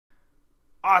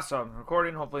Awesome.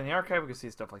 Recording, hopefully in the archive, we can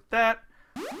see stuff like that.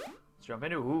 Let's jump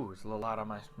into, ooh, it's a little loud on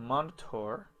my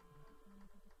monitor.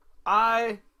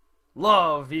 I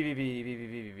love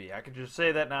VVVVVV. I could just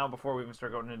say that now before we even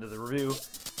start going into the review.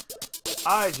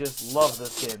 I just love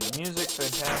this game. The music's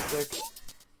fantastic.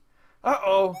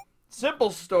 Uh-oh. Simple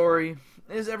story.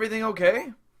 Is everything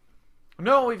okay?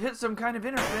 No, we've hit some kind of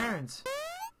interference.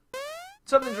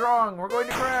 Something's wrong. We're going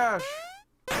to crash.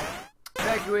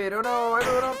 Evacuate. Oh no,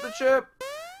 everyone off the ship.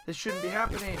 This shouldn't be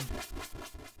happening.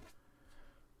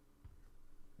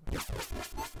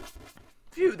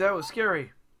 Phew, that was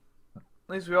scary. At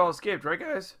least we all escaped, right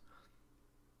guys?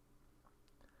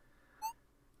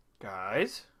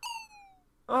 Guys?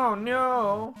 Oh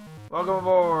no! Welcome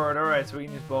aboard. Alright, so we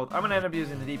can use both. I'm going to end up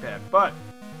using the D-pad, but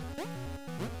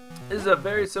this is a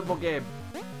very simple game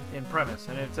in premise,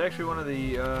 and it's actually one of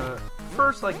the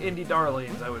first like indie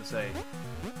darlings, I would say.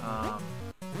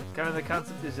 Kind of the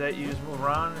concept is that you just move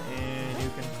around and you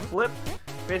can flip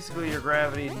basically your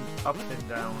gravity up and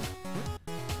down.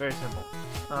 Very simple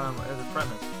as a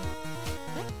premise.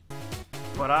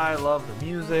 But I love the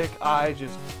music. I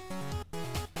just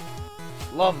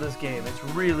love this game. It's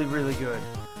really, really good.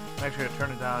 I'm actually going to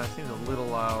turn it down. It seems a little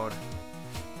loud.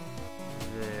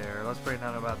 There. Let's bring it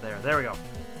down about there. There we go.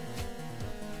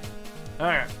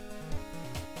 Alright.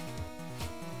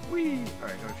 Whee!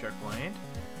 Alright, go to checkpoint.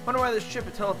 Wonder why this ship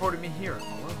had teleported me here.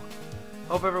 Hello.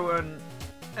 Hope everyone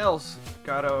else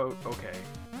got out okay.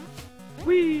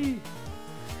 Whee!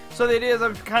 So the idea is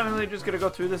I'm kind of just going to go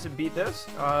through this and beat this.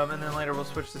 And then later we'll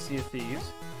switch to Sea of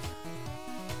Thieves.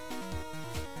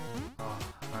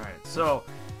 Alright, so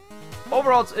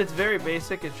overall it's very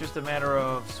basic. It's just a matter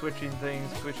of switching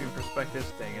things, switching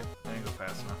perspectives. Dang it, I didn't go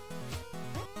fast enough.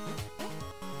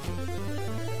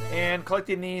 And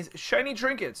collecting these shiny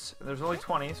trinkets. There's only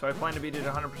 20, so I plan to beat it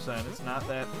 100%. It's not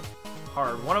that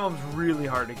hard. One of them's really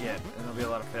hard to get, and there'll be a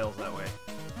lot of fails that way.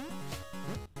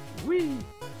 Whee!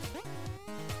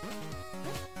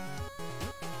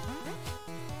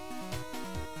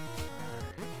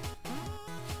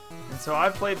 And so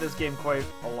I've played this game quite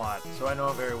a lot, so I know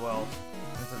it very well.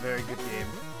 It's a very good game.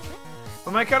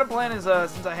 But my kind of plan is,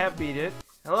 since I have beat it...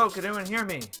 Hello, can anyone hear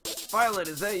me? Violet,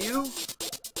 is that you?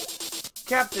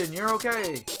 Captain, you're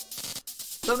okay.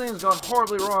 Something has gone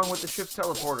horribly wrong with the ship's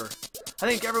teleporter. I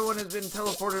think everyone has been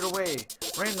teleported away,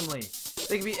 randomly.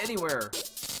 They could be anywhere.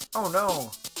 Oh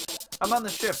no. I'm on the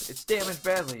ship. It's damaged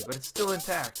badly, but it's still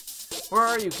intact. Where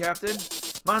are you, Captain?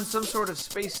 I'm on some sort of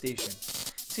space station.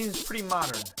 It seems pretty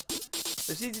modern.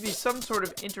 There seems to be some sort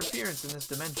of interference in this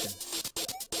dimension.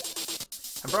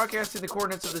 I'm broadcasting the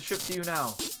coordinates of the ship to you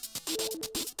now.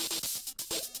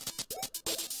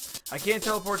 I can't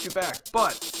teleport you back,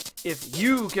 but if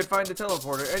you can find a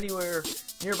teleporter anywhere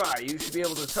nearby, you should be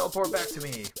able to teleport back to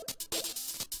me.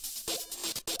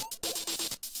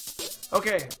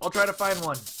 Okay, I'll try to find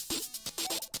one.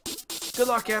 Good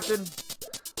luck, Captain.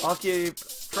 I'll keep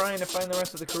trying to find the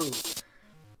rest of the crew.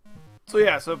 So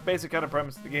yeah, so basic kind of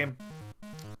premise of the game.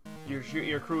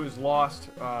 Your crew is lost,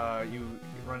 you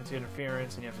run into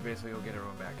interference, and you have to basically go get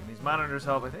everyone back. And these monitors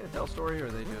help. I think they tell a story, or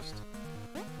they just...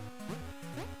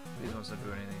 These ones don't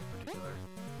do anything in particular.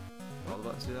 All the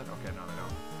buttons do that? Okay, no they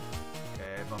don't.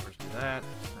 Okay, bumpers do that.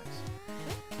 Nice.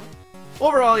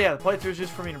 Overall, yeah, the playthrough is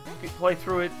just for me to play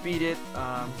through it, beat it.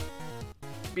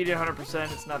 Beat it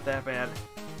 100%, it's not that bad.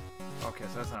 Okay,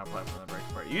 so that's not a platform that breaks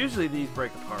apart. Usually these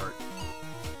break apart.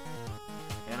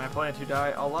 And I plan to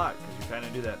die a lot, because you kind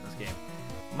of do that in this game.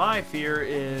 My fear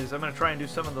is I'm going to try and do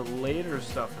some of the later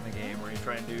stuff in the game, where you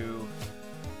try and do...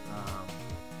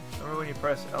 remember when you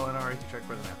press L and R to check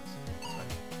where the map is?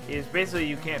 Is basically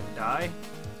you can't die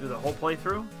through the whole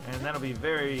playthrough, and that'll be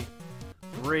very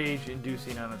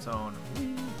rage-inducing on its own.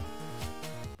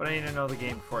 But I need to know the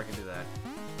game before I can do that.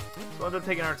 So we'll end up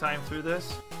taking our time through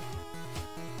this.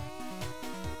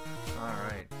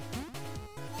 Alright.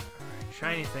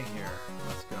 Shiny thing here.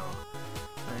 Let's go.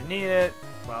 I need it.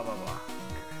 Blah, blah, blah.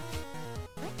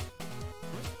 Okay.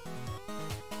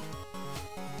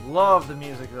 Love the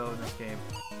music, though, in this game.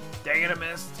 Dang it, I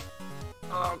missed.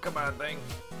 Oh, come on, thing.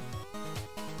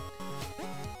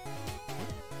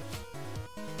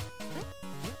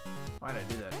 Why did I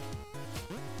do that?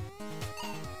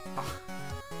 Oh.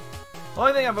 The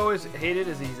only thing I've always hated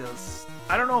is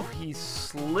I don't know if he's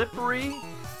slippery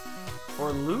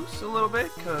or loose a little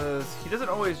bit, because he doesn't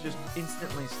always just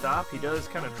instantly stop. He does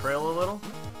kind of trail a little.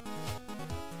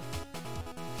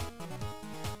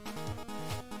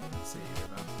 Let's see here,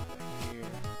 back here.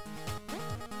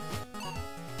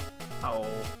 Oh.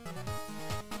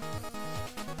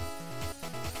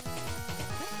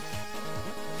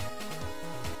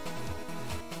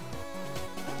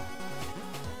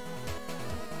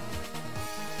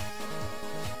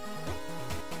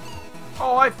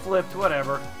 Oh, I flipped.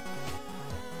 Whatever.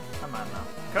 Come on now.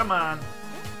 Come on.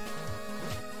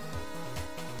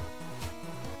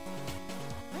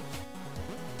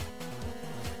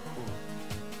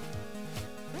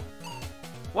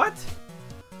 What?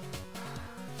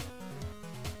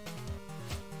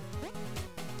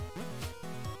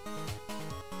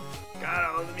 God,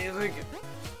 I love the music.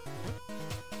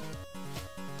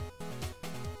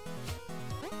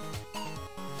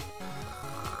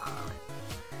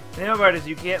 The other part is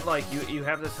you can't, like, you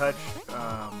have to touch,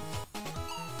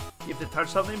 you have to touch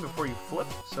something before you flip,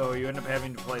 so you end up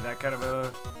having to play that kind of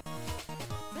a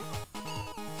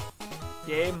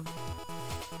game.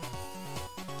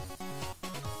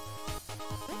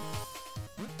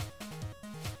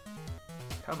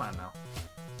 Come on now.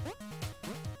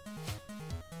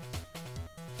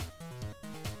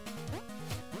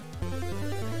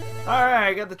 Alright,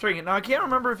 I got the trinket. Now, I can't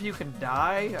remember if you can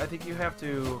die. I think you have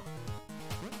to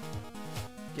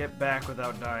get back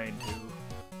without dying to...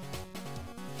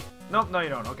 Nope, no you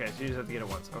don't. Okay, so you just have to get it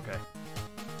once. Okay.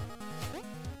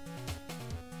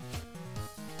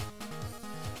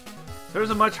 There's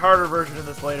a much harder version of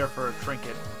this later for a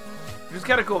trinket. Which is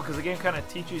kind of cool, because the game kind of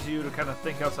teaches you to kind of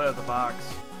think outside of the box.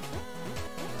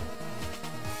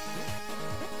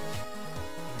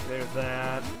 There's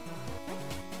that.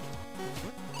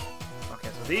 Okay,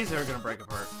 so these are going to break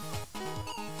apart.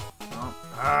 Oh,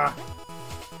 ah!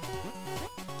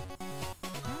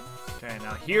 Okay,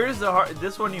 now here's the hard...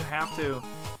 This one you have to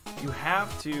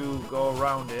go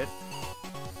around it.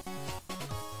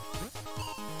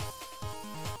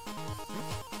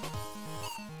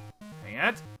 Hang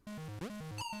it.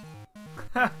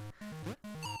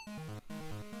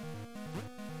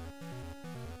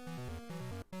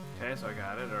 Okay, so I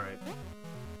got it, alright.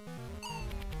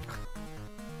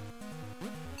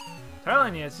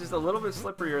 Telling you, it's just a little bit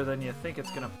slipperier than you think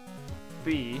it's gonna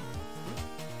be.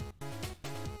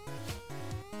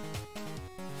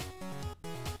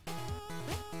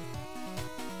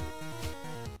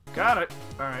 Got it!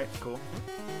 Alright, cool.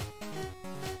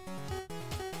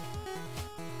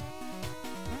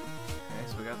 Okay,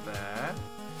 so we got that.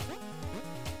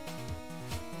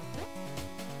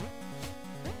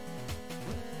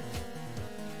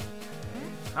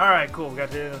 Alright, cool. We got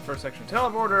to the end of the first section.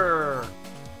 Teleporter!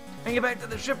 And get back to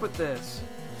the ship with this.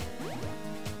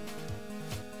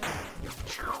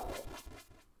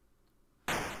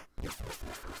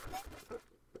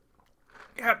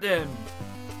 Captain!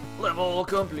 Level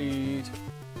complete.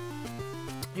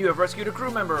 You have rescued a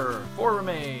crew member. 4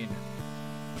 remain.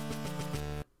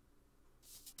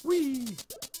 Whee!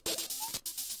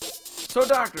 So,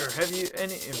 Doctor, have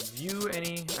you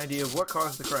any idea of what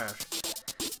caused the crash?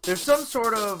 There's some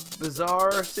sort of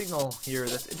bizarre signal here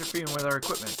that's interfering with our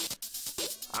equipment.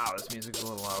 Ah, this music's a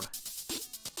little loud.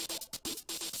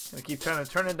 I'm gonna keep trying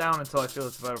to turn it down until I feel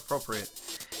it's about appropriate.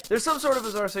 There's some sort of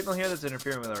bizarre signal here that's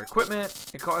interfering with our equipment.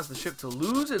 It caused the ship to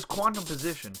lose its quantum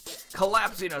position,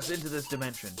 collapsing us into this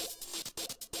dimension.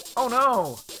 Oh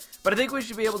no! But I think we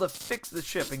should be able to fix the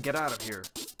ship and get out of here.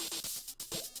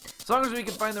 As long as we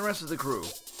can find the rest of the crew.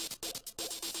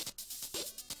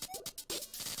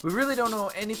 We really don't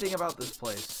know anything about this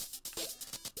place.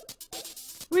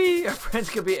 Our friends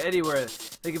could be anywhere.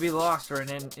 They could be lost or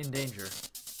in danger.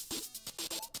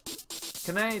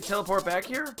 Can they teleport back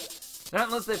here? Not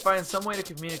unless they find some way to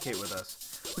communicate with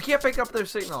us. We can't pick up their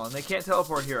signal, and they can't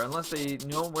teleport here unless they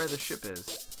know where the ship is.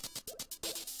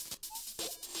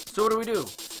 So what do?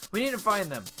 We need to find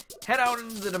them. Head out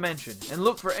into the dimension, and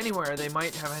look for anywhere they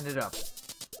might have ended up.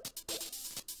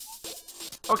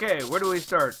 Okay, where do we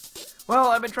start? Well,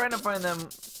 I've been trying to find them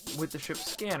with the ship's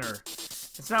scanner.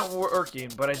 It's not working,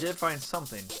 but I did find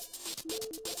something.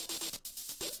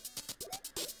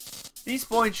 These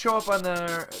points show up on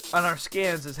our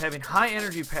scans as having high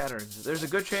energy patterns. There's a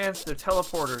good chance they're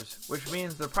teleporters, which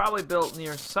means they're probably built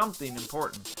near something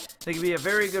important. They could be a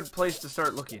very good place to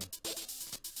start looking.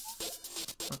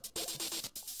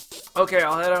 Okay,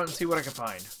 I'll head out and see what I can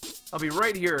find. I'll be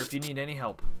right here if you need any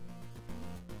help.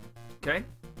 Okay?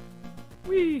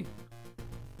 Whee!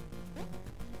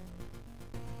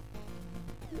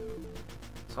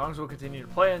 Songs will continue to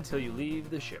play until you leave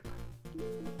the ship.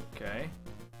 Okay.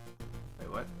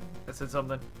 Wait, what? That said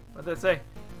something. What did that say?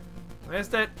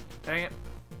 Missed it. Dang it.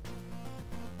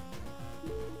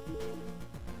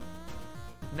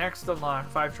 Next unlock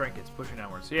 5 trinkets, pushing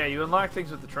outwards. So yeah, you unlock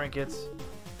things with the trinkets.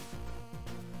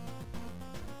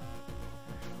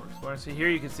 See, here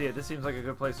you can see it. This seems like a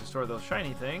good place to store those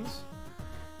shiny things.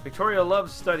 Victoria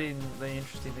loves studying the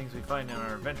interesting things we find in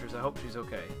our adventures. I hope she's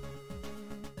okay.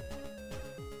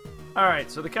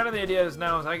 Alright, so the idea is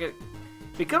now is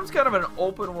becomes kind of an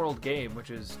open world game, which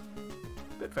is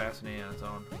bit fascinating on its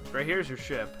own. Right here's your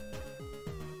ship.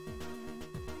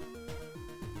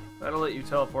 That'll let you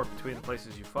teleport between the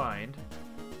places you find.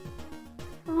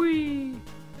 Whee!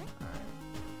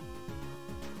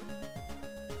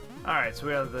 Alright, so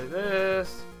we have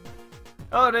this.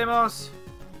 Hello, Deimos!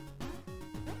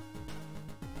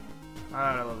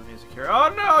 I love the music here.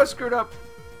 Oh no, I screwed up!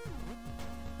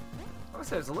 I would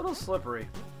say it's a little slippery.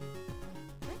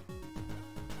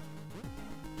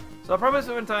 So I'll probably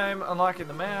spend time unlocking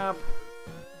the map.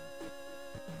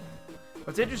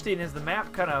 What's interesting is the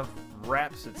map kind of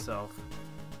wraps itself.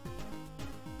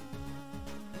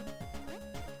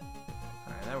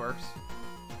 Alright, that works.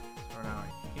 So we're now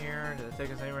here. Did it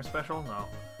take us anywhere special? No.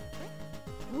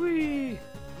 Whee!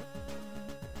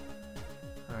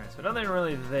 Alright, so nothing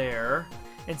really there.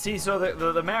 And see, so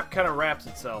the map kind of wraps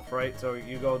itself, right? So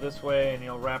you go this way and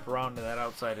you'll wrap around to that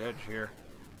outside edge here.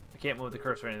 I can't move the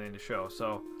cursor or anything to show,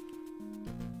 so...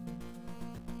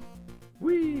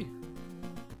 Whee!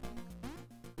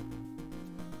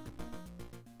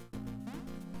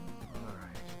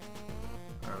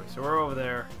 Alright, so we're over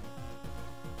there.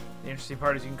 The interesting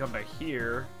part is you can come back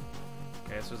here.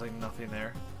 Okay, so there's like nothing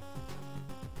there.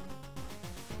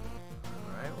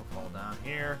 Alright, we'll fall down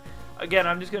here. Again,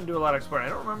 I'm just going to do a lot of exploring. I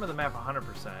don't remember the map 100%,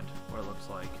 what it looks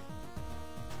like.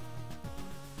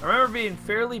 I remember being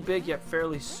fairly big yet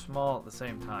fairly small at the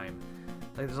same time.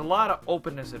 Like, there's a lot of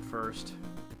openness at first.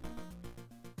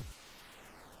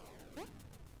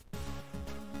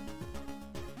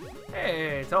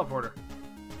 Hey, teleporter.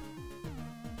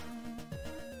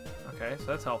 Okay, so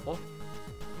that's helpful.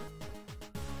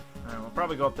 Alright, we'll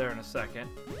probably go up there in a second.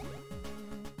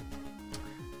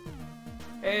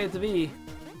 Hey, it's a V.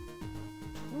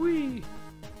 Whee!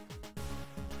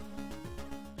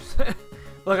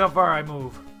 Look how far I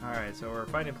move. Alright, so we're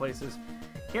finding places.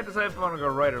 Can't decide if I want to go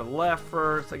right or left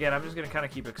first. Again, I'm just going to kind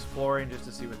of keep exploring just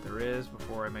to see what there is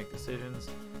before I make decisions.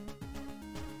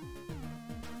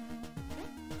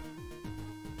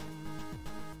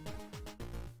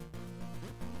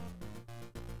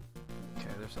 Okay,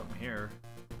 there's something here.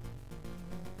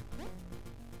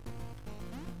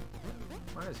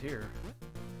 What is here?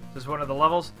 Is this one of the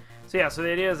levels? So yeah, so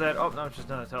the idea is that... Oh, no, it's just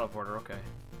another teleporter. Okay.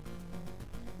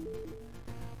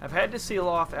 I've had to seal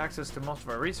off access to most of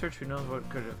our research. Who knows what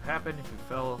could have happened if we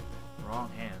fell in the wrong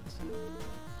hands.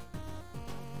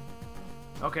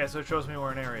 Okay, so it shows me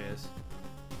where an area is.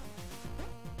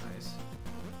 Nice.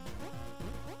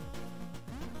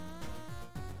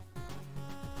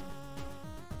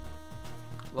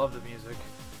 Love the music.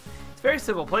 It's very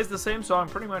simple. Plays the same song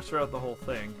pretty much throughout the whole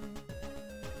thing.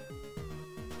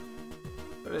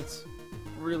 But it's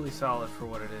really solid for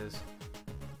what it is.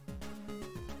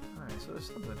 Alright, so there's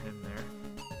something hidden there.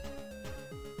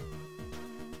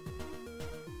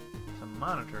 There's a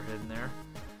monitor hidden there.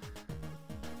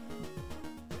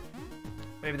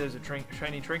 Maybe there's a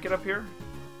shiny trinket up here?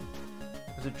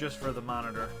 Or is it just for the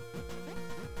monitor?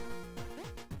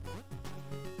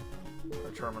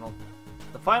 Or terminal.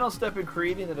 The final step in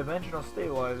creating the dimensional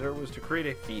stabilizer was to create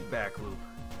a feedback loop.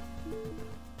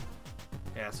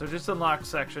 Yeah, so just unlock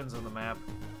sections of the map.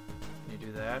 You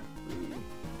do that.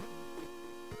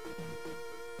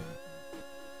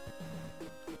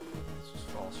 Let's just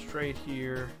fall straight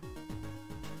here.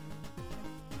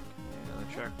 Okay, another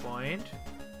checkpoint.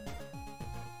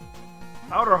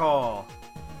 Outer hall.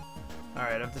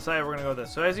 Alright, I've decided we're going to go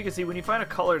this. So as you can see, when you find a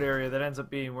colored area, that ends up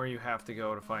being where you have to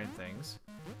go to find things.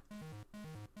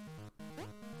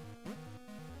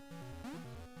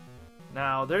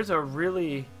 Now, there's a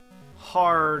really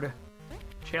hard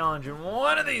challenge in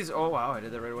one of these. Oh, wow, I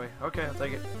did that right away. Okay, I'll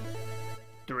take it.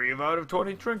 3 out of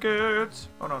 20 trinkets.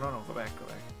 Oh, no, no, no. Go back, go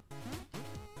back.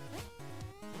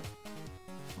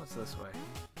 What's this way?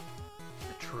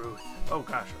 The truth. Oh,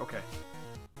 gosh, okay.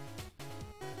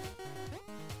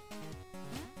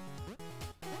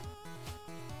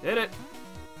 Did it!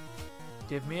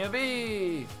 Give me a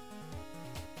B!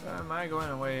 Am I going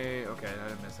away? Okay, I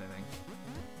didn't miss anything.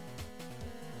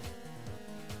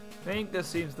 I think this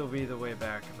seems to be the way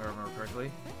back, if I remember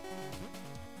correctly.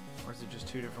 Or is it just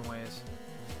 2 different ways?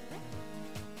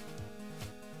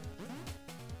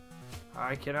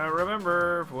 I cannot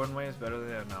remember if one way is better than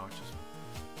the other. No, it's just...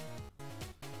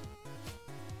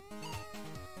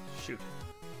 Shoot.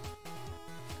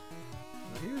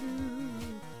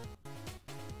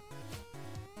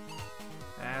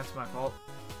 That's my fault.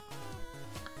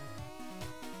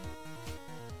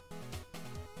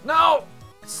 No!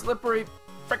 Slippery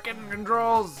frickin'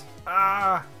 controls!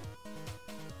 Ah!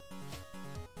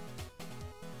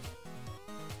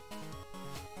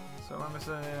 So am I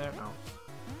missing anything there? No.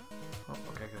 Oh,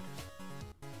 okay, good.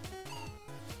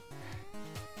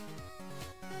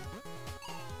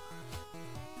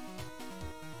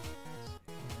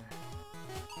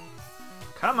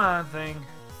 Come on, thing.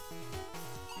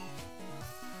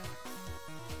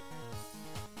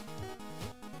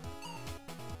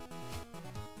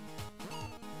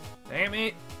 Damn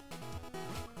it.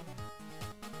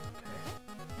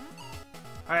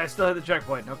 Alright, I still hit the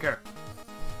checkpoint. Don't care.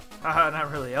 Haha,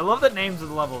 not really. I love the names of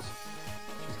the levels.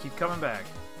 Just keep coming back.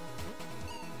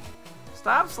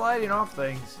 Stop sliding off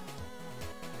things.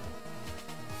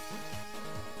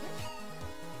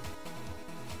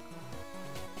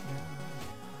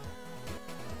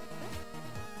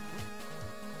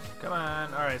 Come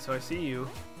on. Alright, so I see you.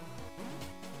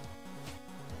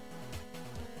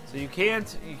 So you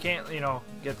can't, you know,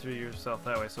 get through yourself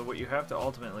that way. So what you have to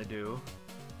ultimately do...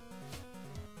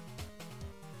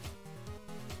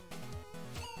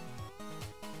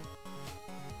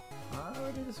 How do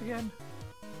I do this again?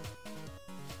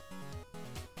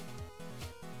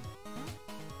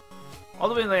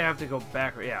 Ultimately, I have to go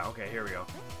back. Yeah, okay, here we go.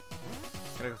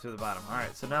 Gotta go through the bottom.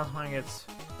 Alright, so now when it gets...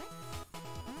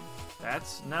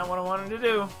 That's not what I wanted to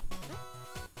do.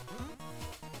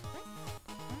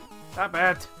 Stop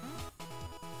it!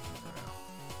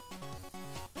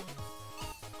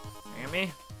 Damn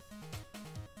me.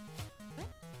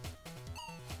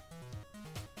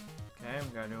 Okay,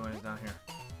 we got a new one is down here.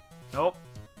 Nope.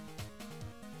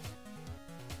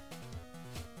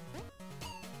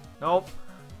 Nope.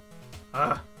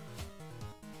 Ugh.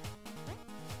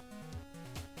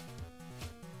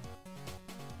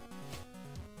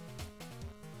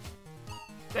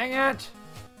 Dang it!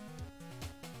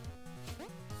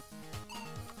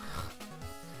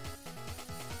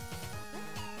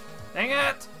 Dang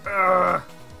it! Ugh.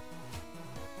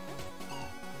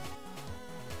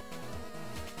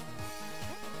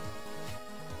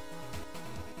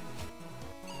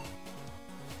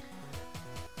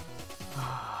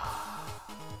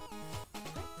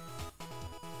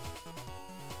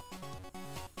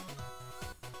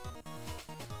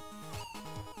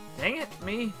 Dang it,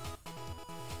 me.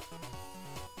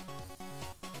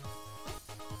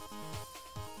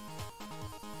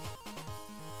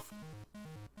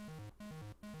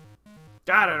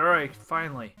 Got it, alright,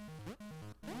 finally.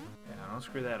 Yeah, don't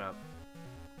screw that up.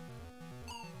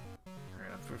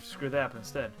 Alright, I'll screw that up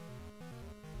instead.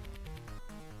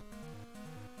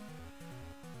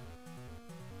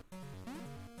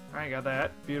 Alright, got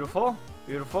that. Beautiful.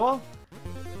 Beautiful.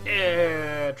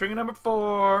 Yeah, trinket number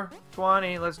 4.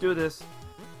 20, let's do this.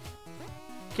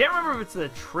 Can't remember if it's the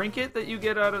trinket that you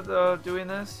get out of doing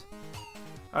this.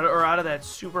 Or out of that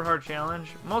super hard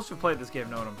challenge. Most who played this game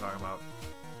know what I'm talking about.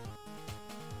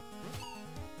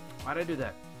 Why'd I do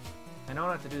that? I know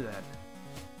not to do that.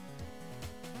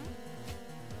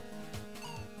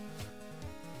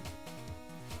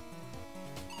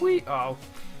 Oh.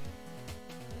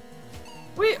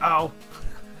 Oh.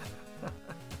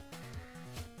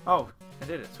 Oh, I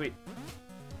did it. Sweet.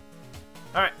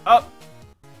 Alright, up.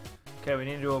 Okay, we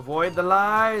need to avoid the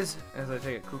lies as I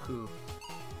take a cuckoo.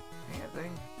 Dang it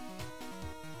thing.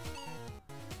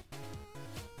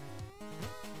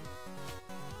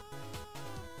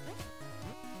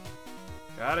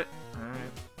 Got it.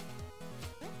 Alright.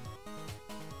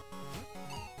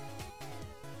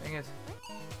 Dang it.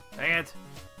 Dang it.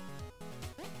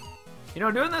 You know,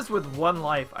 doing this with one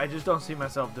life, I just don't see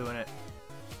myself doing it.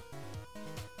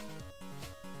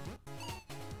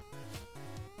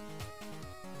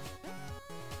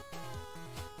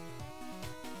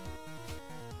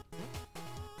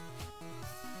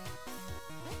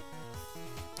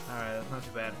 Alright, that's not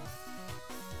too bad.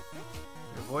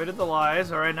 We avoided the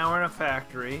lies. Alright, now we're in a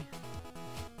factory.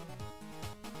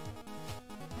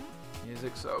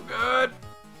 Music's so good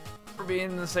for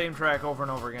being in the same track over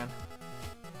and over again.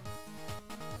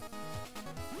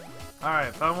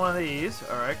 Alright, found one of these.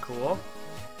 Alright, cool.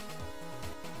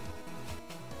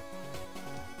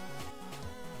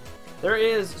 There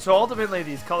is, so ultimately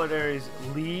these colored areas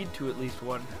lead to at least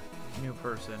one new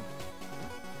person.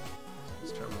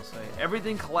 This term will say,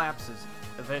 everything collapses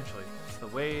eventually. It's the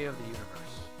way of the universe.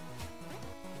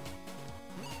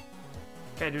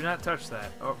 Okay, do not touch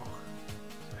that. Oh,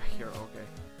 here, okay.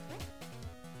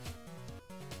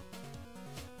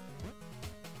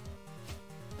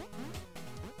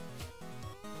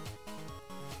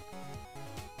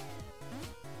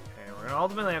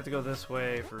 Ultimately, I have to go this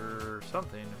way for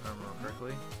something, if I remember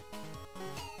correctly.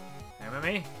 Damn it,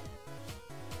 me!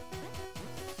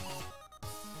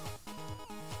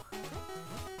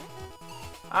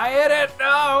 I hit it!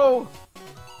 No!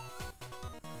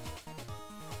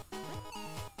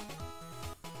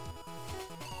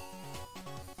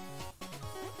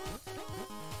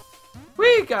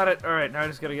 We got it! Alright, now I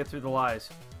just gotta get through the lies.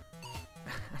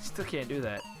 I still can't do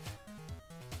that.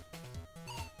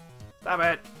 Stop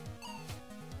it.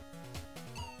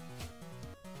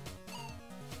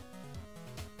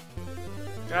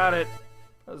 Got it.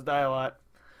 Let's die a lot.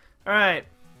 Alright.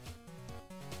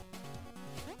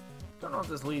 Don't know if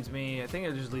this leads me. I think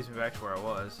it just leads me back to where I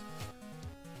was.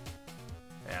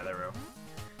 Yeah, there we go.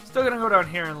 Still gonna go down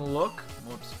here and look.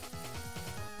 Whoops.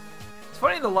 It's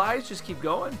funny, the lies just keep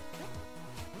going.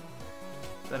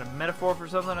 Is that a metaphor for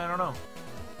something? I don't know.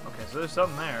 Okay, so there's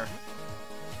something there.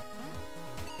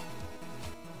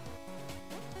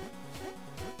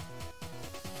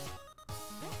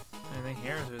 Anything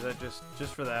here? Or is that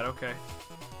just for that? Okay.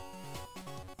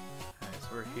 Alright, so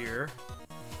we're here.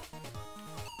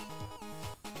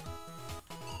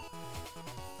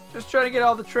 Just trying to get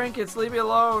all the trinkets. Leave me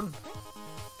alone.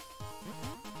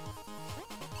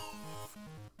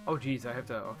 Oh, geez. I have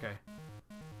to... Okay.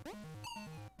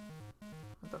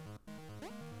 What the...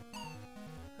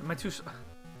 Am I too...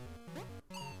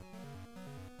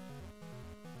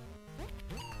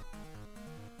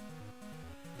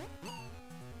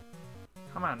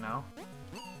 Come on now.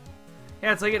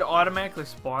 Yeah, it's like it automatically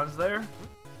spawns there.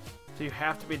 So you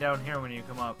have to be down here when you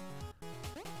come up.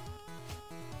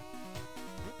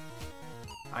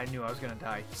 I knew I was gonna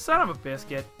die. Son of a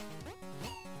biscuit.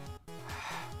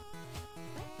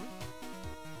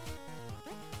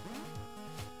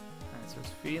 Alright, so it's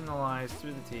feeding the lies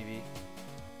through the TV.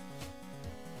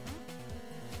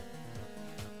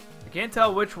 I can't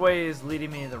tell which way is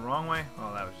leading me the wrong way.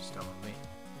 Oh, that was just dumb of me.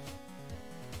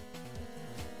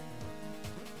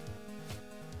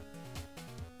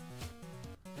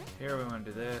 Here we want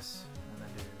to do this, and then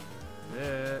do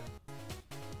this.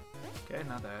 Okay,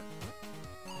 not that.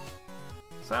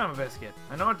 Son of a biscuit.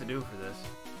 I know what to do for this.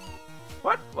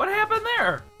 What? What happened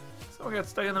there? Someone got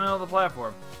stuck in the middle of the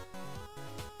platform.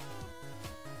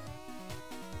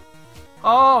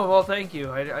 Oh, well, thank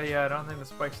you. Yeah, I don't think the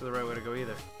spikes are the right way to go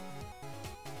either.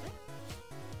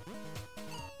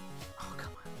 Oh,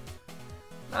 come on.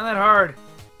 Not that hard.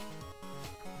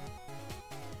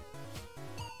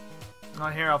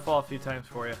 On here, I'll fall a few times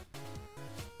for you.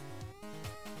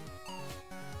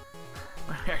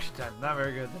 My reaction time's not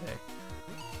very good today.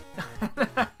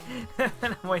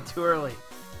 I'm way too early.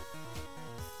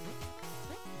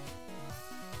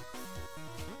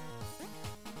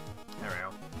 There we go.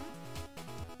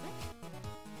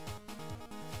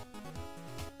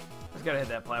 Just gotta hit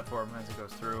that platform as it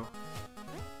goes through.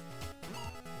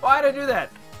 Why'd I do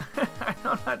that? I don't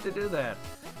know how to do that.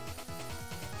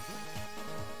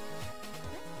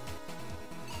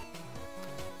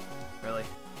 Really?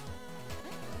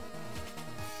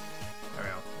 There we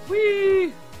go.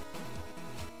 Whee!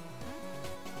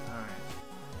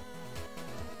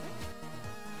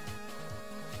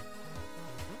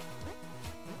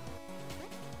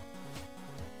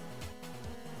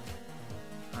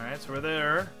 Alright, so we're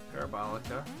there.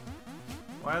 Parabolica.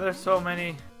 Why are there so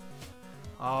many?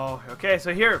 Oh, okay,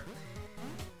 so here.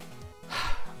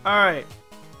 Alright.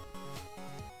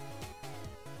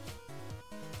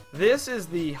 This is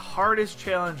the hardest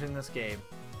challenge in this game,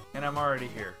 and I'm already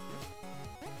here.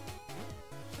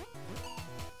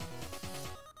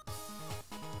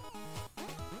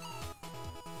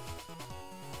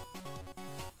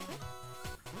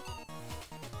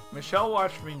 Michelle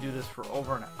watched me do this for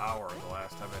over an hour the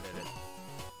last time I did it.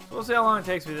 So we'll see how long it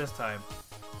takes me this time.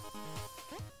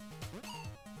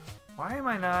 Why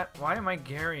am I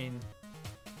gearing?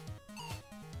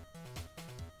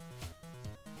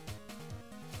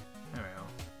 There we go.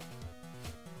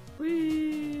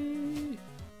 Whee!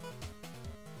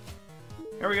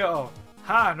 Here we go.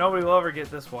 Ha! Nobody will ever get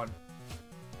this one.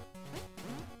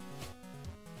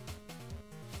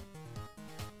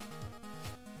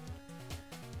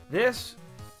 This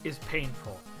is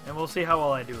painful, and we'll see how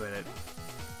well I do at it.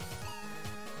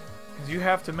 Because you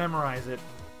have to memorize it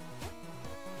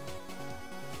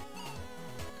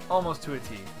almost to a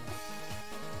T.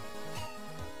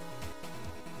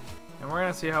 And we're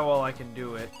going to see how well I can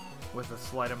do it with a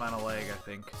slight amount of lag, I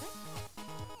think.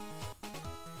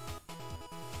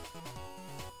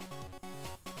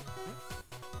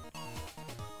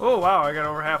 Oh, wow, I got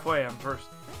over halfway. I'm first.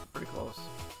 Pretty close.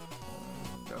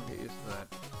 Don't get used to that.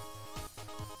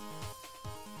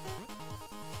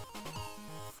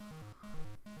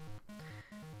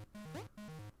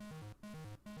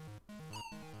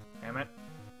 Damn it.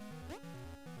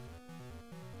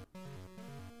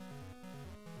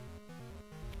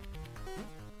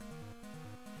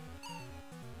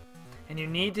 And you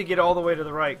need to get all the way to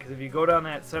the right, because if you go down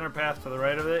that center path to the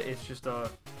right of it, it's just a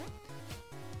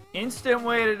instant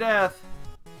way to death.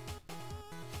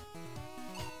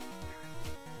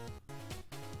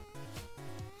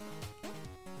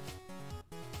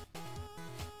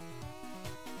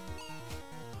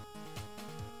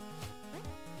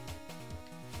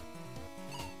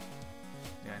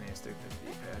 stick to the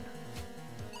D-pad.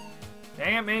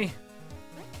 Dang it, me!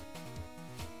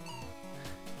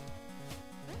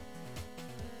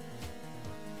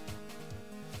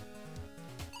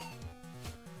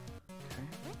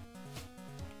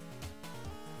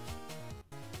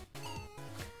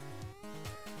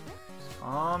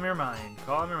 Calm your mind.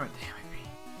 Calm your mind. Damn it, me.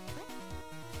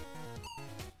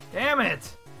 Damn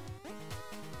it!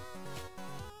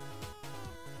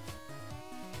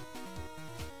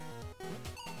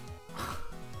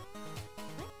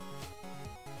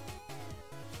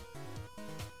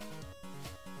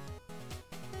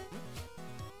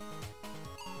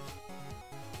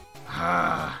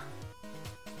 Ah.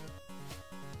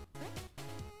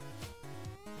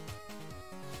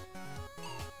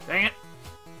 Dang it!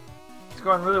 It's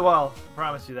going really well. I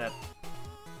promise you that.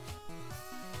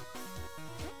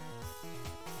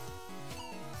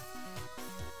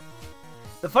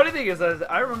 The funny thing is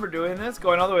that I remember doing this,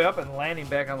 going all the way up and landing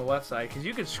back on the left side, because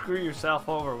you could screw yourself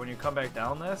over when you come back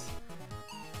down this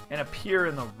and appear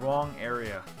in the wrong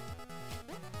area.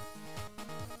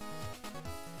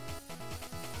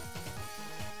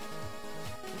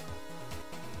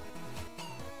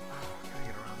 Gotta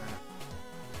get around that.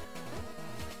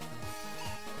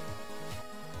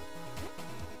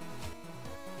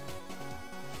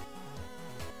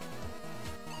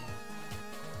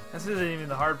 This isn't even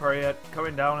the hard part yet.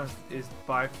 Coming down is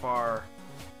by far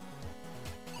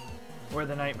where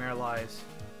the nightmare lies.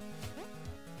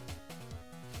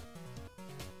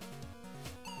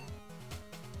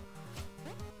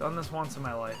 Done this once in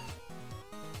my life.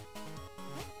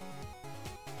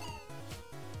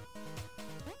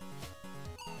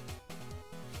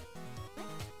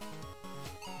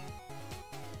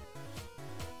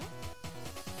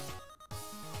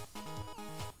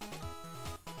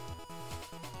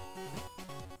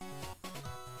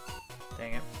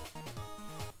 Dang it.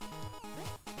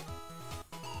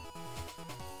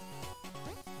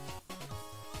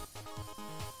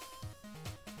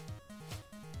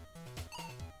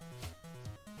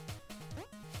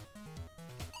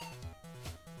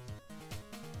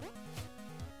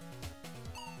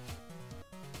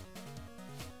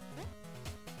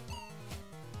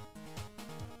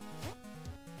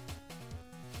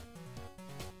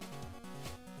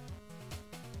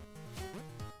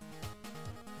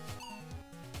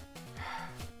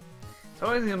 So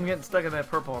I think I'm getting stuck in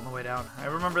that purple on the way down. I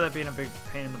remember that being a big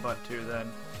pain in the butt too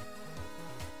then.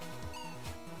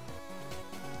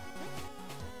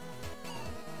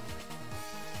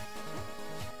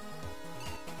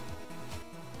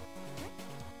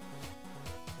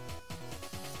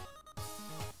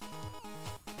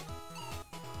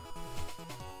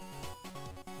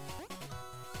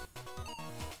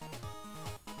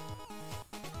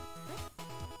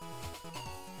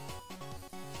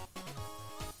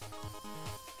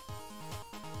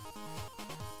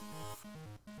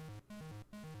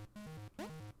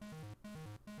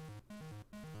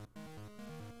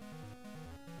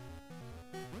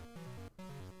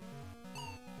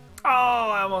 Oh,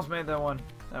 I almost made that one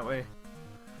that way.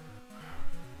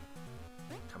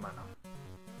 Come on now.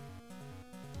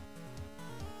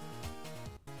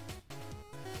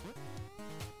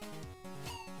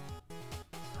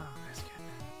 Oh, biscuit.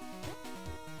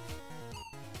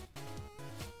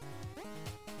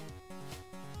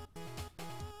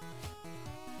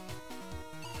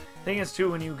 Thing is too,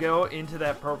 when you go into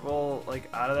that purple,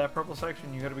 like out of that purple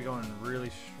section, you gotta be going really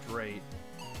straight.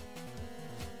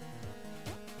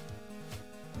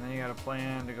 And then you got a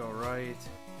plan to go right.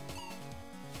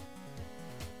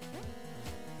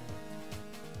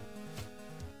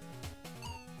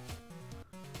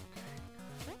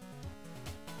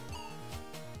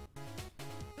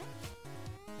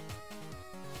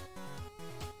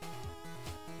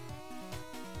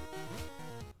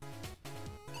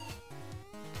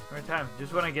 Every time,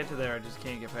 just when I get to there, I just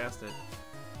can't get past it.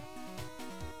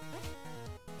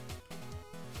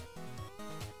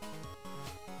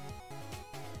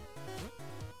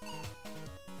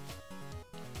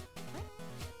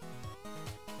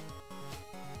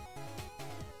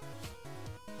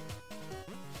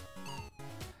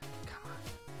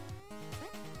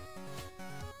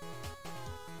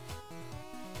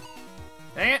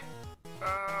 Dang it!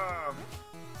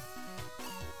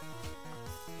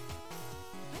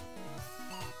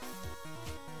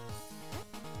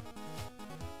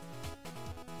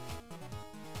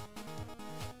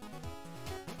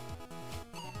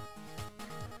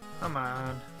 Come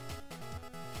on.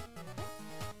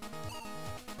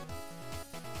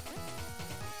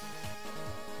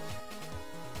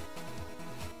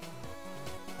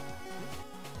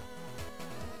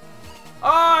 Oh,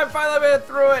 I finally made it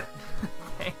through it!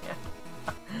 Dang it.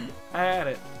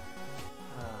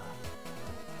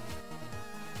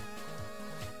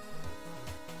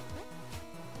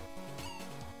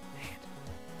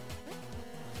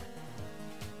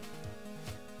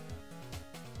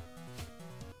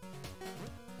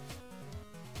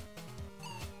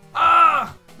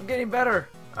 getting better.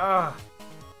 Ah.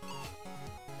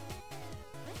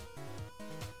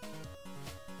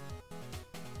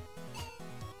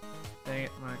 Dang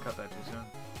it, I'm gonna cut that too soon.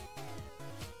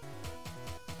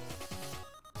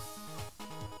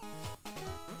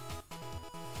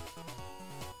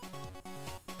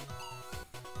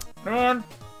 Man,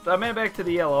 so I made it back to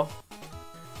the yellow.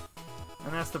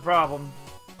 And that's the problem.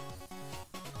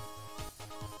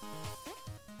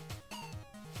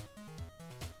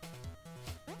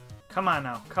 Come on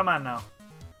now, come on now.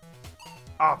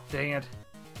 Oh, dang it.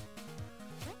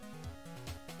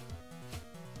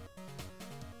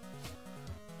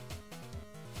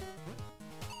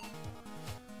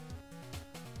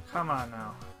 Come on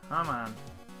now, come on.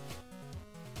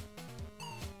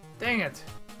 Dang it.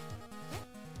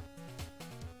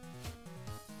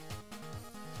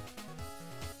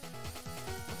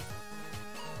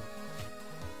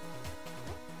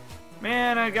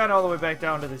 Man, I got all the way back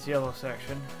down to this yellow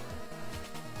section.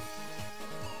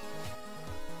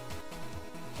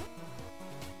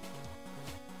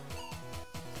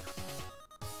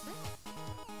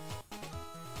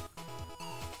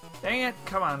 Dang it,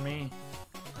 come on me.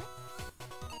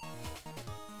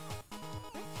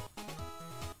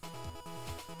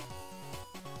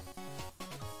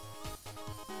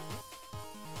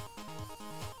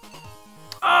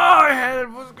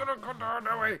 Was gonna go down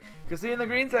that way. Because see, in the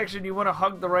green section, you want to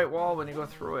hug the right wall when you go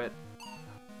through it.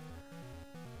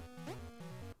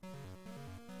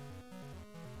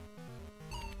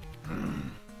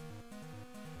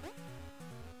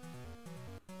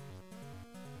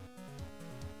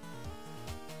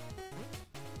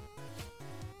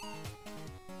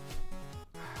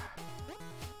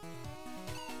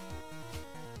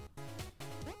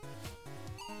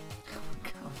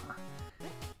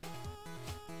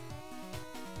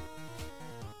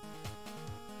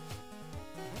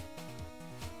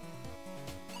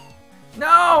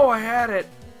 No, I had it.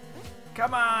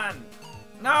 Come on.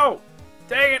 No.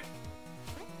 Dang it.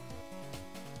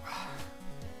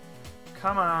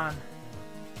 Come on.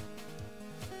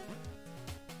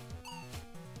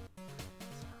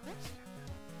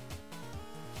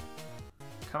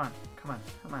 Come on. Come on.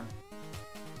 Come on.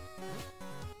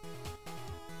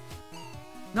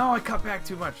 No, I cut back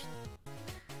too much.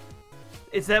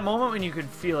 It's that moment when you can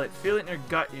feel it. Feel it in your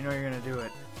gut. You know you're going to do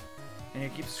it. And you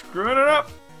keep screwing it up.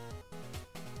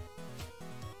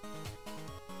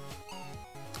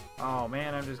 Oh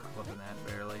man, I'm just clipping that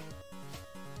barely.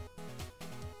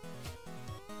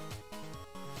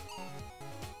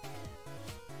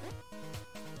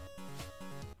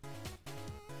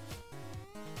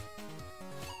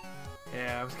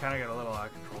 Yeah, I was kind of got a little out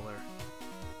of control there.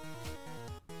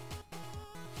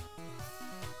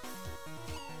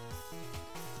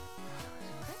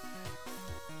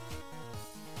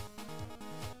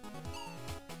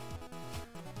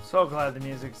 So glad the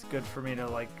music's good for me to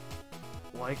like.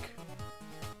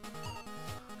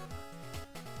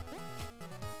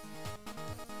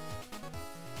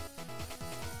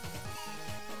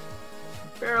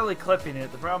 Barely clipping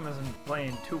it. The problem isn't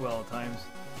playing too well at times.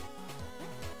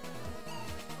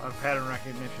 A lot of pattern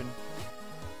recognition.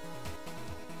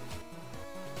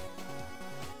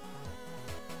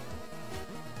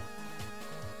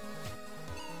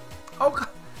 Oh, God.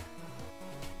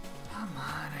 Come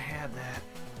on, I had that.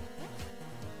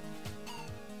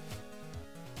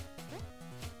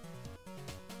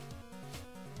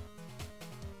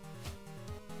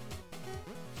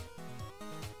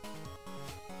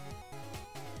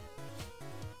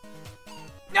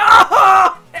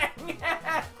 No! Dang it!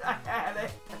 I had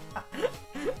it.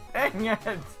 Dang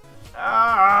it!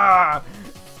 Ah!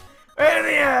 Right at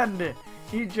the end!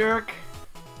 You jerk.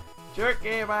 Jerk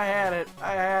game, I had it.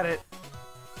 I had it.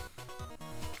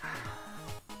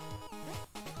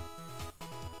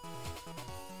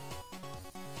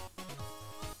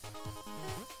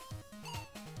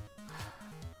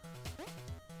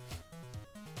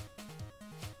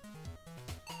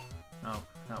 No,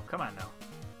 no, come on now.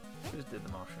 Just did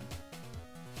the motion.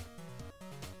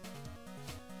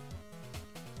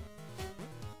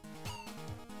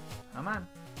 Come on.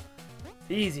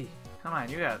 It's easy. Come on,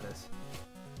 you got this.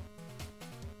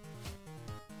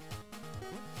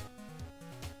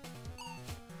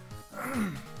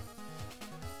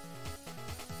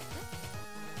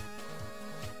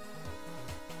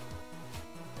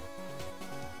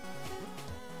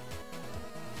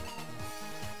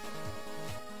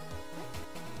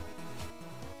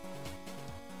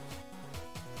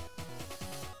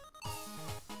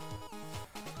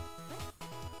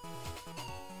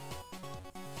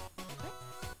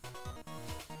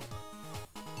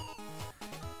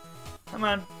 Come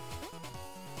on.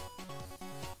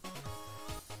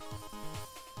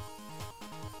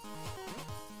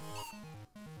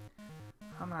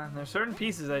 And there's certain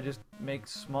pieces I just make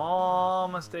small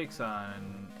mistakes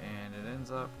on, and it ends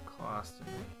up costing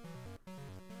me.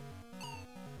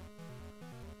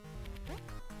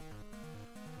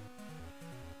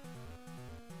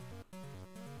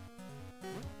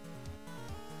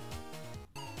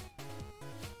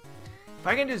 If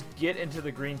I can just get into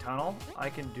the green tunnel, I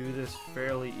can do this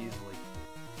fairly easily.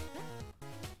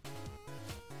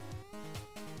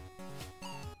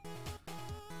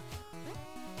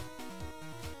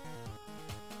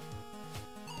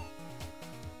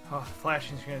 Oh, the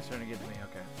flashing screen is starting to get to me,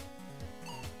 okay.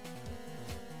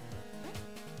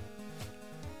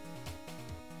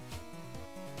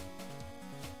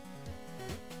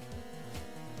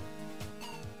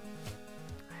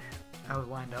 I was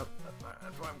lined up.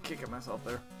 That's why I'm kicking myself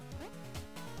there.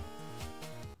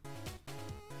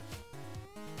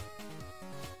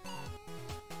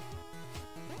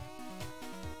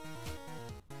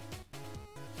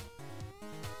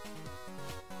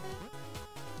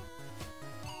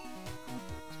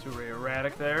 It's too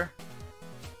erratic there.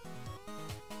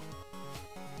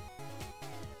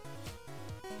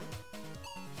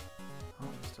 Oh,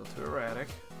 still too erratic.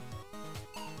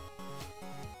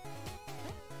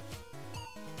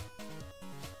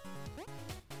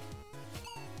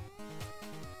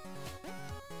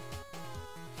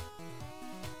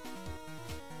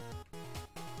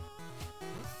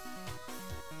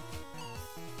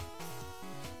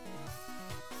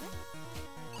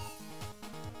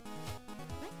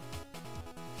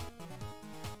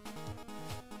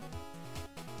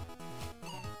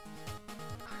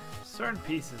 Certain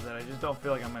pieces that I just don't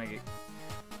feel like I'm gonna get,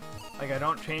 like I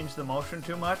don't change the motion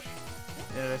too much,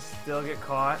 and I still get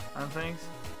caught on things.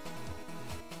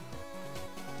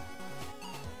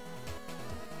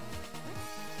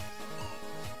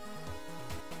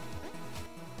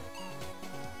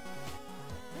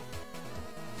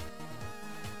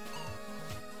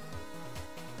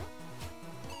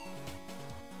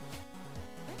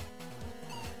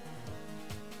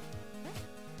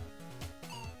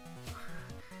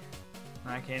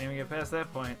 I can't even get past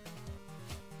that point.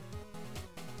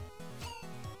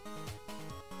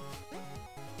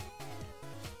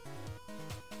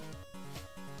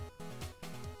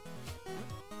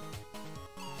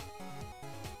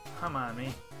 Come on,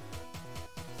 me.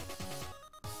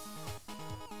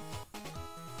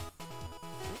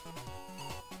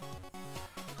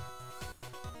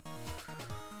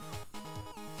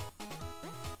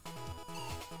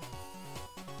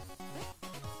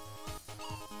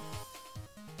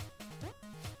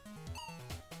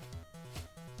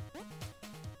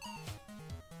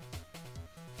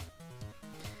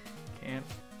 Can't.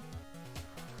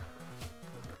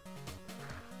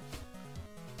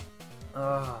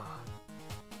 Ugh.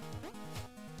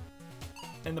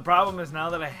 And the problem is now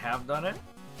that I have done it,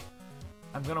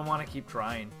 I'm gonna want to keep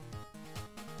trying.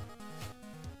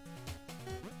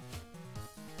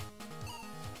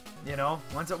 You know,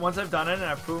 once I've done it and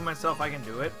I've proven myself I can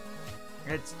do it,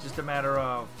 it's just a matter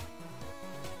of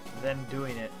then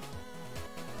doing it.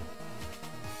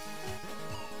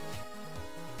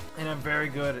 And I'm very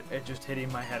good at just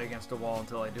hitting my head against a wall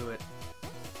until I do it.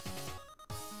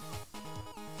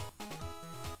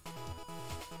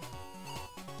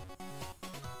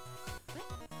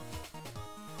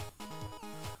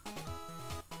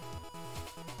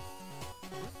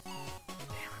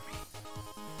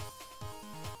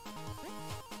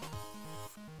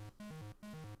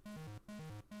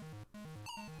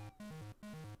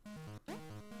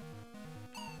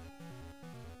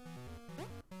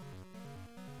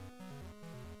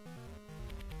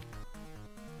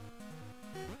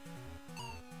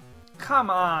 Come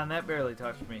on, that barely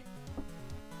touched me.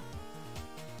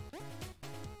 Oh,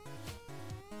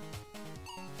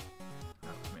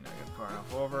 I mean, I got far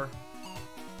enough over.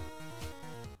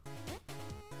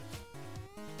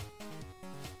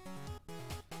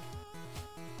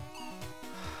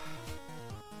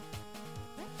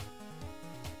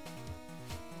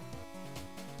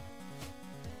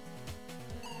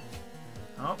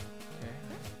 Oh, okay.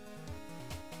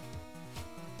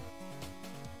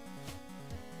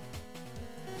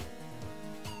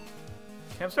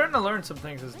 I'm starting to learn some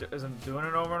things as I'm doing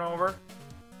it over and over.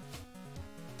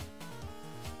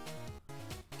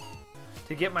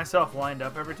 To get myself lined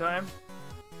up every time.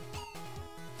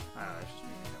 Ah, that's just me.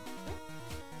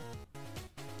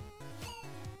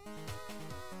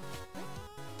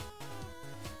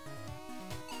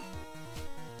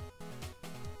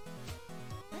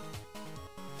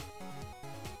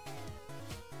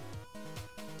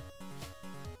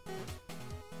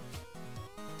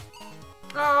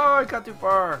 Oh, I got too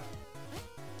far.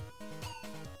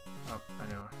 Oh, I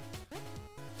know.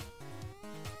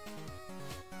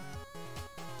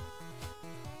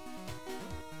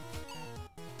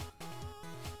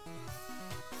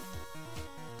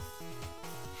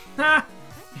 Ha!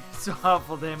 You're so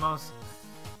helpful, Deimos.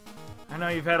 I know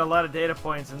you've had a lot of data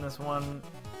points in this one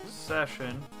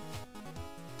session.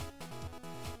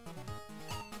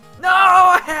 No!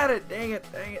 I had it! Dang it,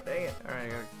 dang it, dang it. Alright, I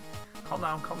gotta calm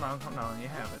down, calm down, calm down. You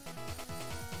have it.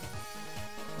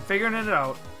 I'm figuring it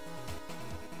out.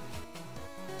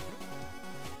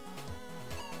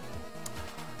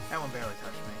 That one barely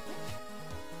touched me.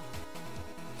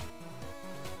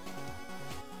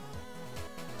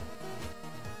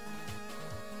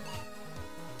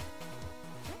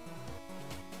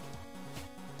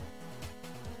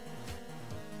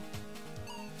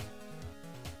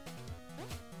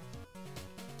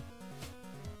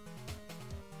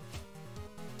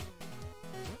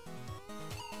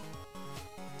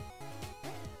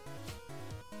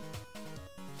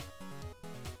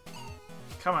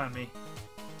 Come on, me.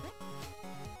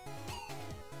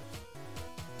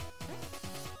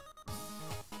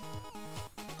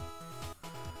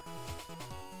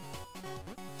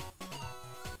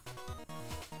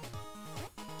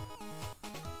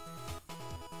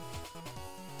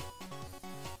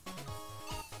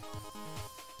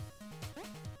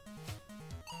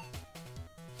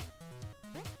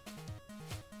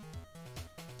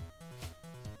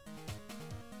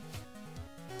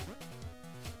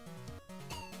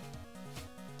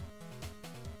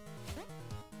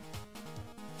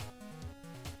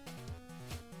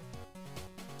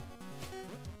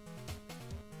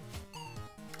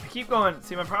 Keep going.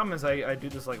 See, my problem is I do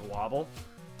this like wobble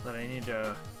that I need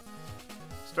to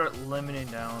start limiting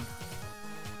down.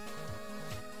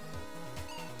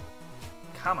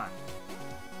 Come on.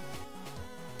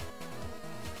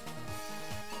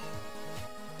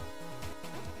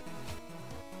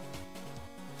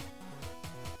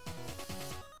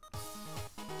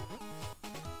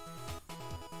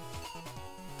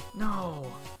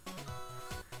 No.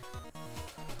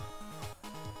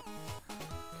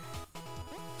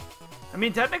 I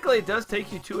mean, technically it does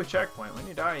take you to a checkpoint. When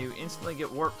you die, you instantly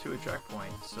get warped to a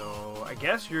checkpoint. So I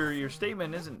guess your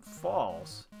statement isn't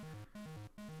false.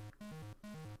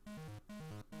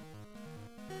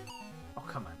 Oh,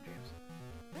 come on, James.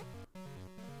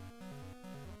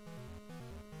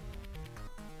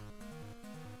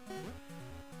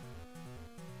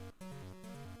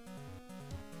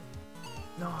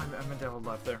 No, I meant to hold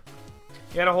left there.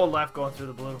 You had to hold left going through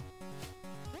the blue.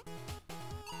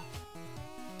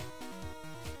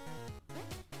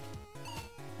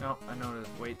 No, I know to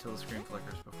wait till the screen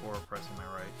flickers before pressing my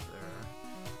right there.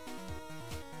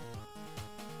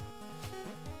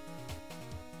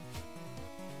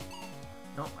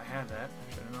 Nope, I had that.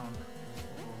 I should have known.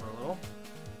 Over a little.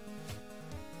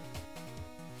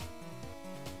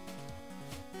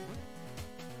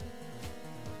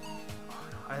 Oh,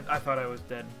 no. I thought I was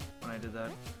dead when I did that.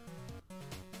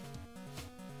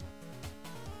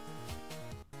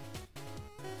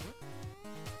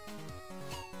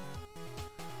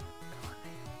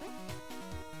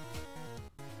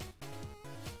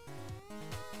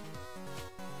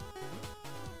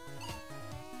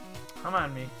 Come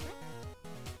on, me.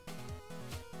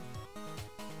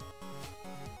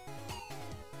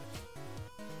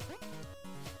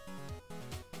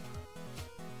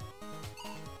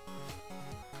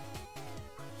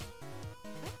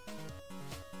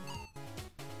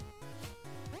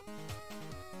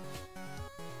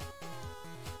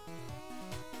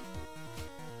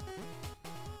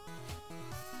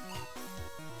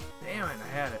 Damn it, I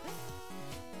had it.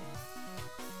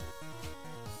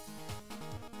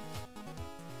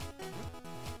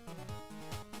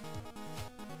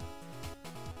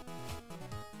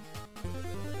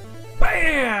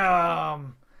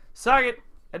 Bam! Suck it!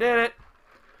 I did it!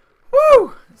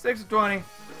 Woo! 6 of 20.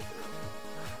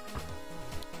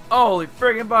 Holy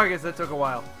friggin' buckets, that took a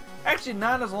while. Actually,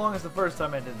 not as long as the first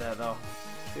time I did that, though.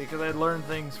 Because I learned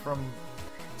things from...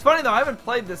 It's funny, though, I haven't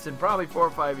played this in probably 4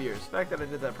 or 5 years. The fact that I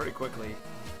did that pretty quickly.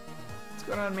 What's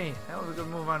going on me? That was a good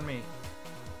move on me.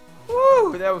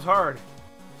 Woo! That was hard.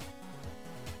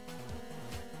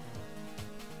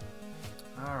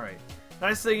 Alright.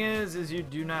 Nice thing is you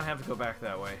do not have to go back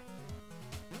that way.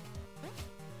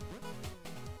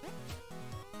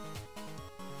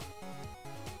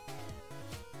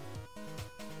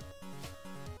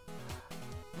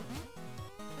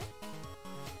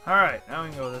 Alright, now we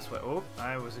can go this way. Oh,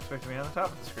 I was expecting to be on the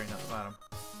top of the screen, not the bottom.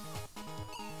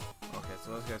 Okay,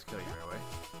 so those guys kill you right away.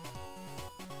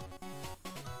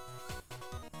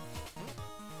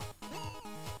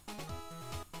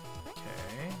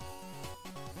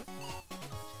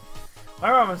 My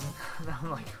problem is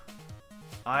I'm like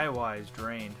eye-wise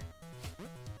drained.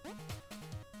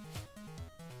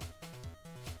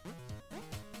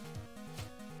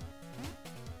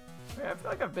 Wait, I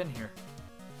feel like I've been here.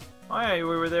 Oh yeah, we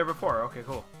were there before. Okay,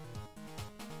 cool.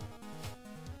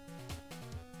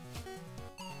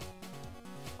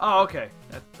 Oh, okay.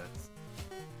 That's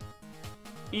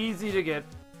easy to get.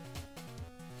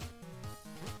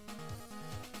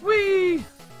 Whee!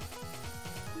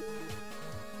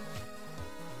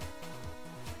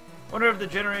 Wonder if the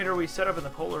generator we set up in the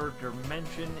polar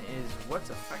dimension is what's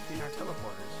affecting our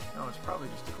teleporters. No, it's probably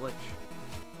just a glitch.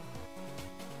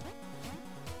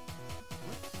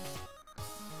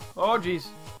 Oh, jeez.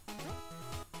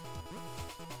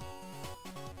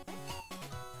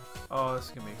 Oh, this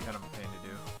is going to be kind of a pain to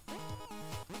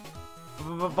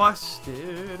do.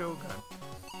 Busted. Oh, God.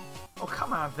 Oh,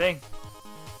 come on, thing.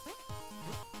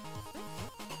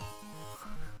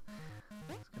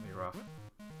 It's going to be rough.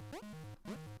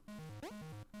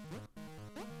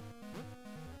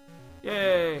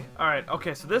 Yay! Alright,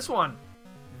 okay, so this one.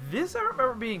 This I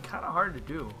remember being kind of hard to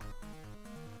do.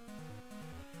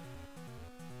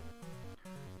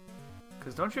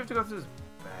 Because don't you have to go through this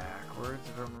backwards,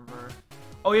 if I remember?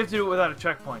 Oh, you have to do it without a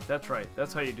checkpoint. That's right.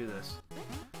 That's how you do this.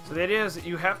 So the idea is that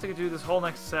you have to do this whole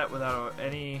next set without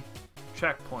any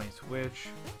checkpoints, which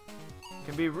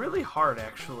can be really hard,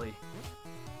 actually.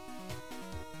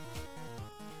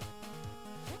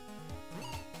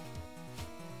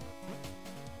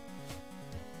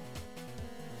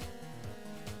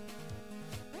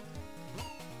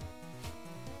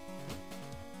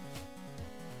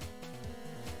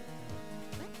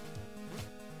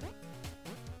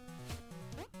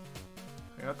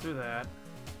 I got through that.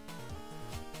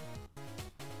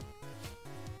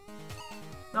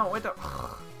 No, wait the...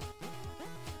 Fucking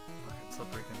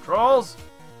slippery controls!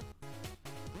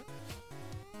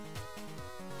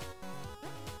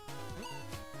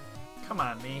 Come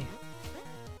on, me.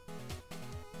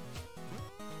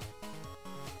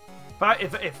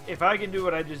 If I can do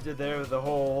what I just did there with the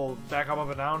whole back up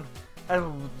and down, that's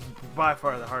by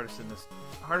far the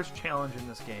hardest challenge in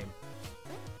this game.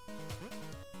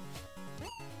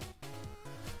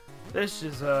 This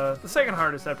is the second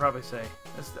hardest, I'd probably say.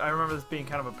 I remember this being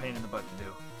kind of a pain in the butt to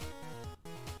do.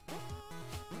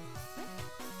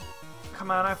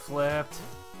 Come on, I flipped.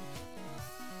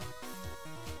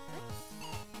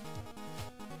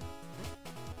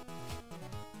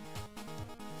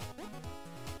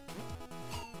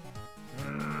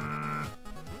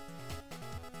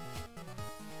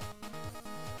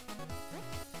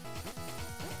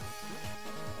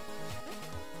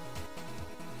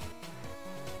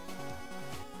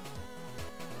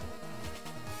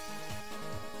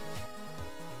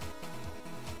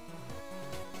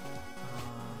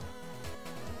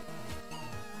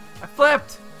 I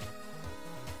flipped!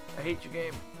 I hate you,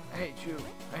 game. I hate you.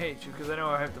 I hate you, because I know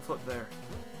I have to flip there.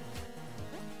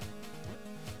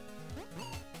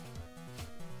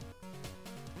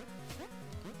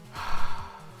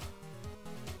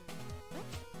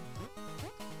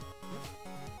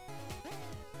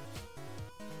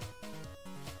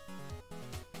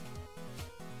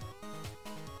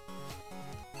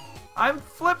 I'm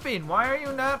flipping! Why are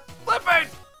you not flipping?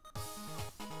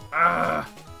 Ugh.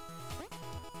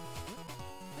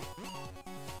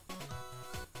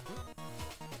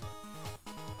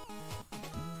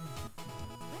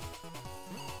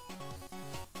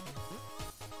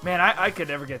 Man, I could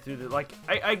never get through this. Like,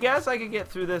 I guess I could get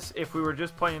through this if we were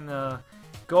just playing the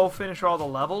go finish all the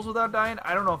levels without dying.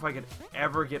 I don't know if I could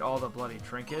ever get all the bloody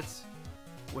trinkets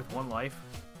with one life.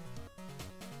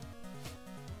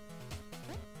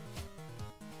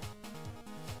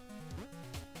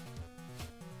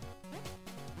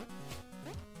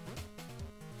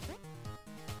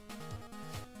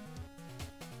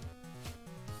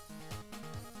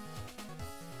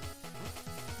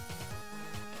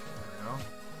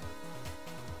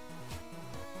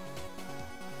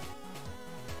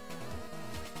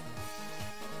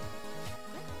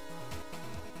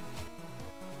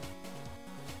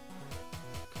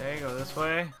 Okay, go this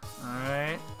way.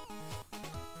 Alright.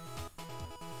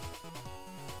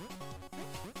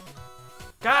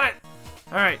 Got it!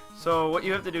 Alright, so what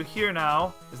you have to do here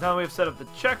now is now that we've set up the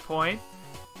checkpoint,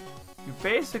 you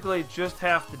basically just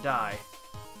have to die.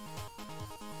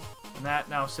 And that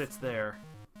now sits there.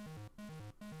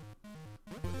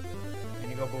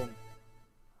 And you go boom.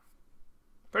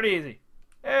 Pretty easy.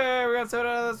 Hey, we got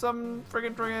some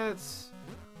friggin' trinkets!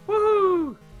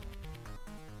 Woohoo!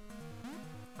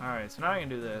 Alright, so now I can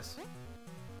do this.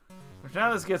 Which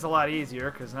now this gets a lot easier,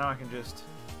 because now I can just...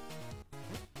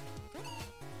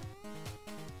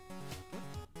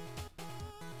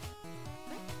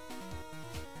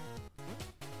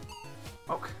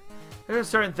 Oh, there's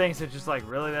certain things that just like,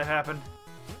 really that happened?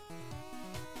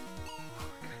 Oh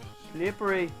my gosh,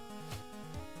 slippery.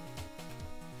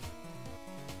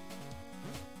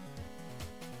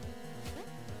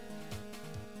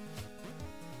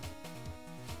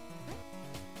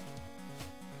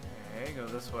 Okay, go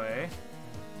this way.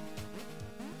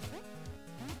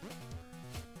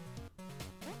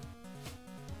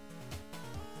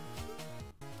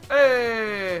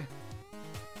 Hey!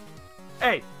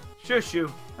 Hey! Shush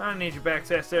you. I don't need your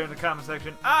backsass there in the comment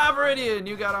section. Ah, Viridian!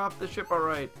 You got off the ship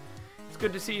alright. It's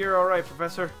good to see you're alright,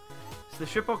 Professor. Is the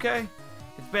ship okay?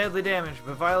 It's badly damaged,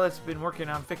 but Violet's been working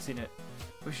on fixing it.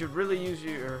 We should really use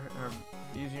your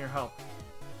help.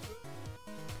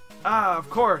 Ah, of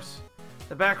course!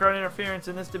 The background interference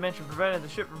in this dimension prevented the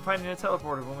ship from finding a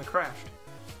teleporter when we crashed.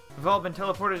 We've all been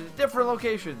teleported to different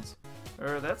locations.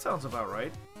 That sounds about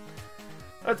right.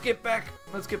 Let's get back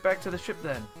to the ship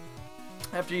then.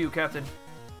 After you, Captain.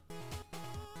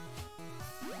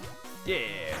 Yeah!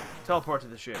 Teleport to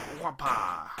the ship.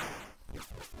 Wampa!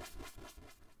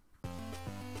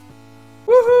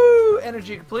 Woohoo!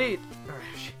 Energy complete!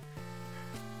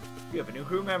 You have a new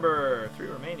crew member. 3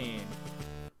 remaining.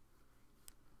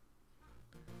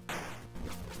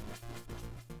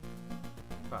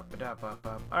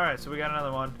 Alright, so we got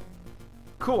another one.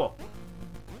 Cool.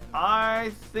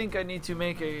 I think I need to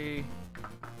make a...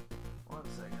 One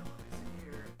second, let me see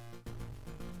here.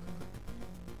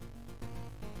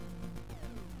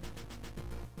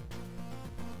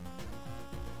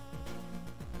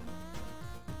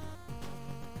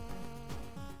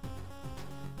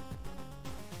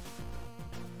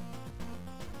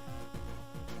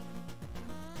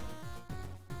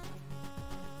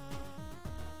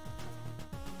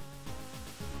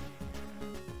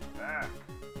 Back.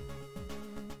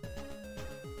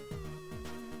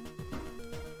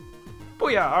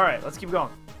 Booyah! Alright, let's keep going.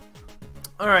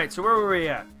 Alright, so where were we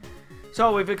at?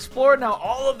 So we've explored now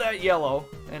all of that yellow,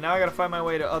 and now I gotta find my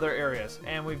way to other areas.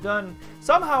 And we've done...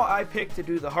 Somehow I picked to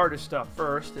do the hardest stuff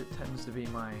first. It tends to be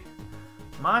my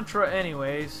mantra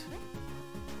anyways.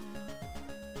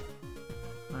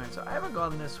 Alright, so I haven't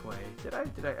gone this way. Did I?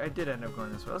 I did end up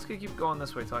going this way. Let's keep going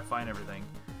this way till I find everything.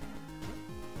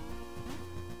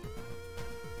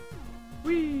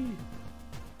 Whee!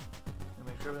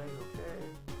 Make sure everything's okay.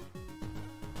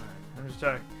 Alright, I'm just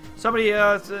trying. Somebody,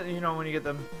 you know, when you get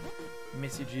them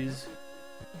messages.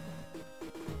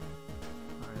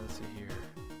 Alright, let's see here.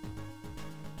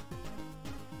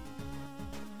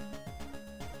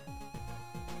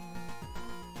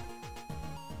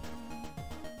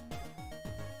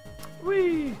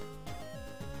 Whee!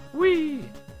 Whee!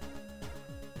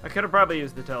 I could have probably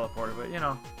used the teleporter, but you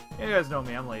know, you guys know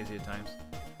me, I'm lazy at times.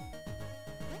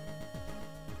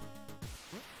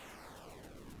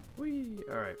 Whee!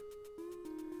 Alright.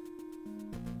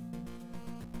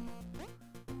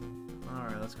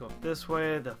 Alright, let's go this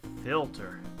way. The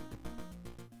filter.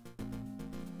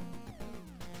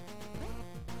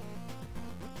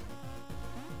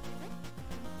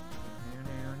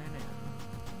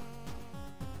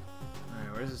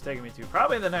 Alright, where's this taking me to?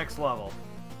 Probably the next level.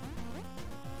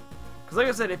 Because like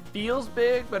I said, it feels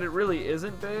big, but it really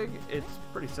isn't big. It's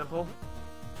pretty simple.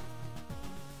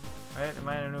 Right? Am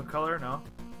I in a new color? No.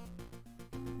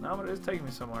 No, but it is taking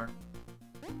me somewhere.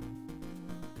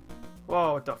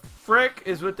 Whoa, what the frick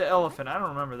is with the elephant? I don't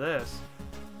remember this.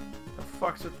 The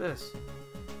fuck's with this?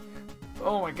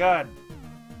 Oh my god.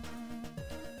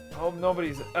 I hope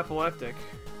nobody's epileptic.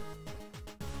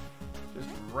 Just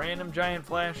random giant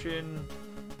flashing.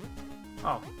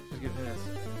 Oh, just give me this.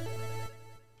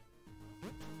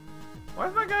 Why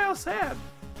is my guy all sad?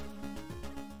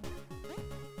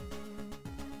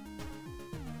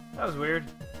 That was weird.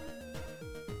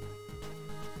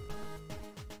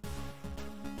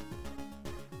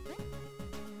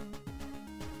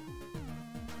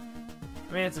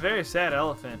 I mean, it's a very sad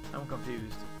elephant. I'm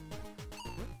confused.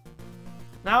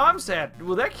 Now I'm sad.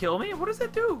 Will that kill me? What does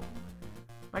that do?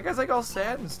 My guy's like all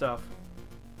sad and stuff.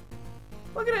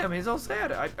 Look at him. He's all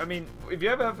sad. I mean, if you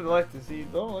ever have to like to see,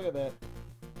 don't look at that.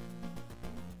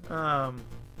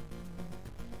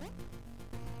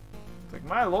 It's like,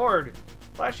 my lord.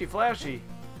 Flashy, flashy.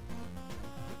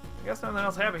 I guess nothing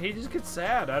else happened. He just gets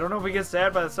sad. I don't know if he gets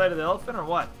sad by the side of the elephant or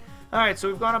what. Alright, so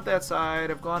we've gone up that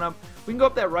side. I've gone up. We can go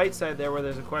up that right side there where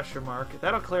there's a question mark.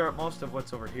 That'll clear up most of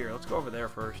what's over here. Let's go over there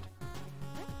first.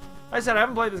 Like I said, I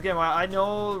haven't played this game. I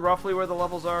know roughly where the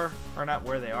levels are. Or not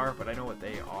where they are, but I know what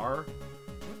they are.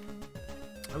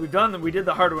 We did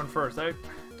the hard one first. I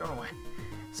don't know why.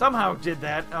 Somehow did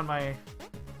that on my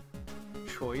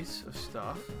choice of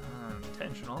stuff.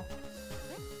 Intentional.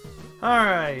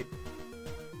 Alright.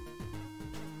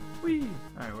 Whee!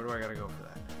 Alright, where do I gotta go for that?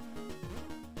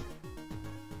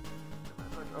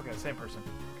 Okay, same person.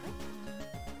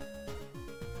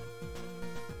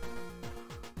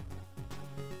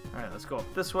 Alright, let's go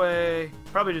up this way.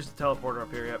 Probably just a teleporter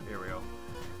up here. Yep, here we go.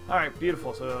 Alright,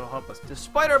 beautiful, so it'll help us.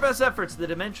 Despite our best efforts, the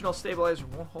dimensional stabilizer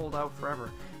won't hold out forever.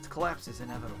 Its collapse is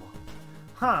inevitable.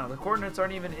 Huh, the coordinates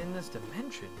aren't even in this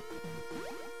dimension.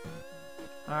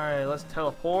 Alright, let's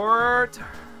teleport.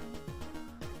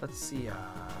 Let's see,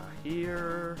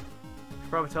 here.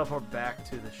 Probably teleport back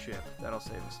to the ship. That'll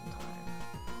save us some time.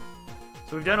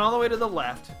 So we've done all the way to the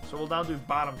left, so we'll now do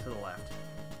bottom to the left.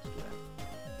 Let's do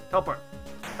that. Teleport.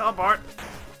 Teleport!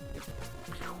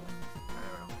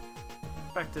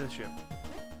 Back to the ship.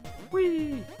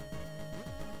 Whee!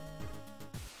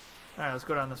 Alright, let's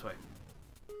go down this way.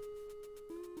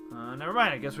 Never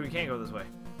mind, I guess we can't go this way.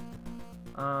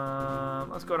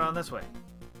 Let's go down this way.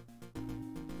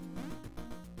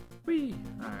 Whee!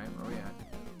 Alright, where are we at?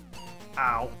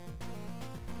 Ow!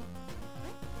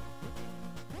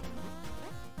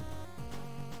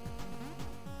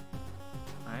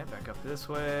 Alright, back up this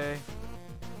way.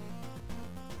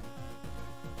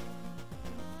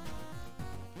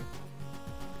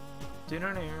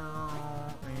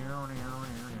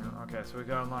 Okay, so we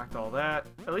got unlocked all that.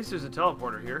 At least there's a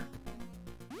teleporter here.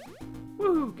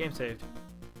 Woohoo! Game saved.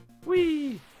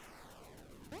 Whee!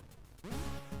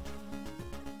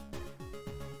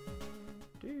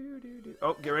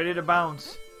 Oh, get ready to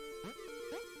bounce.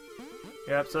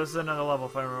 Yep, so this is another level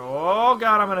if I remember. Oh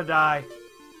god, I'm gonna die.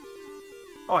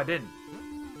 Oh, I didn't.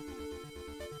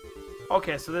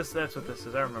 Okay, so that's what this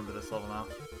is. I remember this level now.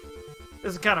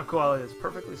 This is kind of cool. It's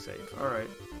perfectly safe. Alright.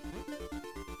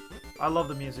 I love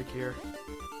the music here.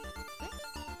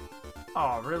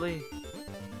 Oh, really?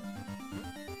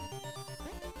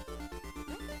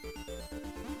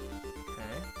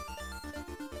 Okay.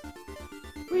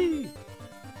 Whee!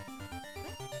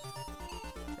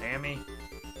 Damn me.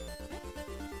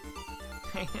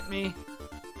 Hit me.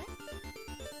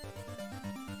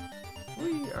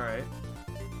 Whee! Alright.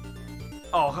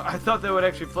 Oh, I thought that would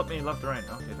actually flip me left or right.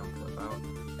 Okay, don't flip out.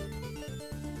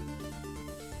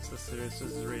 This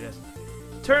is read.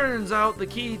 Turns out the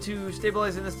key to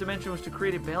stabilizing this dimension was to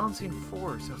create a balancing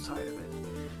force outside of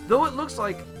it. Though it looks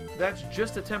like that's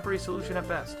just a temporary solution at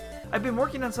best. I've been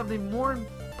working on something more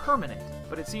permanent,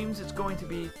 but it seems it's going to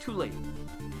be too late.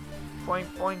 Boing,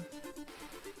 boing.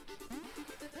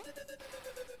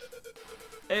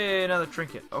 Hey, another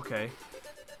trinket. Okay.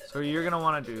 So you're going to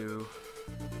want to do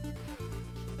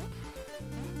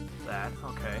that.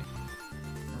 Okay.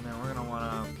 And then we're going to want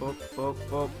to boop, boop,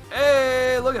 boop.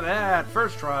 Hey, look at that.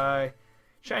 First try.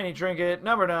 Shiny trinket.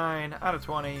 Number 9 out of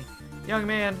 20. Young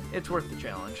man, it's worth the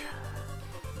challenge.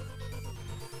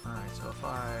 Alright, so if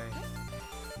I...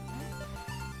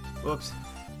 Whoops.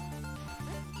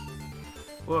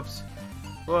 Whoops.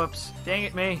 Whoops. Dang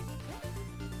it, me.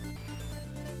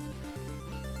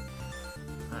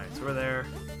 Alright, so we're there.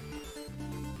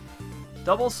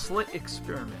 Double slit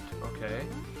experiment. Okay.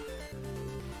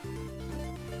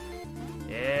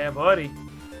 Yeah, buddy.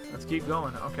 Let's keep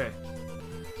going. Okay.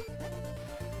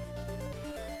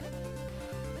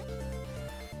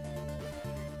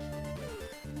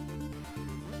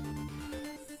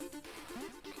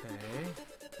 Okay.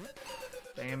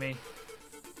 Dang me.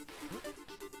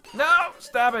 No!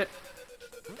 Stop it!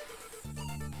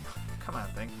 Come on,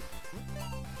 thing.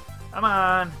 Come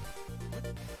on!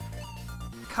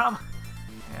 Come!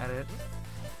 At it.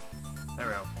 There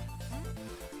we go.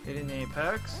 Hitting the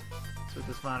apex. That's what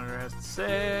this monitor has to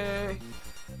say.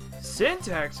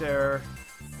 Syntax error!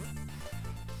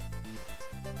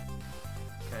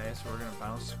 Okay, so we're gonna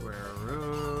bounce square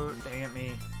root. Dang it,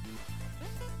 me.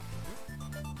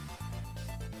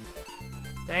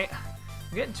 Dang.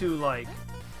 I'm getting too, like...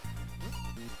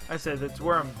 I said that's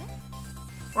where I'm...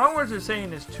 Wrong words are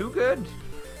saying is too good.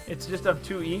 It's just I'm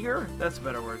too eager. That's a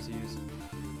better word to use.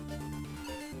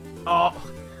 Oh,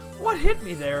 what hit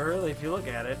me there, really, if you look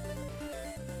at it?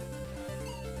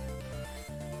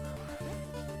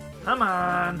 Come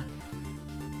on.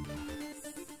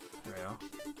 There we go.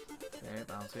 Okay,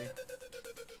 bouncy.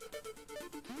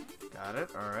 Got it,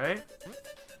 alright.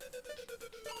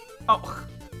 Oh.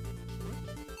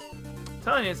 I'm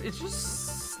telling you, it's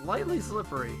just slightly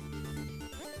slippery.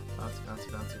 Bouncy, bouncy,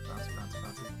 bouncy, bouncy, bouncy,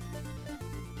 bouncy.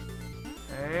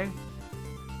 Okay.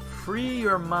 Free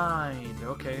your mind.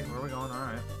 Okay, where are we going?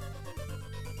 Alright.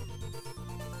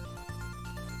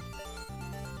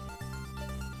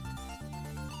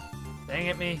 Dang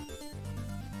it, me.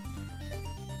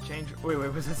 Change. Wait,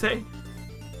 what does it say?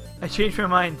 I changed my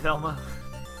mind, Thelma.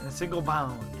 In a single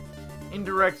bound.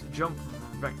 Indirect jump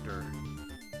vector.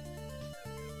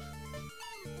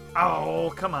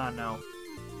 Oh, come on now.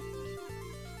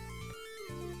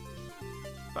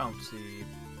 Bouncy.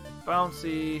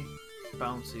 Bouncy.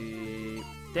 Bouncy.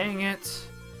 Dang it.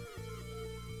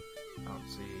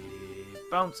 Bouncy.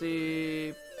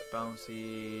 Bouncy.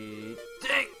 bouncy.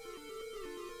 Dang!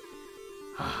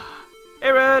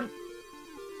 Hey, Red!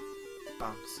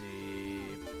 Bouncy,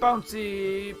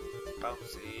 bouncy,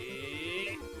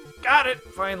 bouncy. Got it!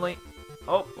 Finally.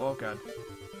 Oh, oh god.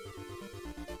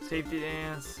 Safety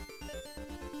dance.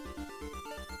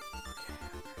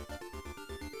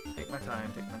 Okay. Take my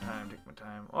time, take my time, take my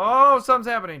time. Oh, something's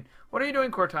happening. What are you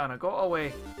doing, Cortana? Go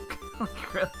away.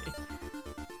 Really?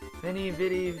 Vinny,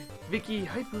 Vitty, Vicky,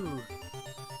 Hypoo.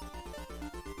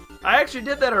 I actually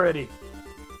did that already.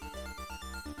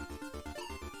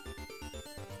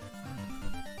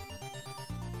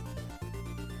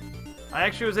 I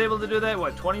actually was able to do that,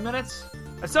 what, 20 minutes?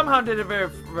 I somehow did it very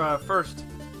first.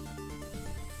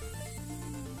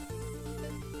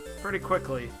 Pretty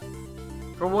quickly.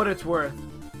 For what it's worth.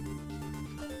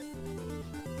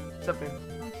 Something.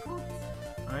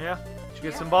 Oh yeah? Did you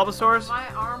get some Bulbasaurs? My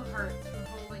arm hurts from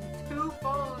holding 2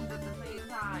 phones at the same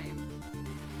time.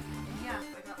 Yes,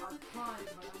 I got a ton,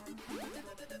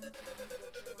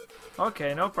 but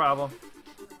Okay, no problem.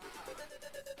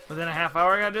 Within a half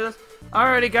hour I gotta do this?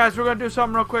 Alrighty guys, we're gonna do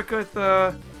something real quick with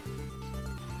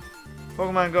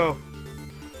Pokemon Go.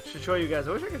 Should show you guys.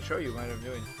 I wish I could show you what I'm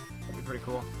doing. That'd be pretty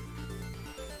cool.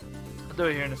 I'll do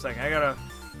it here in a second. I gotta...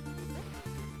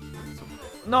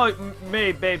 No,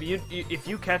 baby, if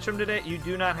you catch them today, you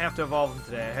do not have to evolve them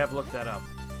today. I have looked that up.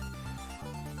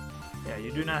 Yeah,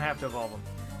 you do not have to evolve them.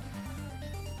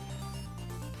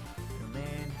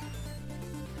 Domain.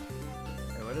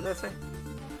 Wait, what did that say?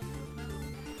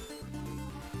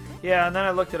 Yeah, and then I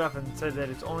looked it up and said that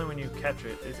it's only when you catch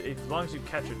it. It's as long as you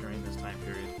catch it during this time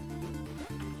period.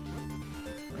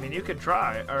 I mean, you could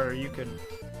try, or you could...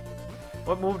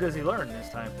 What move does he learn this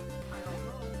time?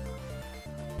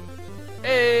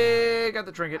 Hey, got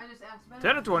the trinket.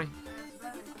 10 to 20.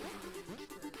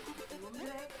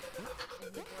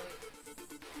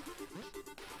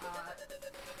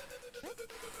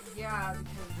 Yeah,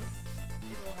 because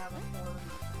it will have a form.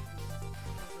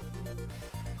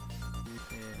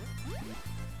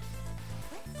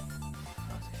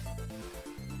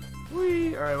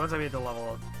 Whee! Alright, once I beat the level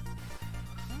up,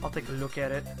 I'll take a look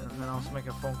at it, and then I'll just make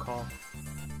a phone call.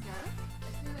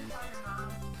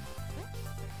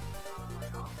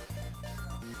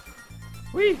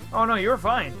 Whee! Oh no, you were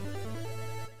fine.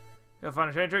 You got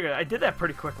fun shiny trigger. I did that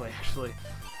pretty quickly, actually.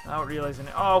 Without realizing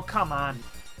it. Oh, come on.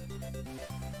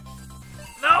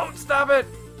 No! Stop it!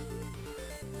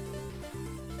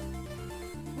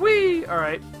 Whee!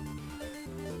 Alright.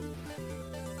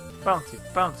 Bouncy,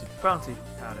 bouncy, bouncy.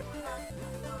 Got it.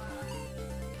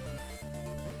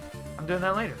 I'm doing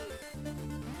that later.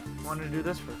 I wanted to do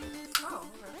this first. Oh,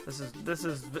 okay. This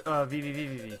is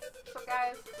VVVVV. So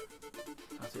guys.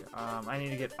 Let's see. I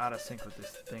need to get out of sync with this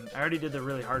thing. I already did the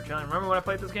really hard challenge. Remember when I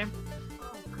played this game?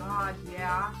 Oh god,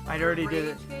 yeah. I already did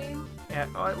it. Game? Yeah.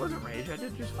 Oh, it wasn't rage. I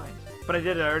did just fine. But I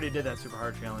already did that super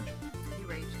hard challenge. You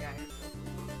rage guys.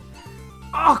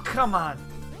 Oh, come on.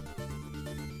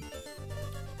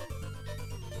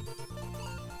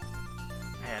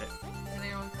 I had it. Can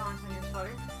anyone comment on your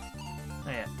sweater?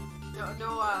 Not yet.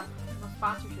 No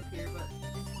sponsorship here, but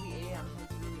this is the AM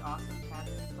has really awesome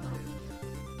patterns.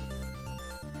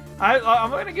 I'm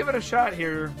gonna give it a shot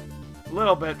here, a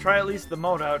little bit. Try at least the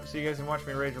mode out, so you guys can watch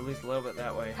me rage at least a little bit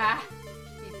that way. Ha!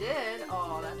 He did.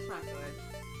 Oh, that's not good.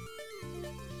 You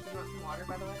want some water,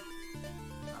 by the way?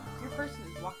 Your person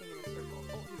is walking in a circle.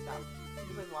 Oh, he stopped.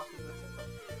 He was walking in a circle.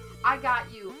 I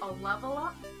got you a level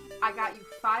up. I got you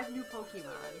 5 new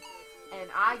Pokemon, and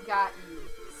I got you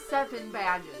 7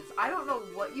 badges. I don't know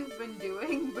what you've been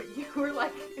doing, but you were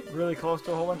like really close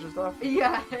to a whole bunch of stuff.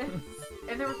 Yes.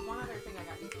 And there was one other thing I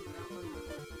got you.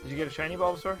 Did you get a shiny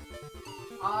Bulbasaur?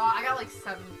 I got like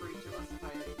 7 for each of us if I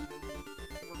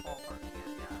were ballparking it,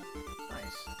 yeah.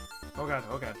 Nice. Oh god,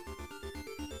 oh god.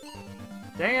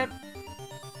 Dang it!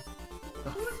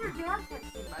 Who was your dad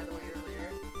texting, by the way, earlier?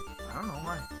 I don't know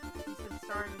why. He said,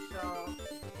 sorry, Michelle.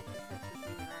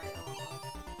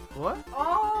 What?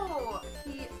 Oh!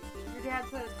 Your dad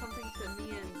said something to me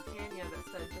and Tanya that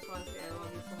said, just want to say I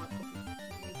love you so much.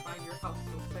 Hope you find your house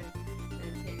so exciting.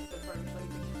 And Tanya said, sorry, Michelle, you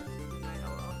think you're good night.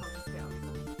 I'll just stay on.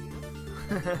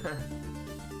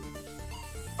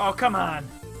 Oh, come on!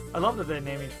 I love that they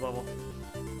name each level.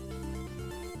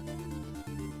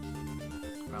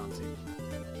 Bouncy.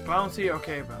 Bouncy,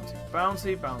 okay, bouncy.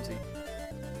 Bouncy, bouncy.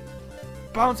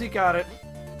 Bouncy, got it.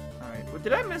 Alright, well,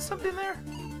 did I miss something there?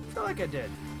 I feel like I did.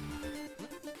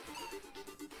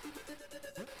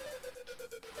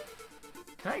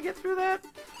 Can I get through that?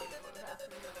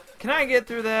 Can I get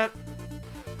through that?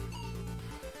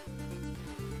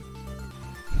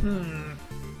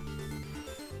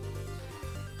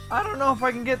 I don't know if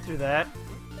I can get through that.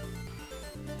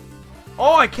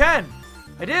 Oh, I can!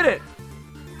 I did it!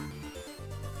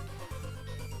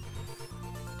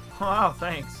 Wow,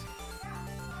 thanks.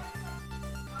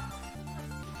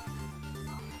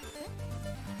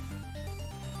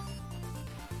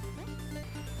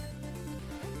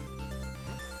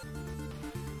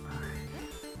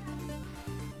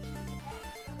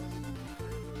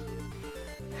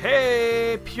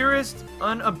 Hey, purest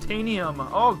unobtainium.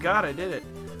 Oh god, I did it.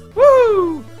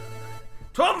 Woo!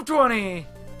 12 of 20!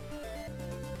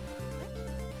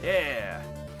 Yeah.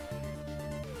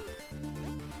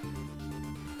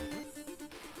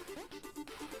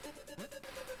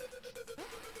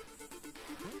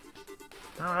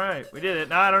 Alright, we did it.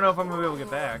 Now I don't know if I'm gonna be able to get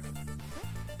back.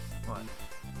 What?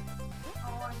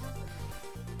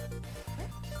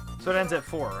 So it ends at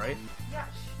 4, right? Yeah,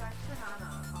 should I turn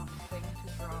on a thing to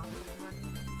draw?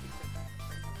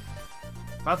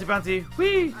 Bouncy, bouncy,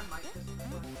 whee! I might just.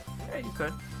 Yeah, you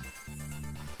could.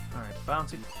 Alright,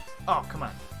 bouncy. Oh, come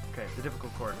on. Okay, the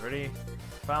difficult chord. Ready?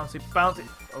 Bouncy, bouncy.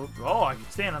 Oh, I can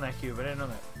stand on that cube. I didn't know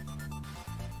that.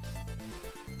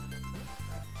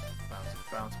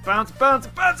 Bouncy, bouncy, bouncy,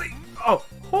 bouncy! Oh!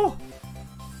 Oh!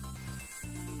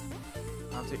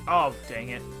 Bouncy. Oh, dang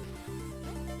it.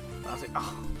 Bouncy.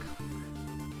 Oh, God.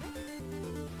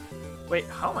 Wait,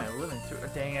 how am I living through?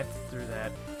 Dang it, through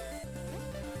that.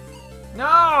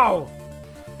 No!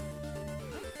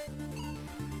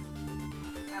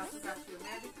 I also got you a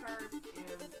magic card, and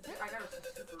I got a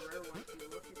super rare one too.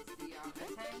 Look, it's the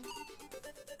Metang.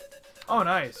 Oh,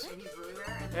 nice. And he's really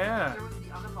rare. And Yeah. there was the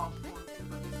unevolved one too,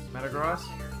 but as soon as we Metagross?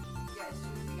 got there- Yeah, as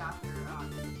soon as we got there,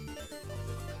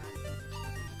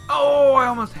 Oh, I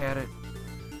almost had it.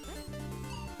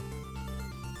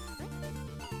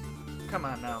 Come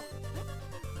on now.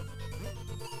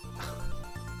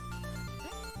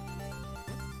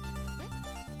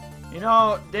 You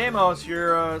know, Deimos,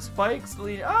 your spikes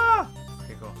lead. Ah!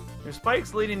 Okay, cool. Your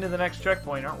spikes leading to the next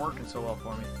checkpoint aren't working so well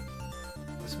for me.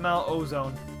 I smell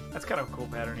ozone. That's kind of cool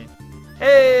patterning.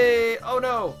 Hey! Oh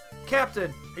no!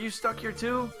 Captain, are you stuck here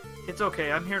too? It's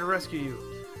okay, I'm here to rescue you.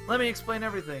 Let me explain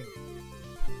everything.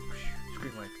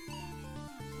 Screen wave.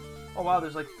 Oh wow,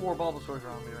 there's like 4 Bulbasaurs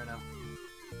around me right now.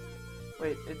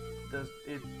 Wait, it's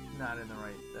not in the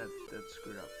right. That's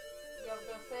screwed up. yeah, I was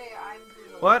gonna say I'm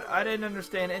doing What? I didn't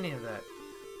understand any of that.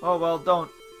 Oh well, don't.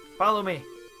 Follow me.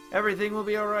 Everything will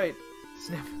be alright.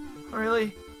 Sniff.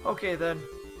 Really? Okay then.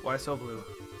 Why so blue?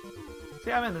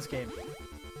 See, I'm in this game.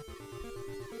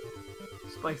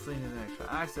 Spikes leading to the next one.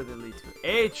 I said they lead to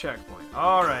a checkpoint.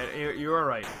 Alright, you are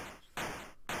right.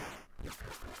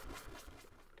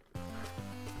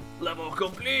 Level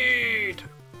complete!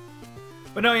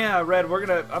 But no, yeah, Red, I'm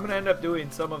gonna end up doing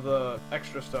some of the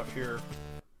extra stuff here.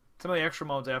 Some of the extra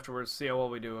modes afterwards, see how well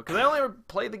we do. Because I only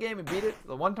played the game and beat it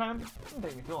the one time. It didn't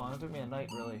take me too long. It took me a night,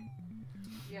 really.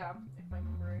 Yeah, if I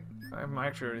remember right. I'm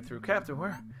actually already through. Captain,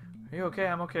 where? Are you okay?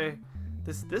 I'm okay.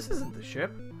 This isn't the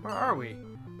ship. Where are we?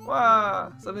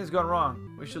 Wow, something's gone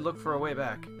wrong. We should look for a way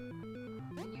back. And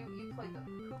you played the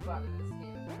poop out of this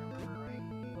game, if I remember right.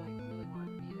 You like really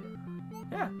wanted to beat it.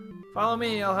 Yeah, follow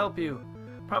me. I'll help you.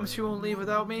 Promise you won't leave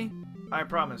without me? I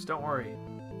promise. Don't worry.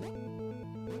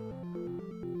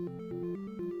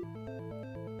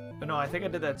 But no, I think I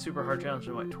did that super hard challenge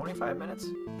in, what, 25 minutes?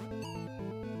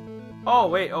 Oh,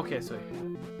 wait. Okay, so...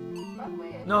 By the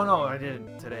way, No, I did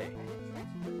it today.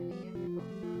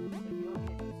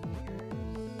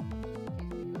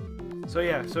 So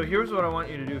yeah, so here's what I want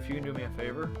you to do if you can do me a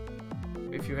favor.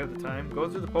 If you have the time, go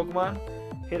through the Pokemon,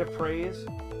 hit appraise.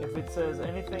 If it says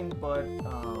anything but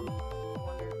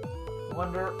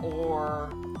wonder or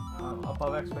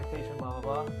above expectation, blah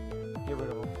blah blah, get rid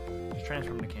of them. Just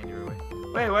transfer them to candy right away.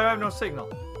 Wait, why do I have no signal?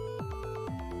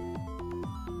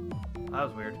 That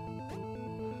was weird.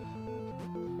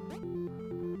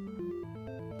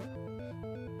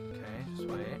 Okay, just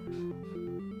wait.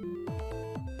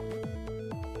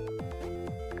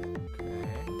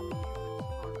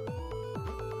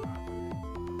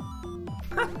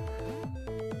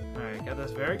 Alright, got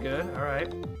this. Very good.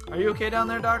 Alright. Are you okay down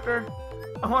there, Doctor?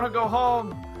 I want to go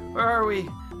home. Where are we?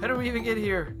 How did we even get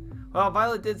here? Well,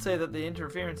 Violet did say that the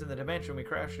interference in the dimension we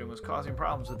crashed in was causing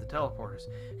problems with the teleporters.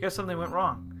 Guess something went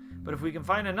wrong. But if we can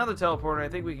find another teleporter, I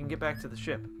think we can get back to the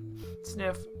ship.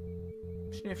 Sniff.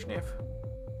 Sniff, sniff.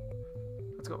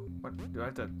 Let's go. What? Do I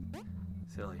have to...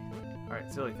 Silly. Alright,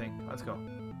 silly thing. Let's go.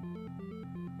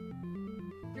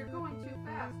 You're going too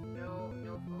fast. No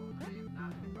phone. I am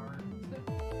not in the car.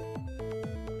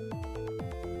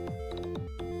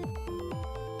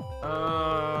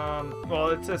 Well,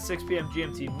 it says 6 p.m.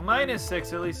 GMT. Minus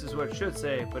 6, at least is what it should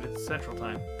say, but it's Central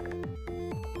Time.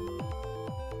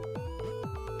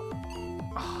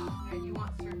 Yeah, you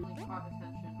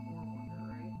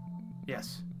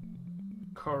Yes.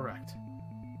 Correct.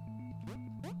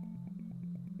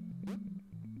 I'm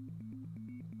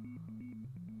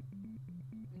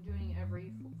doing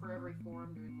for every four,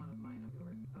 I'm doing one of mine of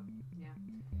yours. Oh, yeah.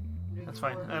 That's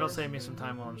fine. That'll save me some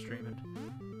time while I'm streaming.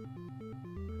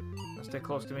 Now stay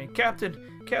close to me. Captain!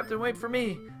 Captain, wait for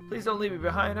me! Please don't leave me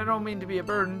behind. I don't mean to be a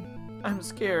burden. I'm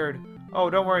scared. Oh,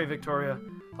 don't worry, Victoria.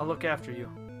 I'll look after you. You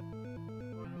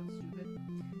know what's stupid?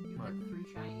 You had 3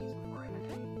 shinies before I had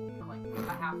any for like a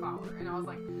half hour. And I was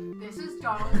like, this is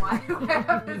dumb. Why do I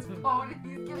have this phone and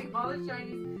he's getting all the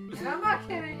shinies and I'm not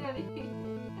getting any?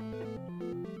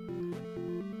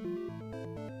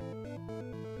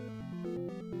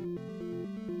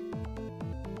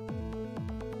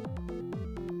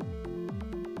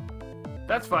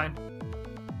 That's fine.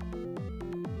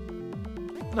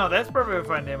 No, that's perfectly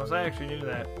fine, Damos. I actually knew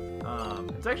that.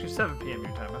 It's actually 7 p.m.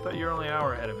 your time. I thought you were only an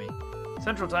hour ahead of me.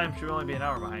 Central time should only be an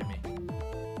hour behind me.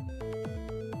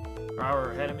 Or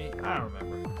hour ahead of me? I don't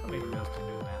remember. Somebody else can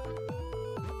do the math.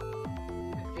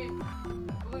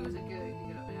 Blue isn't good to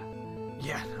get up math.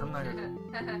 Yeah, I'm not gonna...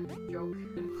 Joke.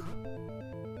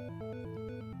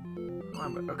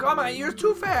 Come on, you're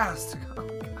too fast!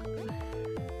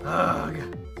 Ugh.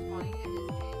 It's funny, it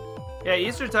is changed. Yeah,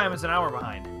 Easter time is an hour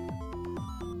behind.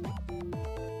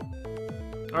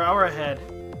 Or hour ahead. Ugh.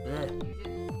 You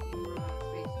didn't even run out of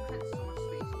space. You had so much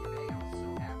space in your bag. I was so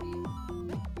happy.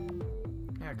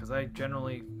 Yeah, because I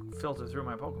generally filter through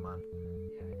my Pokemon.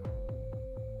 Yeah, I know.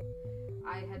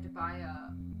 I had to buy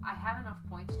I had enough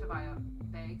points to buy a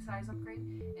bag size upgrade,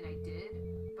 and I did,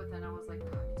 but then I was like,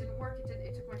 it didn't work.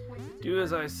 It took my points. Do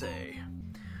as I say.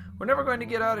 We're never going to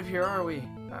get out of here, are we?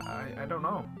 I don't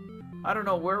know. I don't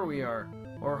know where we are,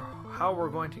 or how we're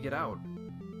going to get out.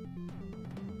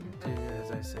 Do as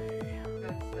I say.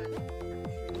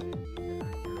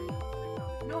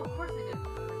 No, of course I didn't.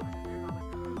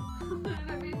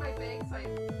 And I made my bag size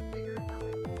bigger, not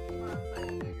my Pokemon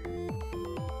size bigger.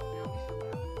 Now we should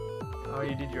laugh. Oh,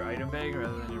 you did your item bag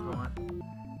rather than your Pokemon?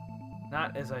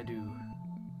 Not as I do.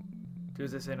 Do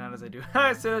as I say, not as I do.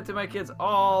 I say that to my kids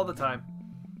all the time.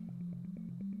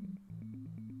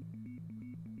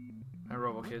 My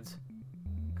Robo kids.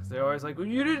 Because they're always like, well,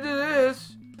 you did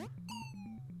this!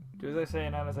 Do as I say,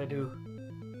 not as I do.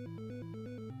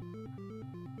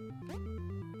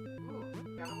 Ooh,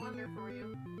 got a wonder for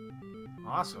you.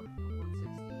 Awesome.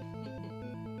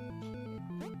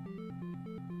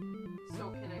 160. So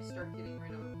can I start getting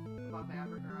rid of above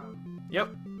average or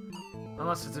Yep.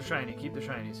 Unless it's a shiny. Keep the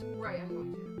shinies. Right, I'm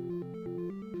going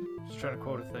to. Just trying to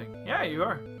quote a thing. Yeah, you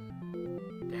are.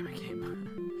 Damn it, game.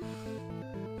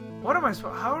 What am I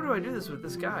supposed... How do I do this with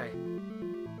this guy?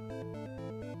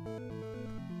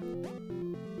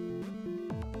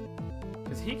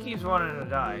 Because he keeps wanting to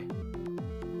die.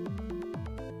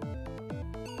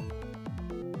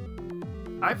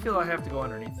 I feel I have to go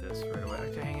underneath this right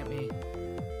away. Dang at me.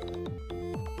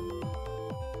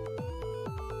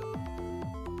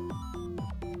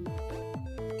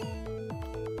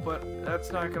 But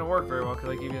that's not going to work very well because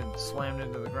I keep getting slammed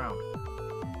into the ground.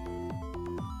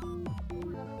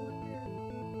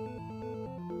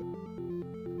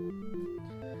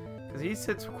 Because he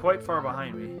sits quite far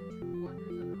behind me.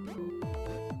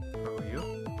 Oh, you?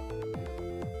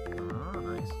 Oh,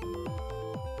 nice.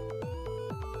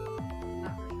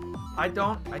 I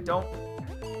don't.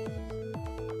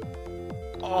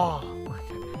 Oh, my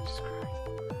goodness Christ.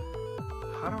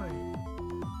 How do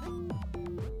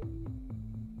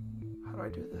I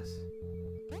do this?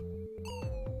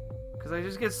 Because I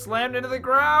just get slammed into the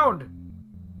ground!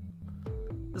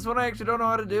 This one I actually don't know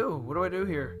how to do. What do I do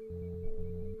here?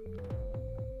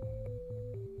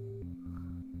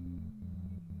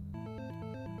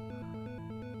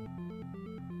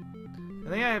 I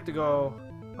think I have to go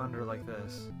under like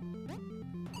this.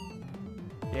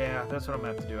 Yeah, that's what I'm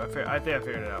gonna have to do. I think I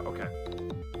figured it out. Okay.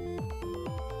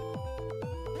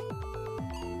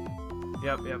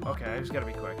 Yep, okay, I just gotta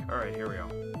be quick. Alright, here we go.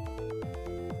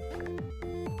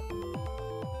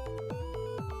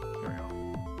 Here we go.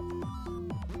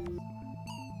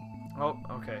 Oh,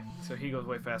 okay. So he goes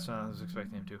way faster than I was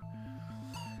expecting him to.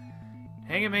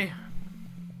 Hang at me.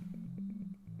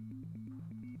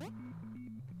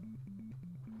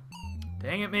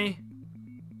 Dang it, me.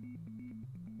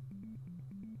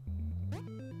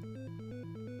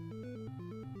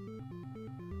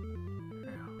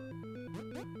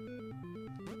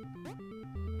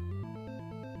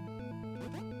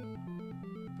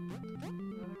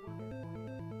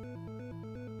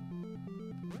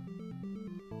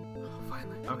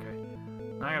 Finally. Okay.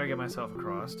 Now I gotta get myself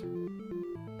across. Okay,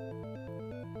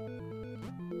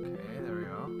 there we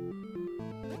go.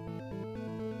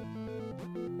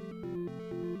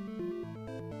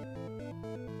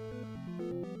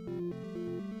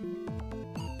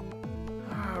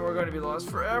 to be lost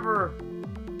forever.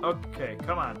 Okay,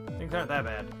 come on. Things aren't that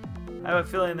bad. I have a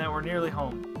feeling that we're nearly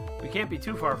home. We can't be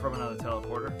too far from another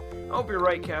teleporter. I hope you're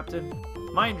right, Captain.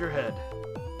 Mind your head.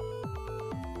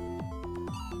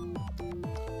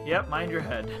 Yep, mind your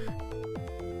head.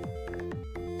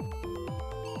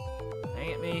 Dang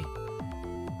it, me.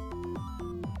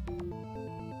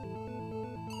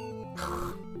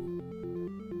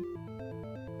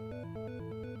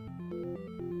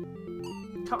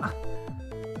 Come on.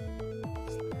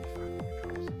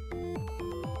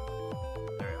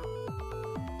 There we go.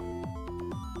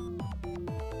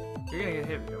 You're gonna get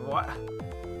hit. What?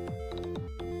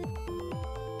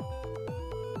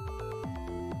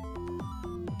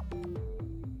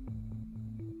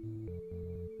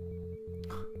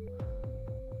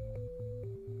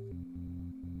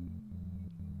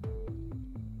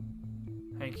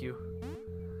 Thank you.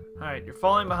 Alright, you're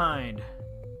falling behind.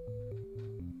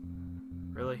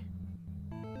 Really?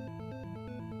 Oh,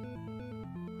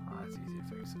 that's easy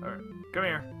to fix. Alright, come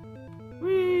here.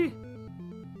 Whee!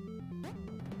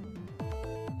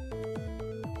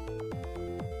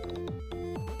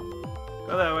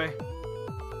 Go that way.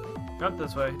 Jump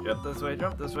this way, jump this way,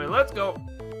 jump this way. Let's go!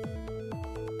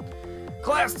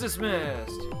 Class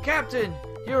dismissed! Captain!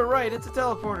 You were right, it's a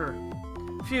teleporter.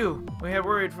 Phew,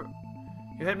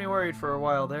 you had me worried for a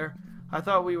while there. I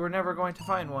thought we were never going to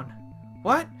find one.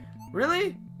 What?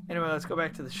 Really? Anyway, let's go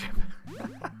back to the ship.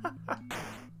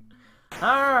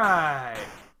 Alright.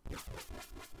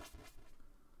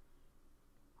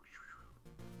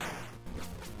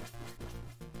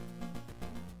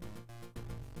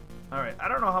 Alright, I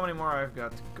don't know how many more I've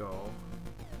got to go.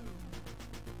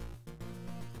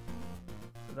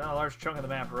 I've done a large chunk of the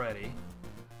map already.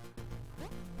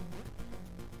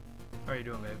 How are you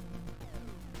doing, babe?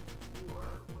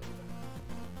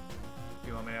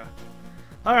 You want me to...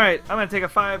 Alright, I'm going to take a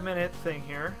 5-minute thing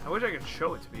here. I wish I could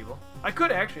show it to people. I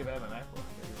could actually have had my MacBook.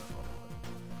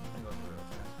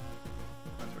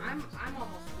 I'm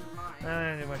almost through mine.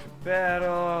 And much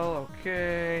battle,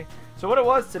 okay. So what it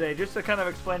was today, just to kind of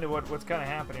explain to what's kind of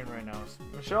happening right now. Is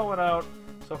Michelle went out,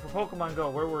 so for Pokemon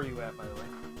Go, where were you at, by the way?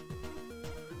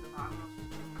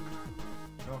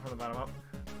 Going from the bottom up.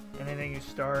 Anything you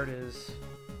start is...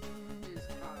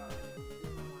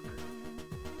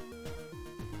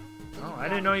 Oh, I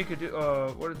didn't know you could do.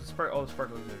 What is the spark? Oh, the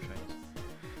sparklies are Chinese.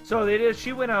 So they did.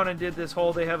 She went out and did this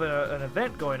whole. They have an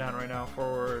event going on right now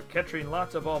for catching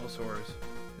lots of Bulbasaurs.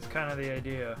 It's kind of the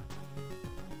idea.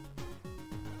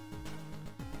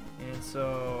 And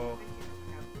so.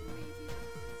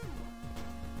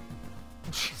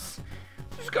 She's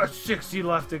got 60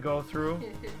 left to go through.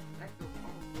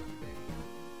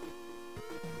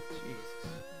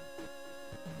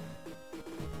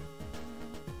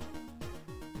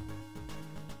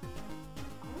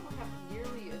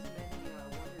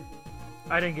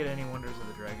 I didn't get any Wonders of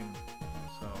the Dragon,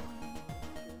 so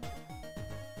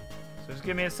just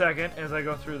give me a second as I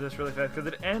go through this really fast, because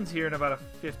it ends here in about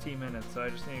 15 minutes, so I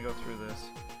just need to go through this.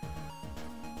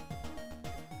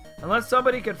 Unless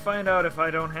somebody could find out if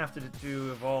I don't have to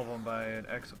do evolve them by an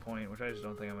X point, which I just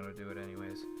don't think I'm going to do it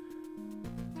anyways.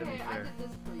 To be fair. I did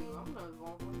this for you. I'm going to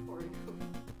evolve one for you.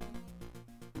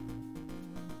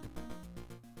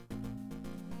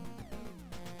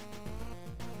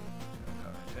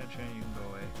 Attention, you can go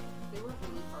away. They were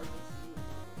really hard to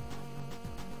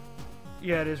see.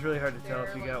 Yeah, it is really hard to tell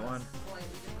if you got one. Slightly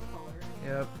different color.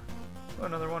 Yep. Oh,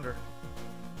 another Wonder.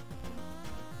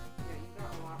 Yeah, you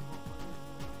got a lot more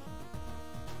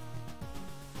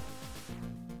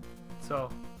Wonders. So,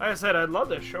 like I said, I'd love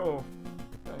to show.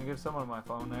 I can give someone my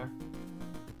phone there.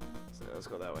 So let's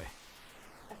go that way.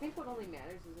 I think what only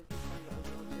matters is if you find out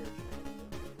what you're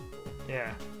trying to do.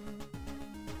 Yeah.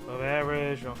 Above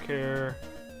average, don't care.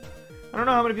 I don't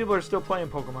know how many people are still playing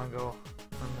Pokemon Go on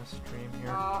this stream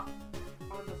here. On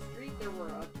the street there were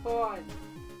a ton.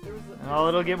 There was Oh,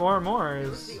 it'll get more and more. There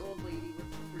was the old lady with the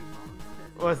 3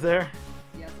 phones. Was there?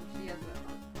 Yes, and she has a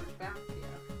back,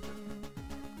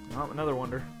 yeah. Oh, another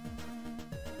Wonder.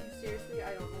 Seriously,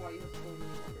 I don't know why you have so many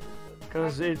Wonders.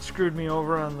 Because it screwed me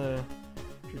over on the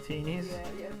Dratinis.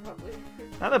 Yeah, probably.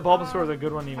 Not that Bulbasaur is a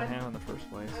good one to even have in the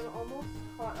first place. I'm almost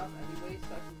caught up anyway,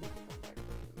 so I can take it back to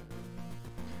you.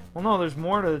 Well, no, there's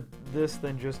more to this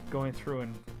than just going through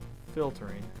and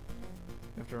filtering.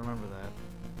 You have to remember that.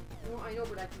 Well, I know,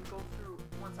 but I can go through,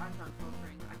 once I'm done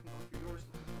filtering, I can go through yours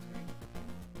and filtering.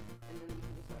 And then we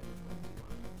can decide which one you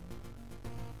want.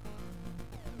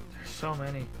 There's so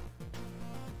many.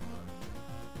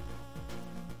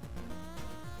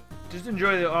 Just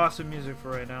enjoy the awesome music for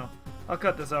right now. I'll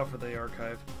cut this out for the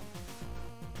archive.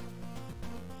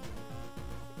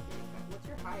 What's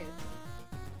your highest?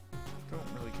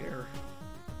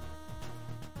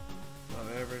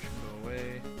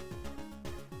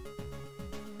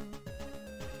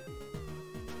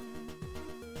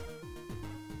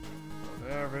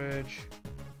 average.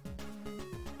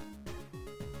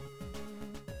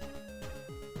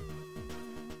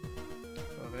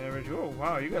 Above average. Oh,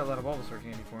 wow, you got a lot of Bulbasaur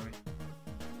candy for me.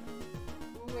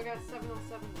 Ooh, I got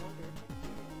 707 Wonder.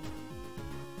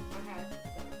 I had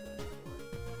 704.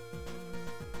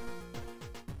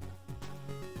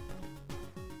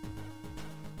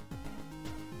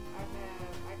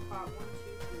 I caught 1, 2,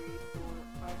 3, 4,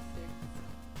 5,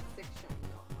 6 shiny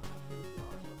Alphas.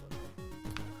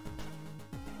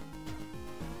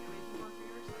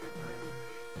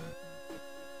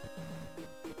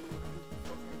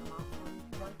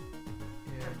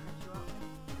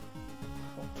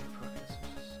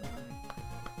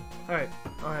 Alright,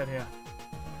 go ahead, yeah.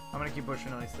 I'm gonna keep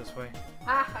pushing at least this way.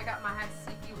 Ah, I got my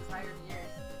CPU was higher than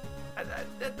yours.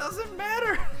 It doesn't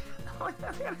matter! I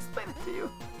gotta explain it to you.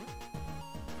 Do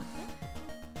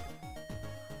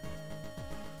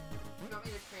you want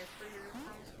me to transfer your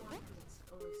highest one? Because it's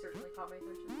only certainly caught my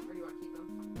attention. Or do you want to keep them?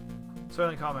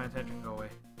 Certainly caught my attention, go away.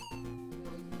 You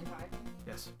want to keep high?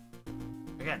 Yes.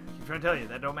 Again, keep trying to tell you,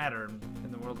 that don't matter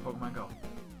in the world of Pokemon Go.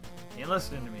 You ain't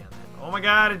listening to me on that. Oh my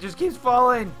god, it just keeps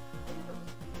falling!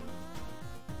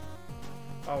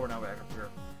 Oh, we're now back up here.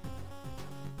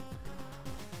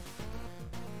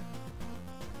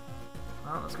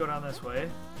 Well, let's go down this way.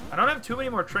 I don't have too many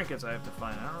more trinkets I have to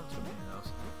find. I don't have too many of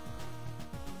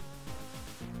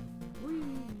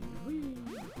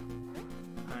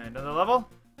those. Alright, another level?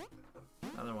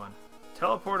 Another one.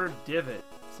 Teleporter Divot.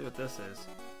 Let's see what this is.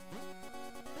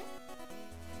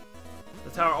 The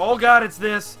tower. Oh god, it's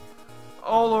this!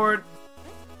 Oh lord.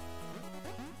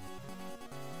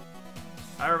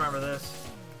 I remember this.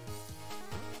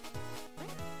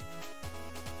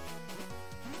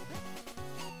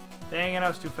 Dang it, I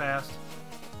was too fast.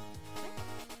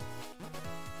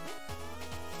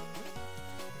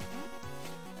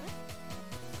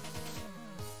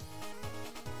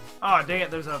 Oh, dang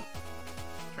it, there's a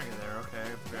trinket there. Okay,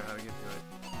 I forgot how to get to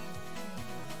it.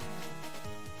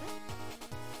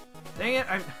 Dang it,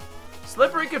 I'm...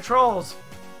 Slippery controls!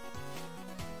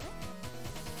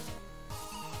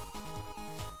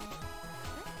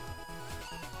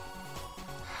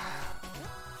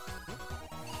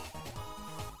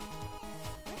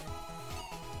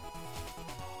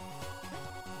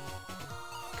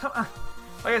 Come on.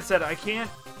 Like I said, I can't...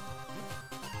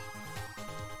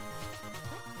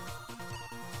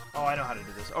 Oh, I know how to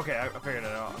do this. Okay, I figured it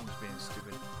out. I'm just being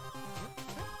stupid.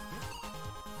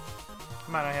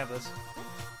 Come on, I have this.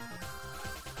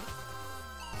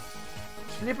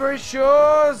 Slippery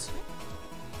shoes!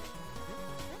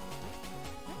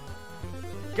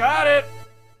 Got it!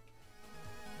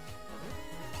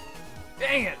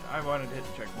 Dang it! I wanted to hit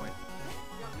the checkpoint.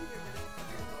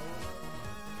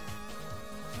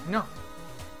 No.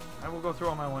 I will go through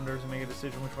all my wonders and make a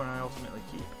decision which one I ultimately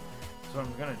keep. That's what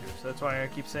I'm gonna do. So that's why I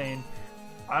keep saying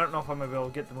I don't know if I'm gonna be able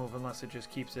to get the move unless it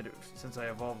just keeps it since I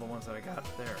evolve the ones that I got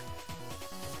there.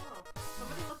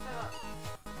 Somebody look that up.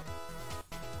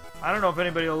 I don't know if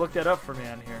anybody will look that up for me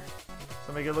on here.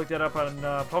 Somebody can look that up on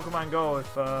Pokemon Go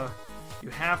if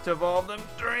you have to evolve them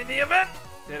during the event.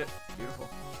 Did it. Beautiful.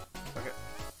 Okay.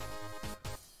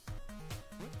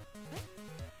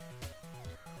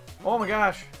 Oh my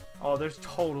gosh. Oh, there's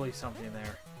totally something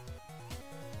there.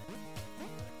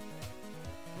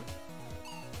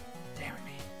 Damn it,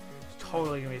 me. There's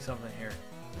totally gonna be something here.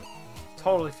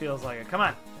 Totally feels like it. Come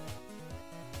on.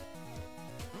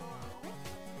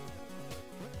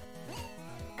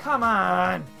 Come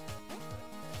on.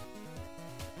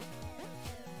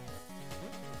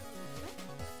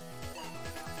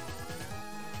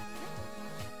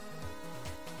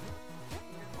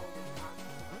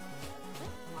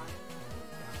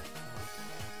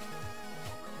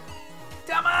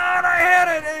 Come on, I had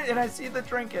it, and I see the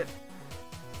trinket.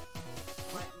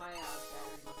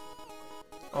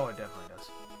 Oh, it definitely does.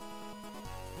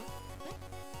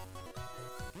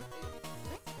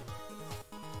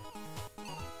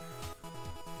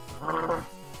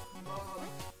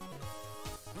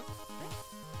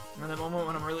 And that moment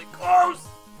when I'm really close.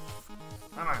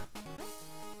 Come on.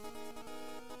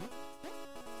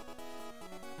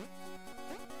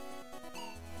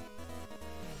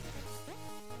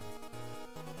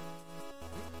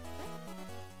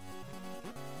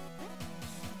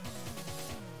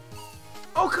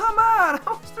 Oh, come on!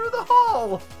 I was through the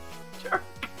hole! Jerk!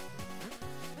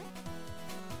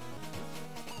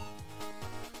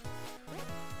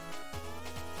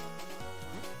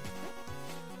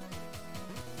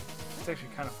 It's actually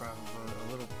kind of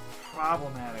a little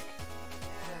problematic.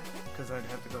 Because I'd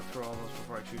have to go through all those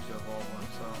before I choose to evolve one,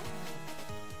 so...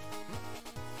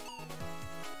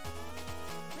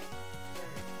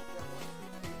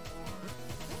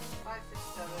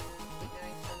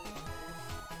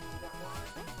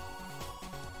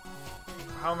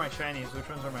 how are my shinies? Which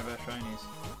ones are my best shinies?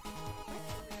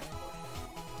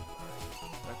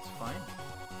 That's fine.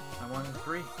 I wanted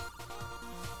 3.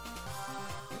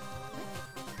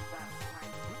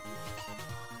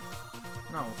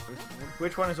 No,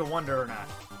 which one is a wonder or not?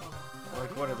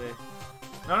 Like, what are they?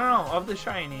 No, of the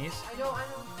shinies. I know.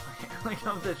 Like,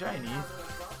 of the shinies.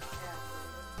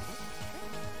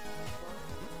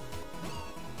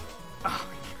 Oh,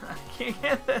 God, I can't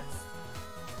get this.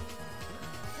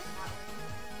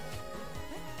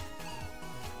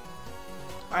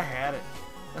 I had it.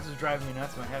 This is driving me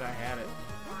nuts in my head. I had it.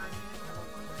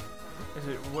 Is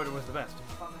it what was the best?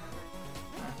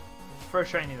 For a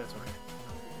shiny, that's okay.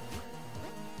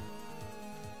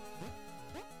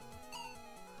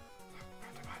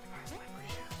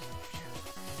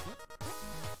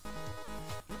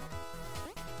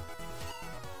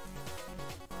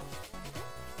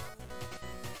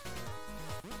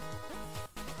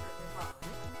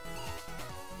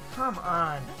 Come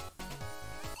on.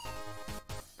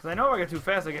 Because I know if I get too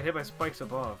fast, I get hit by spikes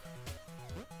above.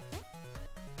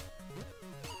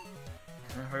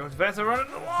 And if I go too fast, I run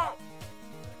into the wall!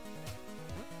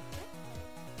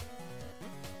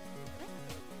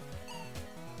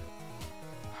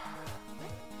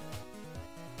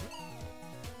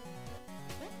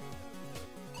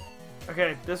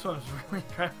 Okay, this one's really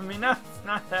driving me nuts. It's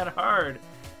not that hard.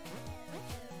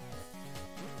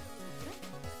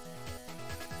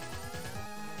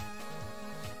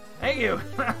 Thank you!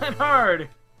 Not that hard!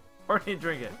 Or do you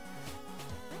drink it?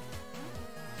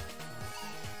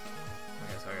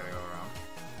 Okay, so I gotta go around.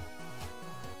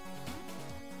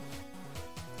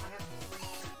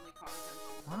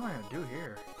 What am I gonna do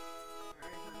here?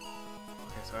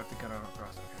 Okay, so I have to cut on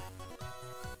across. Okay.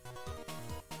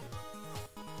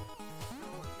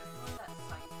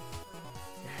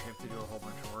 Yeah, you have to do a whole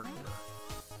bunch of work to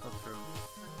go through.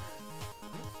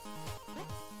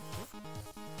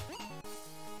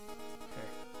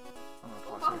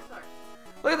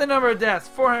 Look at the number of deaths,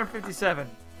 457.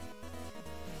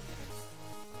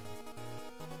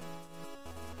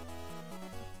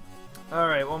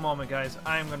 Alright, one moment guys.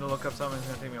 I'm going to look up something that's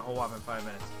going to take me a whole whopping 5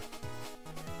 minutes.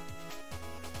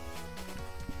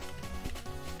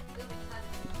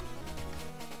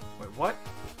 Wait, what?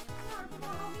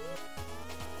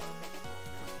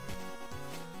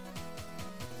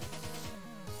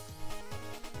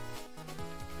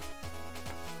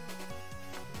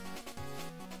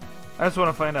 I just want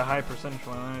to find a high percentage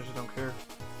one. I just don't care.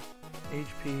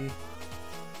 HP.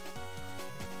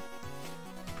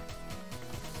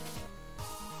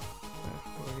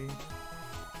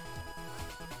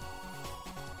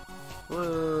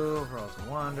 Blue. Pearls of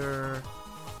Wonder.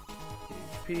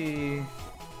 HP.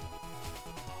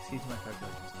 Exceeds my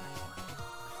calculations.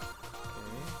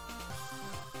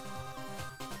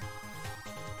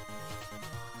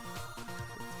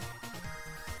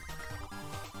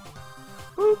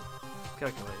 Okay. Boop.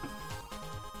 Calculate.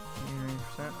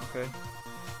 89%, okay.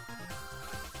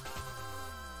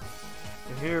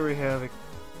 So here we have a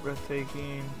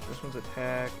breathtaking. This one's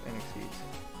attack and exceeds.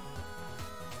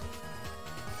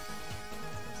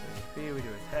 That's HP, we do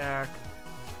attack,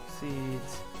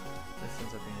 exceeds. This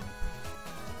ends up being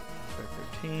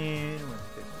 13, with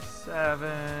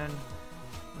 57,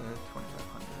 with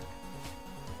 2500.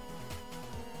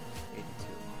 82,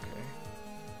 okay.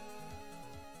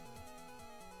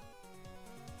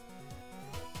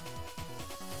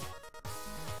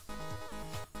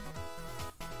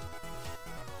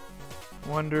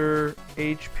 Wonder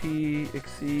HP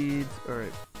exceeds.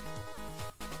 Alright.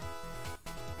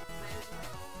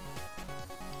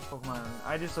 Pokemon.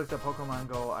 I just looked up Pokemon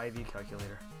Go IV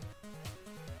calculator.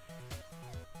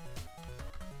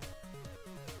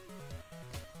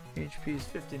 HP is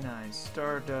 59.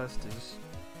 Stardust is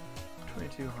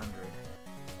 2200.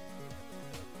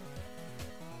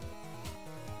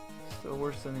 Still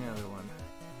worse than the other one.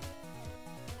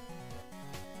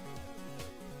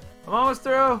 I'm almost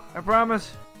through, I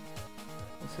promise.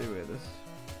 Let's see, wait, this.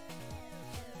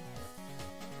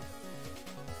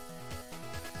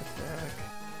 Attack.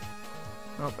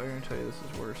 Nope, I'm gonna tell you this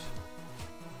is worse.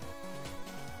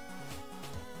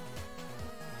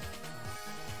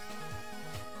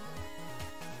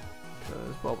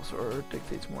 Because Bulbasaur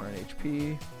dictates more on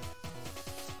HP.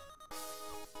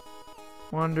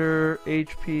 Wonder,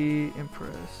 HP,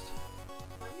 impressed.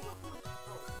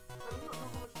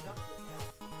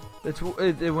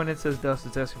 When it says dust,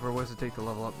 it's asking for what does it take to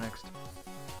level up next.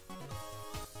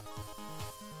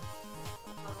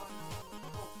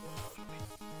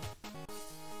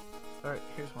 Alright,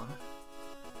 here's one.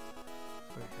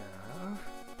 We have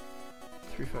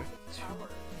 352.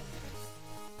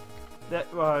 That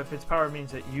if it's power, it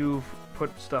means that you've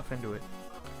put stuff into it.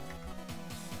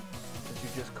 Since you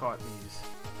just caught these.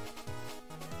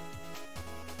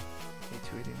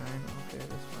 A289, okay,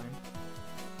 that's fine.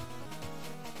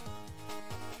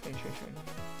 Shiny.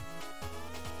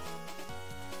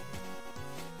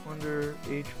 Wonder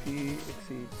HP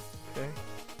exceeds, okay.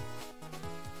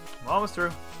 I'm almost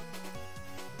through.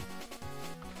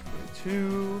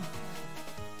 42.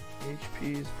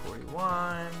 HP is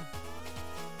 41.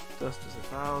 Dust is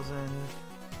 1,000.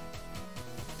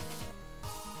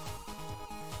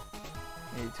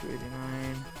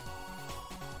 8289.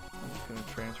 I'm just gonna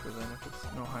transfer then if it's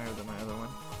no higher than my other one,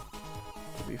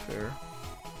 to be fair.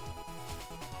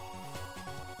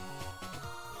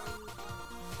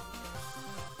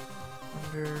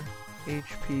 Under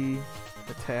HP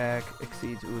attack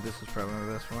exceeds. Ooh, this is probably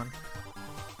my best one.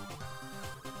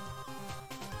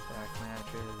 Attack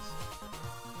matches.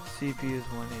 CP is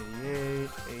 188.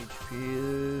 HP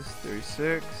is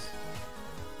 36.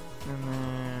 And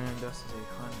then dust is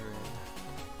 800.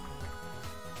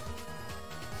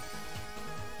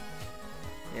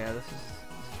 Yeah, this is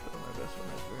probably my best one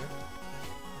right there.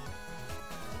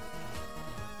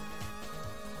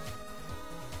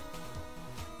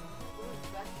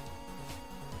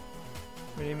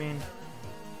 What do you mean?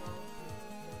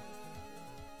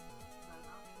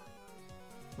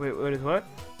 Wait, what is what?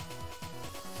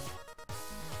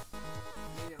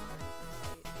 You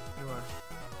are.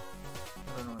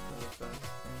 I don't know what that says.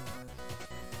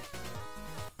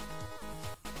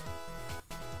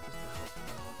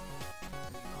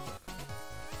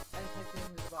 I typed in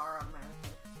the bar on my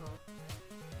phone.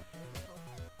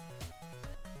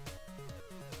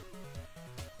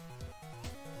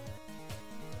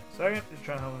 Second, just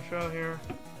trying to help him show here.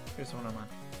 Here's the one I'm on.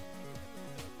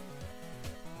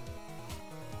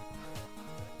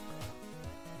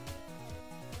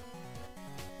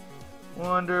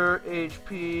 Wonder,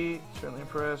 HP, certainly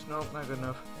impressed. Nope, not good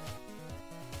enough.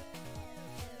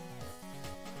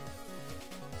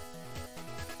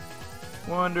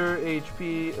 Wonder,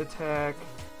 HP, attack.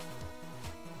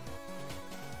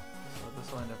 So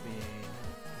this will end up being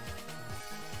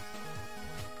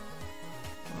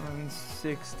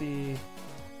 160,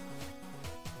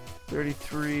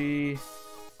 33,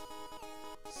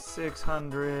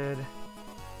 600.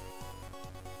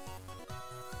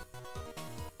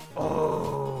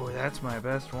 Oh, that's my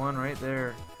best one right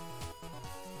there.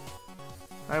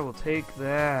 I will take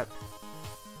that.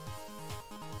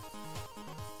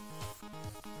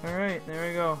 Alright, there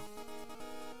we go.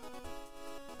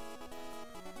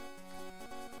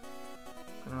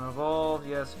 Gonna evolve,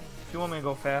 yes. If you want me to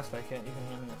go fast, I can. You can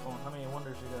hand me your phone. How many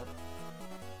wonders you got?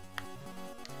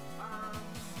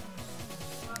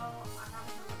 Well,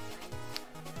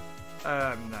 I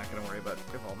have I'm not gonna worry about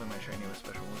evolving my shiny with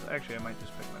special ones. Actually, I might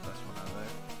just pick my best one out of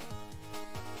there.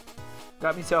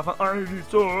 Got myself an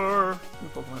Ivysaur! New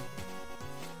Pokemon.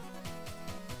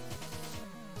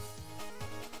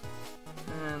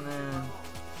 And then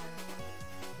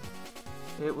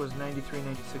it was 93,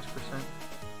 96%.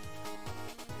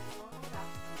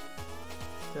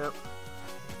 Yep.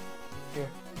 Here.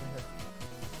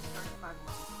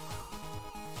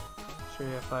 Sure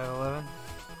you have 511?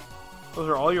 Those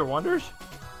are all your wonders?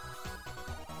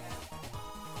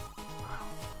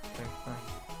 Okay, fine.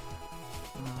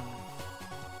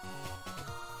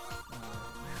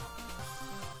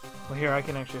 Well, here, I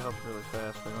can actually help you really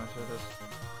fast by going through this.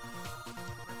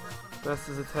 Best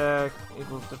is attack,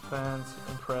 equals defense,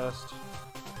 impressed.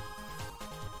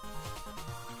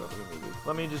 Probably gonna be weak.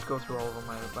 Let me just go through all of them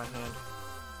by hand.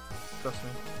 Trust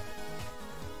me.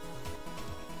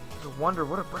 It's a wonder,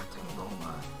 what a breathtaking role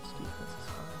model. Its defense is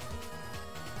high.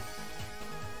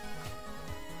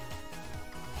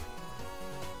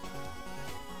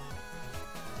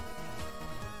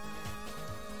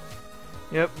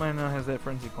 Yep, mine now has that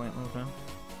frenzy point move now.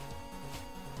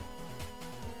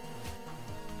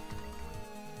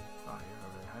 Oh, you're a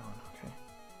really high one, okay.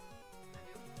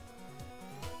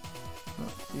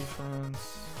 Oh, defense.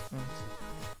 Nice.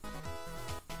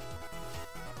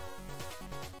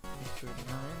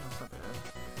 839, that's not bad.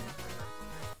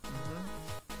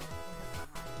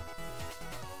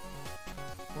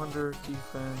 Wonder,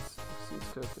 defense, exceeds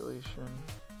calculation.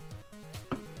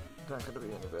 Not going to be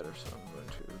any better, so I'm going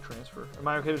to transfer. Am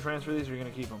I okay to transfer these, or are you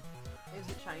going to keep them? Is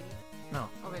it shiny? No.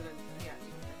 Okay, then, yeah,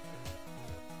 you can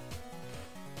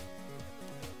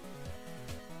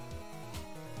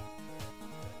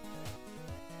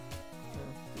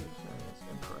Defense,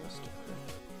 impressed. Okay.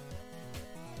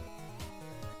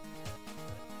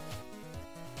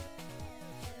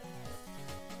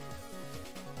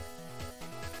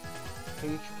 HP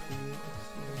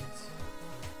exceeds.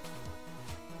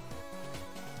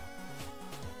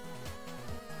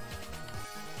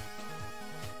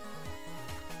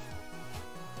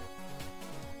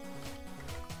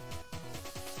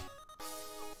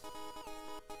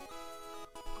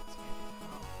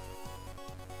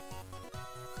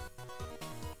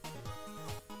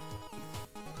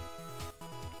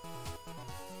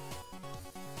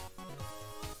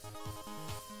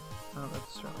 Oh, that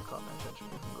certainly caught my attention.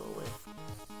 You can go away.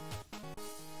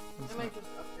 I might just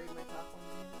upgrade my top one.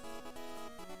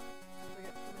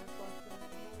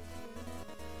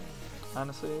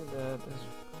 Honestly, that is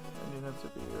ending up to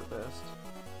be your best.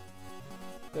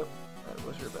 Yep, that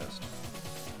was your best.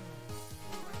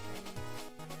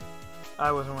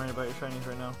 I wasn't worried about your shinies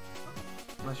right now.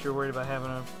 Unless you're worried about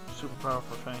having a super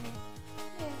powerful shiny.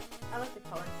 Yeah, I like the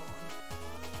colorful one.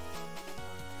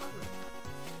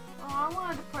 Oh, I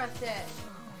wanted to press it.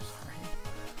 Oh, I'm sorry.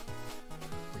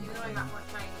 So you know I got more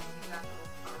shinies, you got the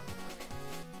most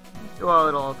powerful. Well,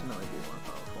 it'll ultimately be more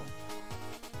powerful.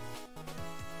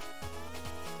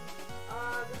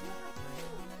 There's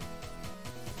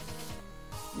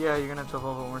no Yeah, you're gonna have to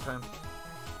evolve it one more time.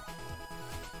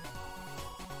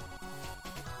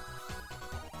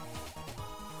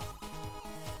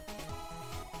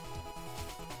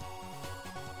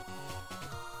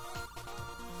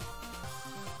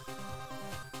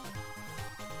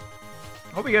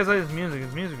 Hope you guys like his music.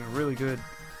 His music is really good.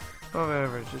 Above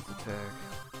average, it's a tag.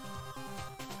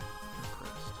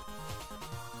 Impressed.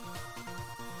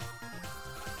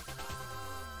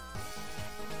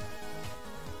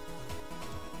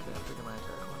 Okay, I'm picking my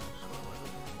attack one. Just going with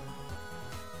it here.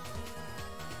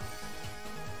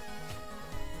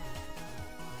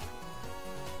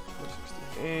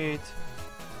 468,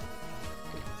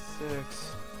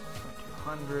 56,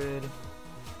 200.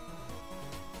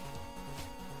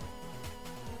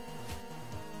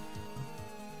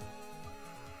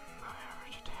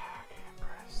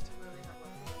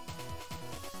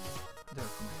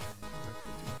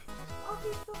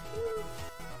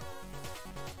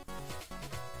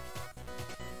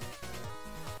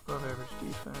 Above average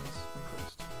defense,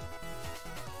 impressed.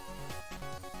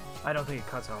 I don't think it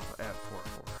cuts off at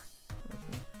 4-4.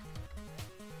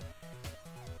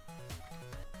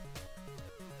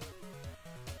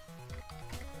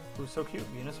 Who's so cute?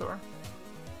 Venusaur? Okay,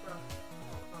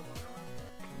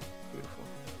 beautiful.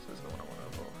 This is the one I want to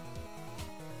evolve.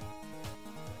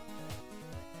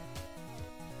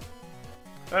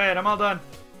 Alright, I'm all done.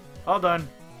 All done.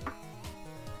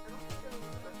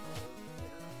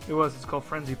 It was. It's called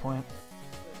Frenzy Plant.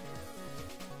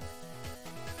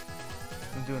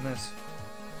 I'm doing this.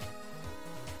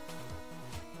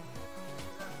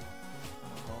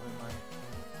 I'm evolving my...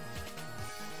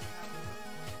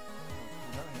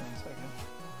 Oh, not here in a second.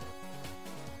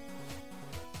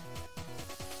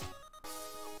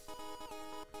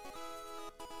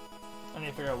 I need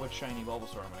to figure out which shiny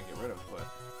Bulbasaur I'm going to get rid of, but...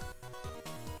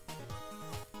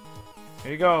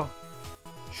 Here you go.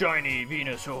 Shiny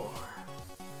Venusaur.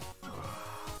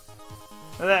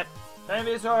 Look at that! Shiny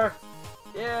Venusaur!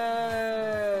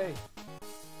 Yay!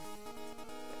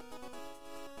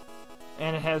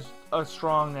 And it has a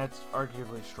strong that's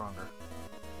arguably stronger.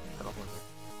 Petal Blizzard.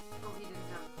 Oh, he didn't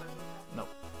have a special attack. Nope.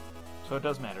 So it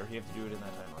does matter. You have to do it in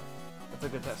that timeline. That's a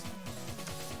good test.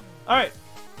 Alright.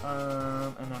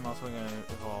 And I'm also going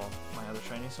to evolve my other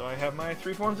shiny, so I have my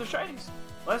 3 forms of shinies.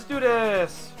 Let's do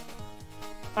this!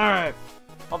 Alright.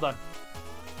 All done.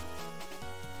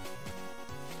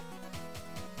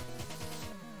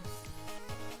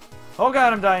 Oh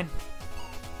god, I'm dying.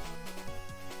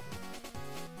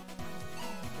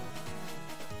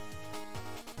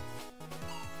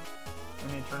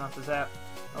 I need to turn off the zap.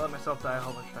 I'll let myself die a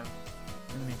whole bunch of times.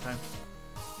 In the meantime.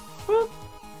 Whoop.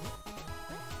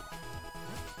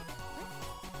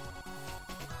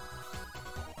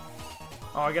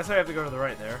 Oh, I guess I have to go to the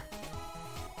right there.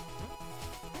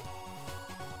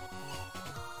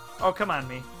 Oh, come on,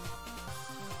 me.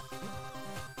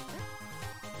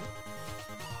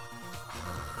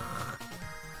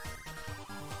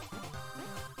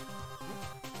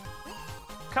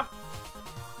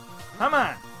 Come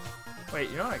on! Wait,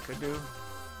 you know what I could do?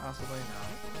 Possibly no.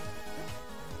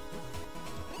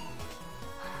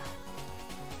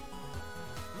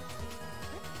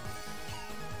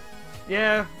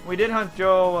 Yeah, we did hunt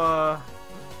Joe,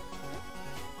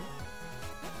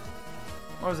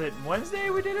 what was it, Wednesday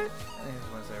we did it? I think it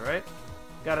was Wednesday, right?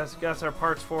 Got us our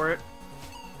parts for it.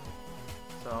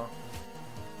 So...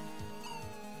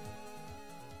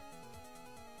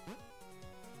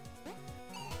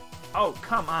 Oh,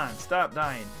 come on, stop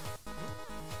dying.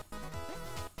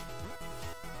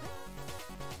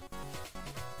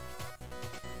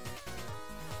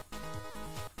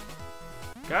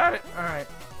 Got it, alright.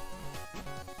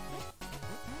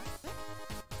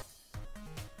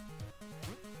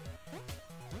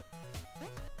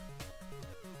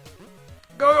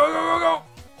 Go, go, go, go, go!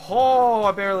 Oh,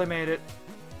 I barely made it.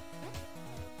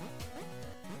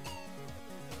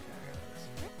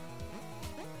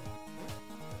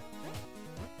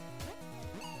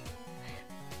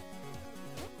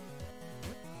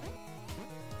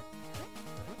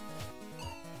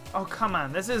 Oh, come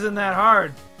on. This isn't that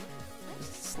hard.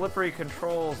 Slippery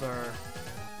controls are...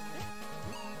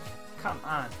 Come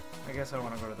on. I guess I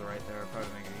want to go to the right there. It'll probably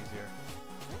make it easier.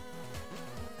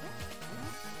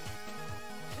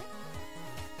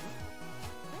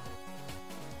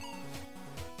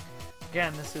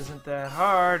 Again, this isn't that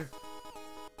hard.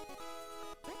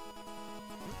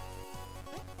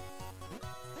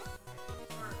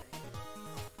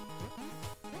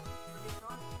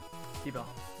 T-bell.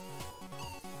 Oh,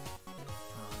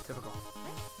 typical.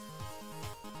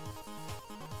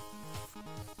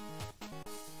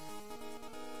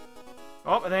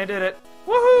 Oh, and they did it.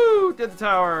 Woohoo! Did the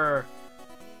tower.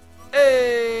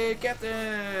 Hey,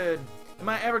 Captain! Am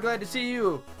I ever glad to see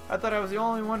you? I thought I was the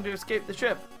only one to escape the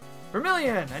ship.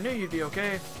 Vermilion! I knew you'd be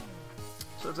okay.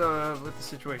 So what's with the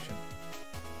situation?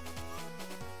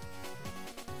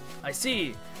 I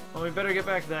see. Well, we better get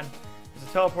back then. There's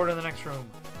a teleport in the next room.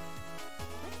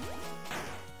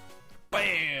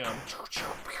 Bam!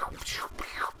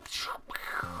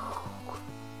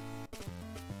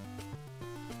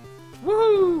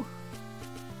 Woohoo!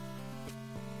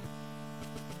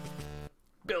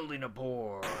 Building a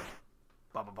board.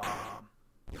 Ba-ba-ba.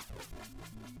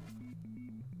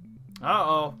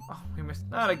 Uh-oh. Oh, we missed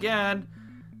that again.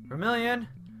 Vermilion,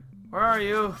 where are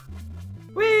you?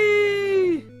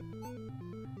 Whee!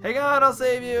 Hang on, I'll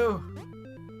save you.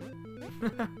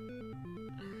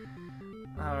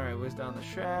 Alright, whiz down the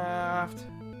shaft.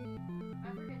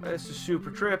 This is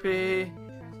super trippy.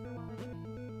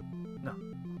 No,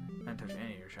 I didn't touch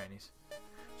any of your shinies.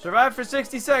 Survive for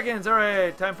 60 seconds.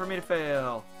 Alright, time for me to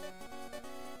fail.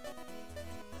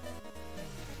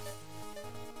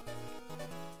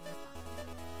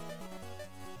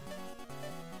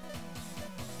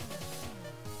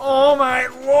 Oh my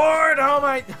lord! How am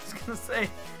I was gonna say.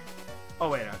 Oh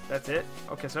wait, no, that's it?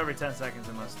 Okay, so every 10 seconds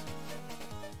it must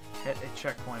hit a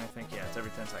checkpoint, I think. Yeah, it's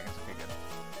every 10 seconds. Okay, good.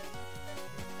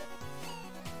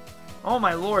 Oh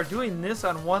my lord, doing this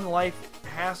on one life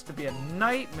has to be a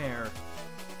nightmare.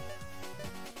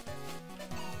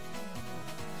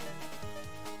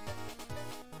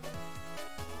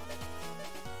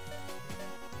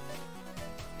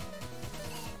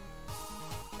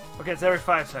 Okay, it's every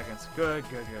 5 seconds. Good,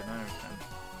 good, good. Not every 10.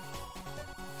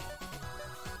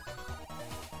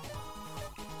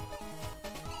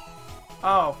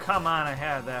 Oh, come on. I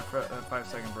had that for a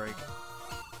 5-second break.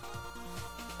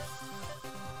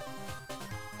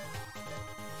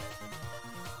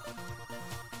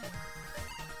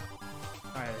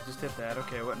 Alright, I just hit that.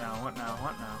 Okay, what now? What now?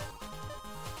 What now?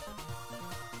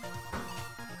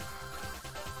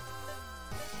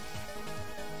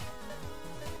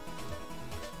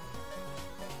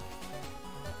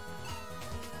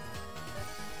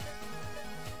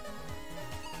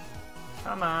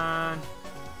 Come on.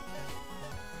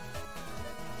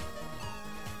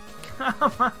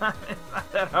 Come on. It's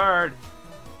not that hard.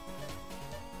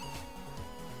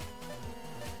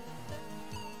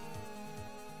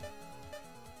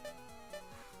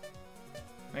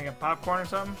 Making popcorn or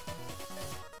something?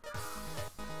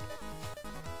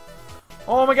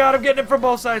 Oh my god, I'm getting it from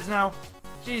both sides now.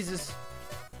 Jesus.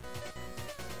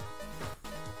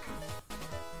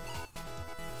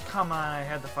 Come on, I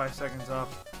had the 5 seconds up.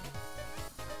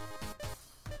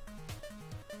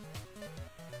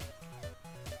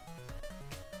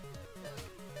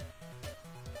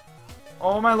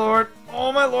 Oh my lord!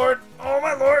 Oh my lord! Oh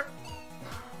my lord!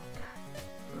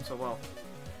 Doing so well.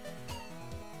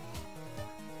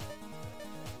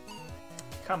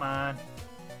 Come on.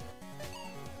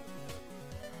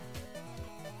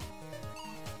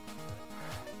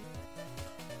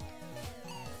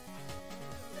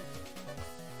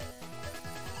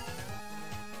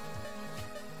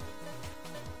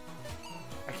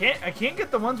 I can't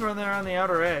get the ones where they're on the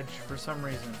outer edge for some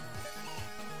reason.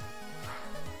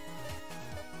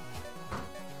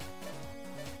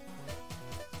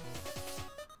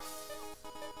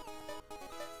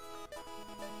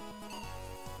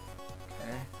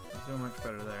 Doing much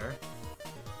better there.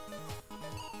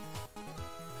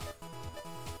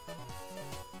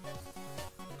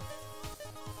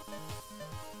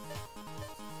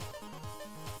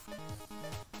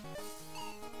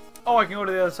 Oh, I can go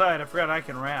to the other side. I forgot I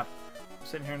can wrap. I'm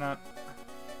sitting here not...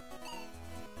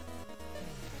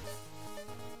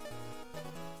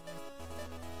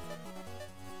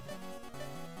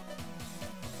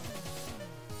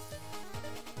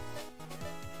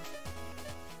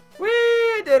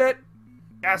 Did it!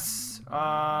 Yes!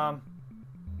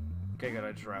 Okay, good.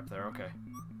 I just wrapped there. Okay.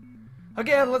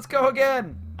 Again! Let's go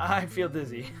again! I feel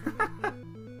dizzy.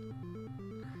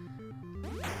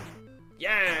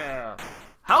 Yeah!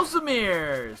 House of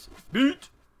Mirrors! Beat!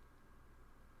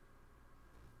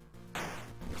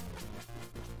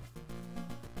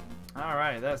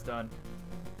 Alright, that's done.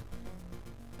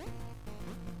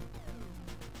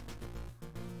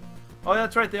 Oh,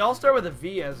 that's right. They all start with a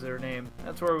V as their name.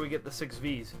 That's where we get the 6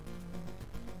 Vs.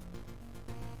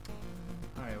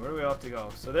 Alright, where do we have to go?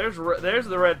 So there's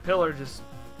the red pillar just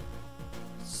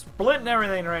splitting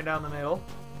everything right down the middle.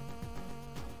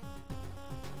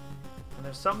 And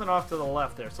there's something off to the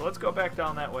left there. So let's go back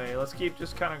down that way. Let's keep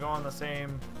just kind of going the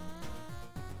same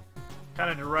kind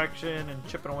of direction and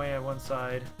chipping away at one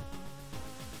side.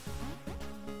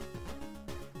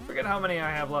 Forget how many I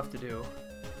have left to do.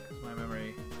 Because my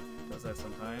memory does that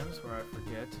sometimes, where I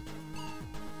forget.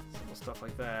 Simple stuff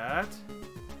like that.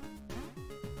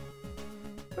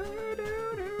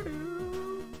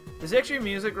 This actually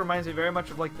music reminds me very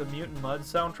much of like the Mutant Mud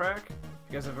soundtrack. If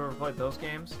you guys have ever played those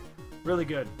games. Really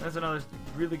good. That's another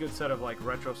really good set of like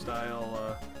retro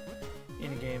style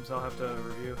indie games I'll have to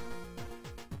review.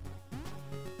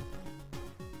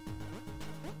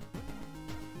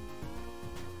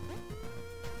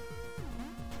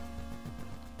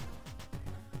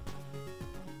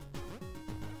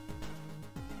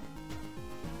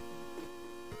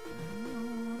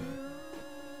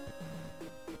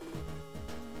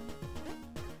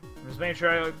 Just make sure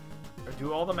I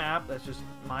do all the map. That's just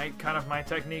my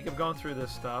technique of going through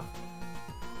this stuff.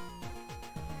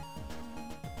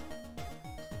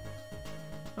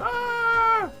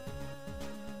 Ah!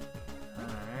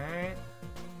 Alright.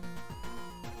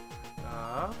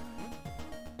 Up.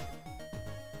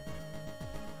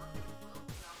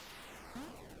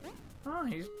 Oh,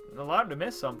 he's allowed to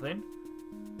miss something.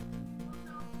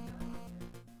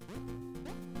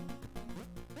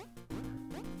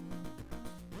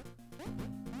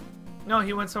 No,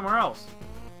 he went somewhere else.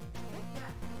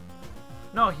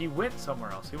 No, he went somewhere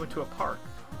else. He went to a park.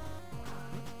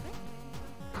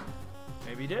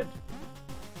 Maybe he did.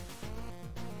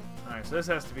 Alright, so this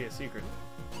has to be a secret.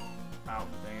 Ow,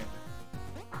 dang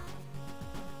it.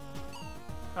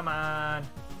 Come on.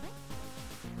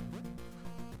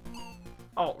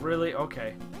 Oh, really?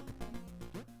 Okay.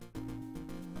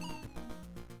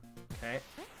 Okay.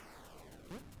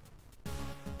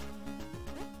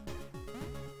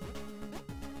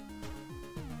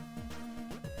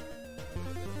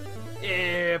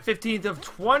 Yeah, 15th of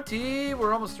 20.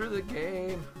 We're almost through the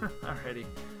game. Alrighty.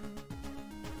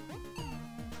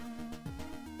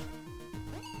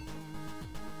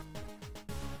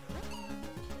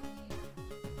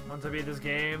 Once I beat this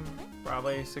game,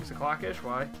 probably 6 o'clock-ish.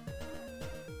 Why?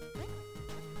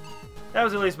 That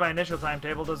was at least my initial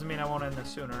timetable. Doesn't mean I won't end this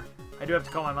sooner. I do have to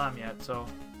call my mom yet, so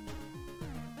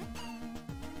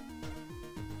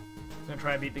I'm gonna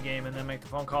try and beat the game and then make the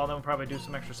phone call. Then we'll probably do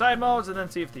some extra side modes and then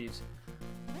Sea of Thieves.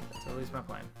 That's at least my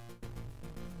plan.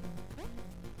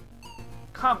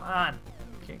 Come on!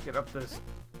 Can't get up this.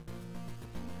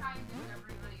 Try and do what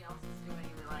everybody else is doing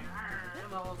and be like,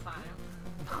 the whole time.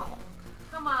 No.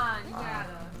 Come on, you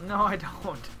gotta. No, I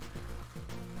don't.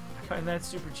 I find that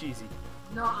super cheesy.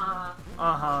 Nuh-uh.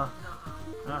 Uh-huh.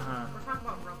 Nuh-uh. Uh-huh. We're talking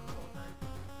about rum the whole time.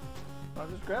 I'll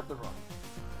just grab the rum.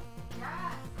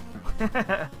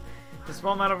 Yes! The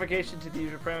small modification to the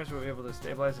user parameters will be able to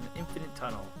stabilize an infinite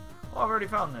tunnel. Oh, I've already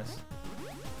found this.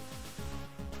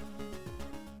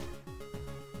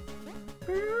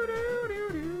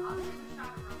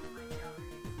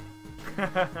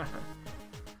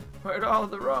 Where'd all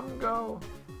the rum go?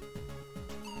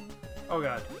 Oh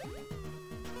god.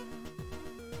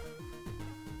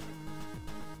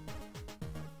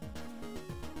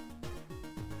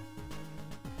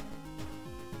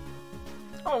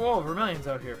 Oh, whoa, Vermilion's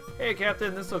out here. Hey,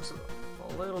 Captain, this looks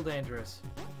a little dangerous.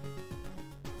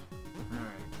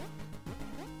 Alright.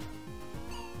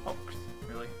 Oh,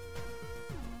 really?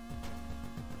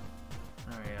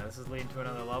 Alright, yeah, this is leading to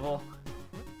another level.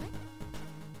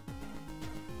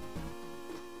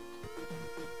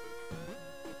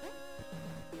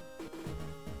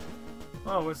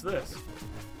 Oh, what's this?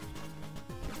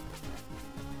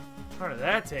 Where did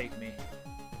that take me?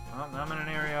 Oh, I'm in an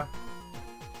area.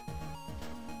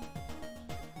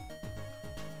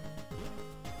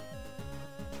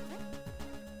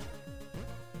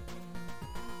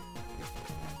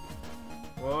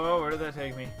 Whoa, where did that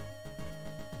take me?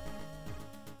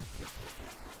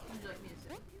 Would you like me to sit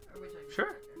with you, or would you like me to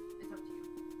Sure. sit there? It's up to you.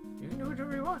 You can do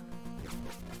whatever you want.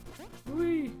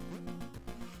 Whee!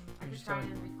 I can try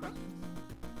and read questions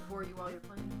for you while you're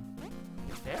playing.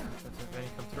 Yeah, that's if any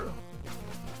come through.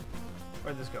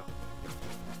 Where'd this go?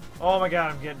 Oh my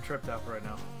god, I'm getting tripped up right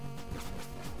now.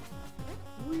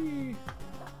 Whee!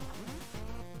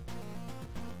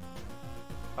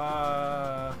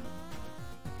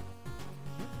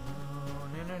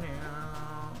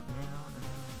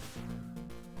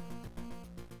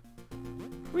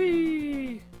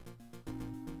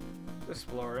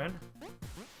 exploring.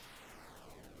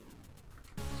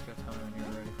 Just gotta tell me when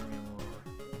you're ready for me to move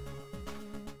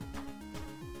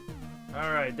over.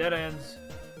 Alright, dead ends.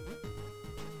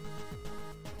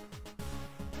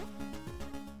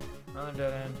 Another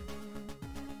dead end.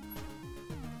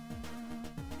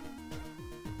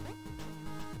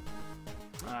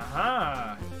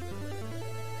 Aha!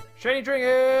 Shiny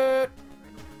trinket!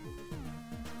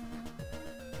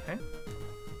 Okay.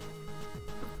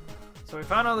 So we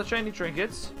found all the shiny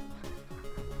trinkets.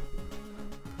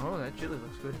 Oh, that chili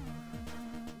looks good.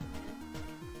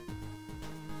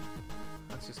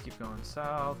 Let's just keep going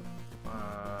south.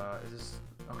 Is this...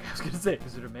 Okay, I was gonna say,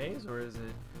 is it a maze or is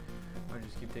it... Or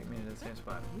just keep taking me to the same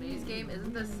spot? Maze game?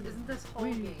 Isn't this whole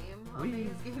game a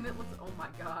maze game? It looks... Oh my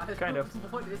god. Kind of.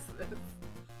 What is this?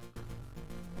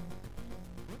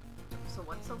 So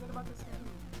what's so good about this game?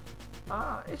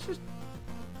 It's just...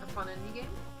 A fun indie game?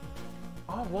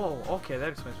 Oh, whoa. Okay, that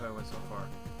explains why I went so far.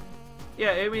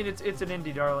 Yeah, I mean, it's an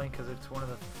indie darling because it's one of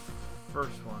the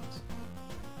first ones.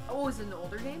 Oh, is it an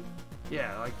older game?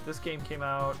 Yeah, like this game came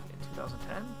out in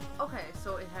 2010. Okay,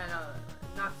 so it had a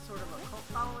not sort of a cult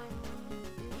following-ish?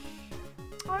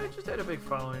 Oh, it just had a big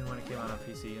following when it came out on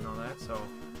PC and all that, so...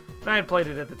 And I had played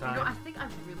it at the time. You know, I think I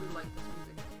really like this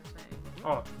music, as you're saying.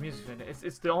 Oh, music's fantastic.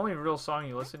 It's the only real song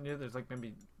you listen to. There's like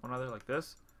maybe one other like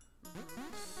this.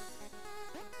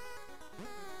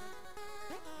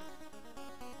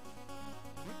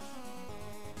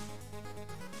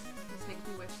 This makes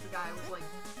me wish the guy was like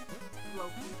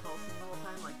low-key pulsing the whole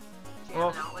time, like jamming Whoa,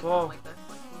 out like whoa. like this,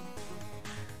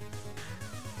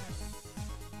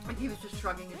 like he was just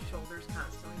shrugging his shoulders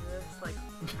constantly to this, like.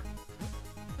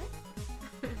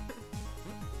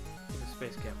 The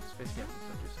Space Captain. Space Captains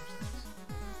don't do such things.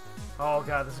 Oh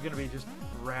god, this is gonna be just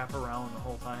wrap around the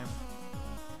whole time.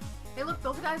 Hey, look,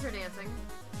 those guys are dancing.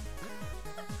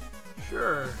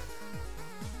 Sure.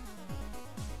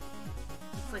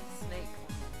 It's like Snake.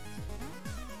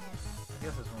 I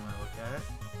guess that's one way to look at it.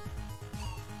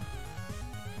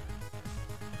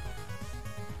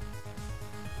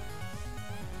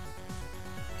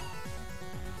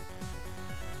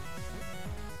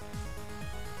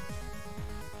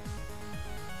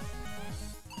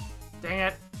 Dang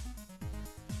it!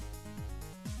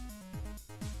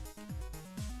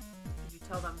 Did you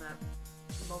tell them that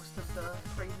most of the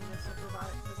craziness of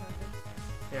robotics is ended?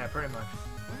 Yeah, pretty much.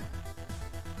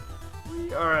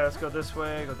 Alright, let's go this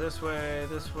way, this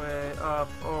way, up,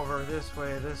 over, this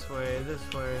way, this way, this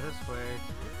way, this way.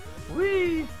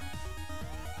 Whee!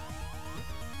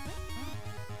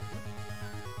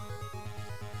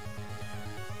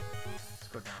 Let's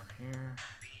go down here.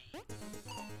 I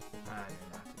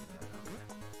didn't have to do that, okay.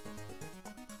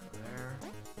 Go there.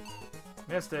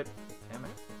 Missed it. Damn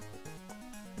it.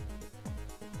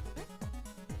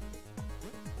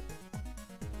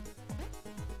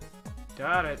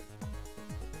 Got it.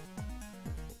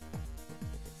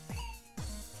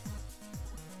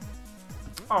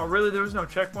 Oh, really? There was no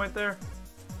checkpoint there?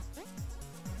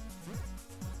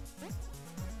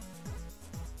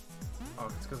 Oh,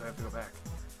 it's because I have to go back.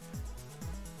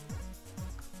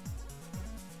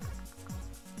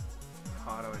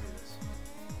 How do I do this?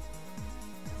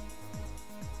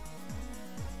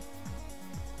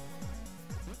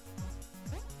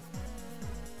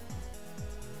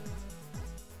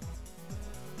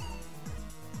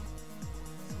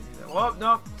 Well,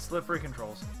 nope. Slippery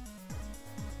controls.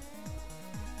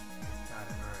 Got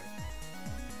it,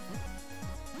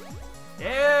 alright.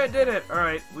 Yeah, I did it!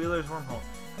 Alright, Wheeler's Wormhole.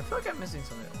 I feel like I'm missing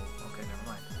something. Oh, okay, never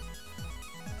mind.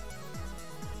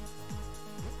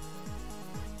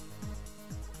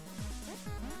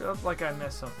 Feels like I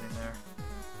missed something there.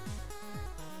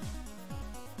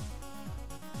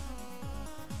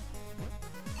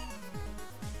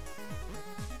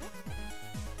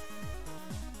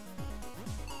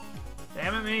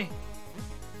 Damn it, me.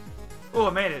 Oh, I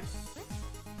made it.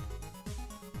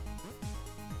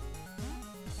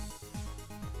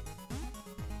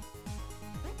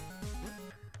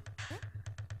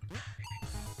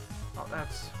 Oh,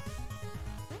 that's...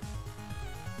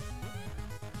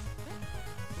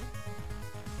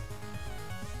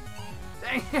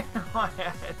 Dang it, my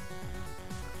head.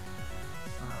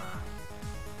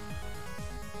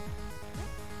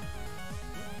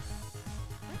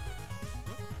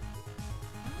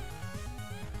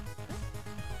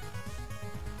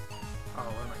 Oh,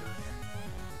 what am I doing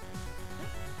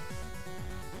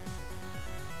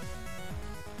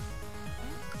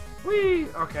here? Whee!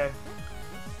 Okay.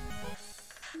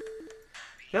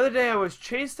 The other day I was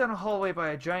chased down a hallway by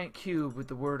a giant cube with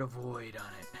the word avoid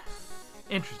on it.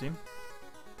 Interesting.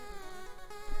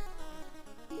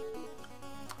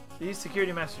 These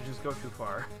security messages go too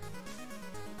far.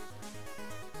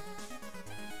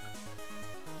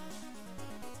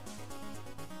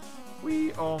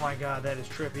 Oh my god, that is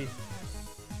trippy.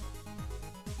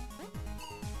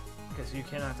 Okay, so you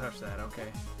cannot touch that,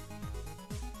 okay.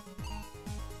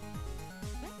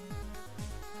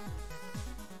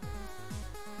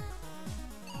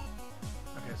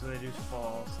 Okay, so they do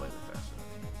fall slightly faster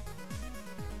than me.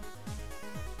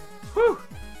 Whew!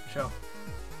 Show.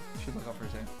 Should look up for a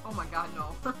second. Oh my god,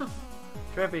 no.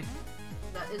 Trippy.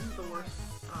 That isn't the worst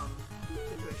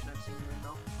situation I've seen you in,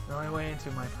 though. The only way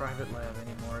into my private lab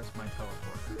anymore is my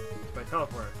teleporter. It's my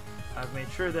teleporter. I've made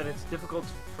sure that it's difficult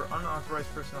for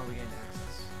unauthorized personnel to gain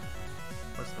access.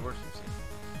 What's the worst you've seen?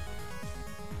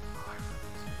 Oh, I remember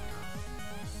this being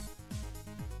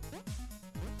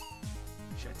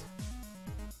Shit.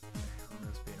 Okay, I remember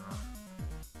this being rough.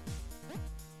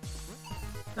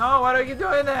 No, why do I keep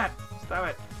doing that? Stop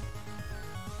it.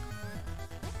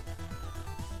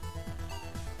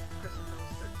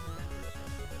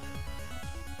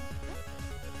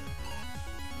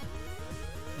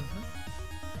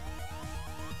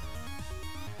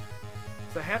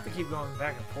 So I have to keep going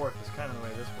back and forth. It's kind of the way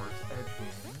this works. Edge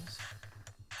games.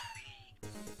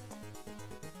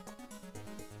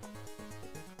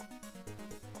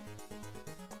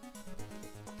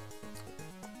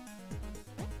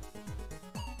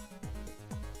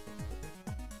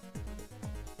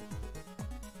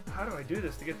 How do I do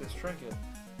this to get this trinket?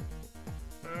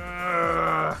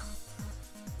 Ugh.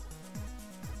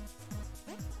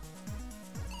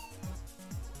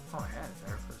 Oh, I had it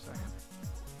there for a second.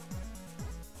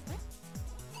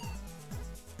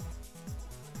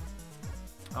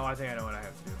 Oh, I think I know what I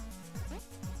have to do.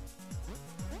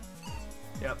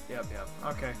 Yep.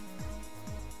 Okay.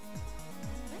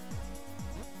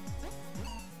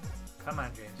 Come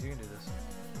on, James. You can do this.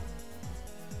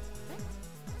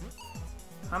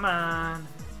 Come on.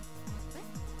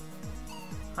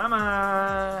 Come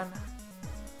on.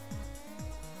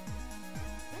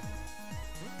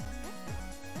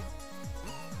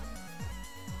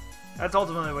 That's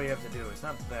ultimately what you have to do. It's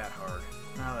not that hard.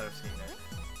 Now that I've seen it.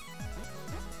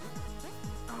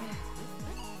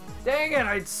 Dang it,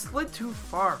 I slid too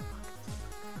far.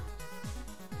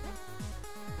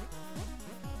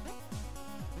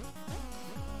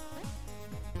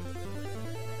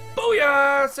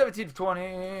 Booyah! 17 to 20.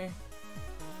 Alright.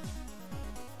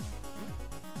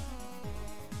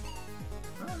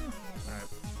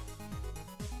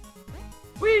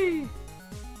 Whee!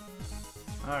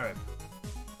 Alright.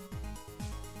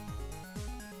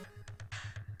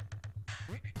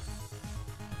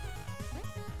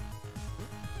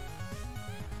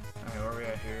 Where are we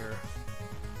at here?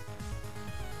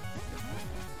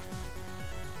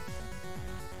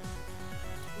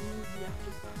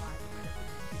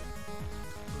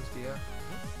 Who's Dia?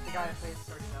 The guy that plays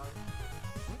Stardew Valley.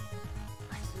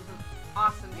 Nice. It was an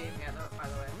awesome game, yeah, by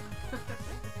the way. Oh,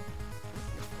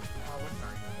 I wouldn't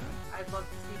argue with that. I'd love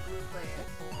to see Blue play it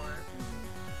for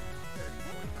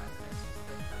 30-45 minutes just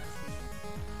to kind of see.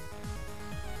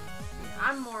 I mean,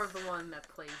 I'm more of the one that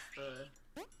plays the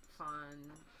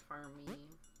fun, farmy.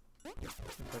 You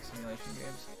play simulation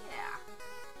games? Yeah.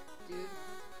 Dude,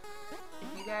 if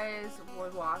you guys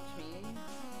would watch me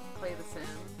play The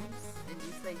Sims and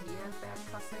you say he has bad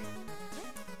cussing,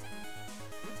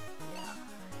 yeah.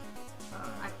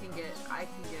 I can get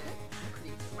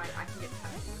pretty, I can get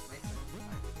testy with my Sims.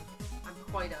 I'm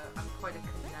quite a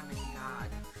condemning god.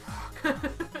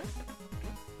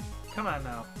 Come on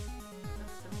now. That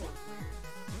symbol is weird.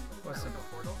 What Is that symbol? like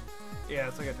a portal? Yeah,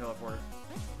 it's like a teleporter.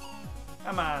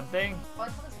 Come on, thing. Well, I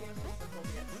thought this game was so simple to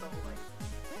get so, like,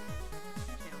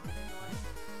 challenging, like.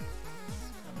 It's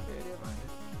kind of the idea behind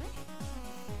it.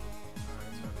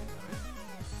 Alright, so I made that.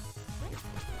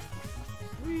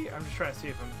 Whee! I'm just trying to see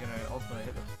if I'm gonna ultimately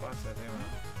hit the spots that they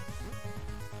want.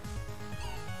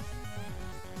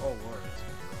 Oh lord, that's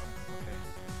gonna be wrong. Okay.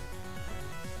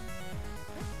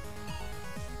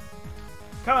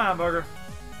 Come on, bugger.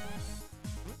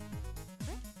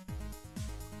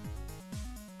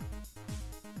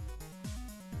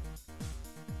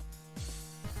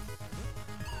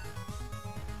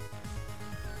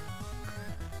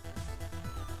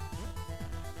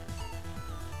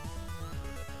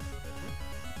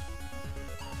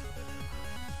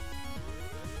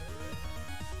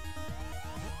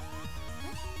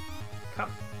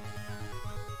 Come.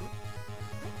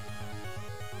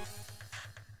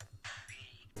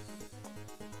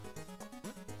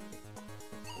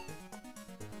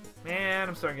 Man,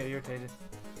 I'm starting to get irritated.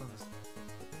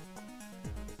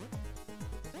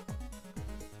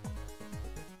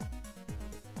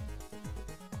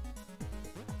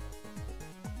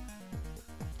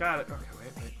 Got it. Okay,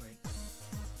 wait.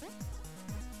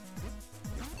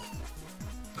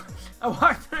 I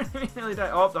walked through and immediately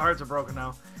died. Oh, the hearts are broken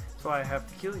now. So I have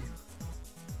to kill you.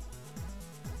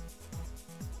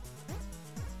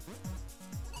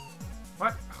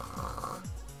 What?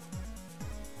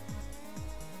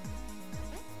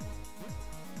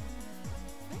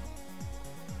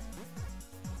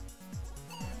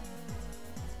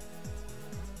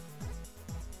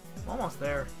 I'm almost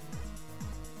there.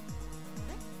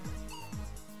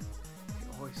 It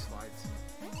always slides.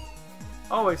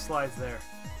 Always slides there.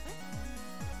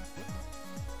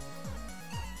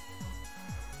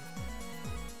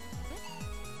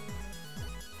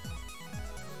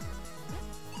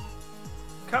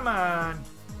 Come on.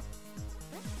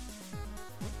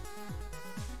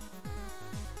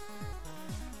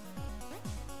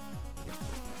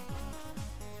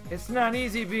 It's not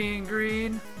easy being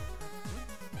green.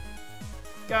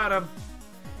 Got him.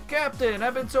 Captain,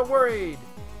 I've been so worried.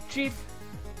 Chief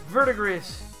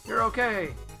Vertigris, you're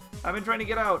okay. I've been trying to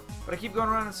get out, but I keep going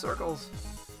around in circles.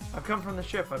 I've come from the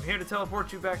ship. I'm here to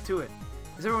teleport you back to it.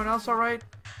 Is everyone else alright?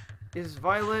 Is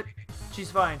Violet? She's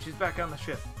fine. She's back on the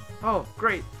ship. Oh,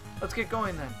 great. Let's get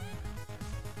going then.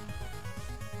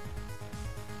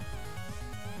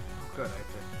 Oh, good. I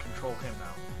have to control him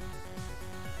now.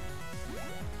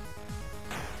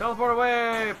 Teleport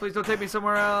away! Please don't take me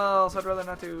somewhere else. I'd rather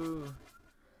not to.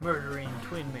 Murdering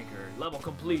Twin Maker. Level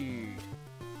complete.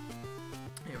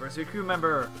 University crew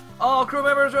member. All crew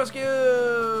members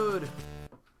rescued!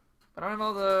 I don't have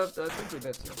all the twinkly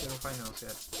bits yet. I don't find those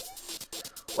yet.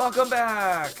 Welcome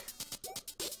back!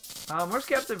 Where's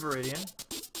Captain Viridian?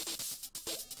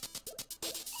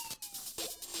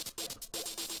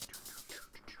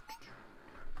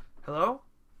 Hello?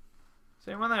 Is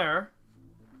anyone there?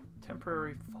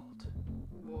 Temporary fault.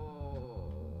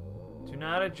 Whoa. Do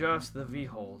not adjust the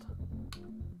V-hold.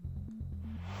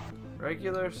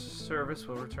 Regular service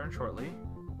will return shortly.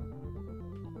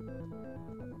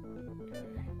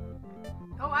 Okay.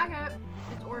 Oh, I got it.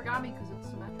 It's origami because it's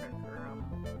symmetric.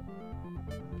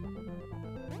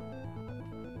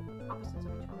 Opposites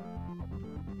of each other.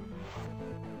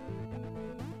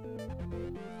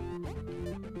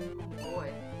 Oh boy.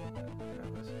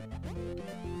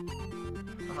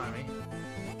 Come on, me.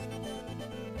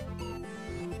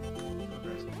 Too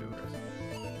aggressive, too aggressive.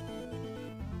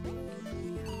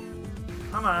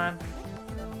 Come on.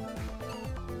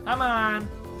 Come on.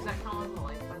 Is that count on the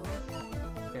light, by the way?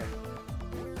 Yeah.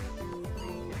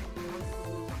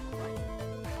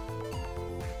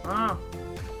 Oh.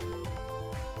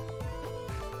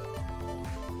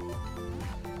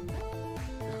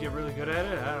 Just get really good at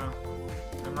it? I don't know.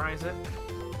 Memorize it.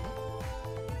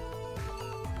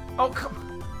 Oh, come on.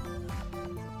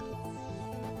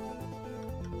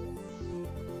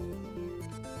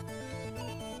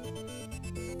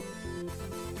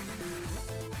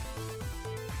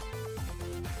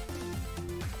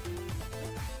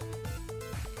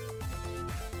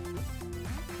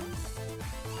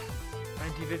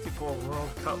 '54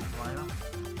 World Cup final.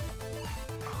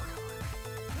 Oh,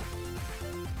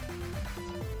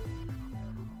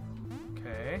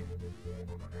 okay.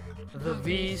 The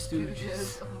V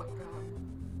Stooges. Oh my god.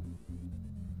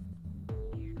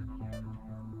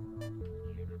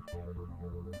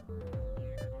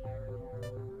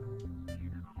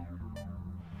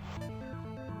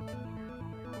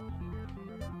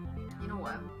 You know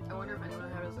what? I wonder if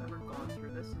anyone has ever gone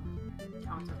through this and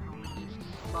counted how many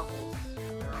bubbles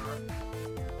there are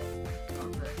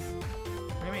of this.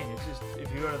 What do you mean? It's just,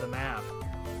 if you go to the map,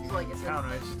 you So, like, it can says-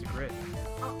 count it, it's just a grid.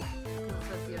 Oh, because it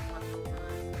says the bubbles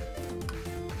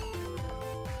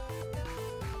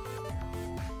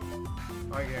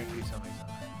Oh, I guarantee somebody's on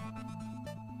there.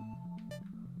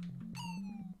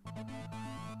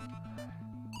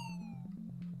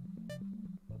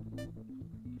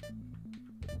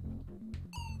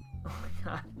 Oh my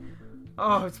god.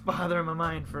 Oh, it's bothering my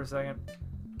mind for a second.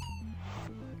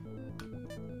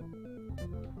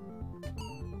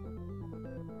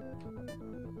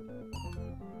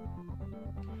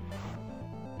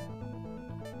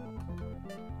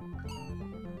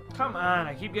 Come on,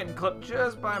 I keep getting clipped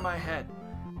just by my head.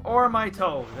 Or my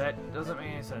toe. That doesn't make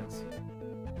any sense.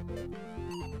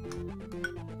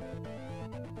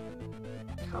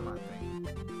 Come on, thing.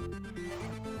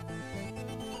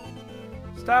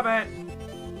 Stop it!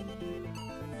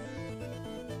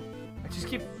 I just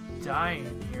keep dying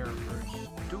here for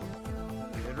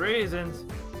stupid reasons.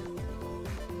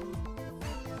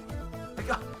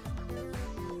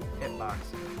 Hitbox.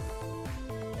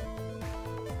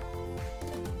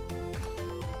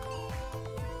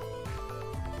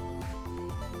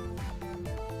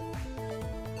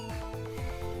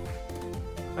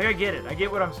 Like, I get it. I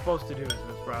get what I'm supposed to do is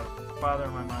what's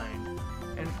bothering my mind.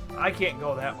 And I can't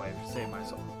go that way to save my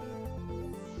soul.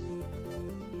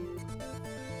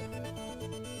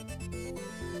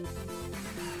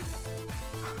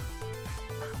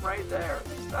 Right there.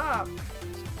 Stop.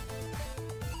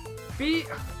 Be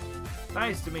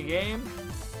nice to me, game.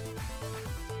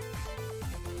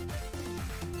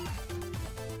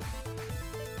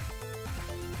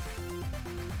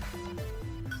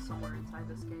 Somewhere inside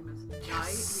this game is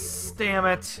nice. Damn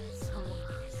it.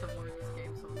 Somewhere in this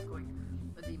game, someone's going.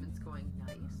 A demon's going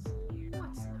nice.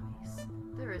 What's nice?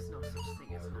 There is no such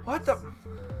thing as nice. What the?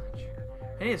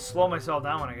 I need to slow myself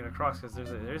down when I get across because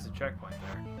there's a checkpoint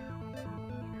there.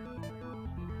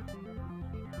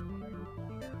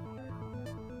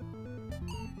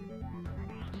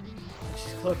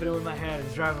 Just clipping it with my hand.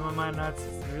 It's driving my mind nuts.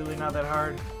 It's really not that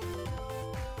hard.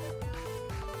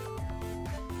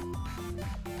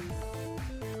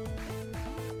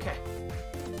 Okay.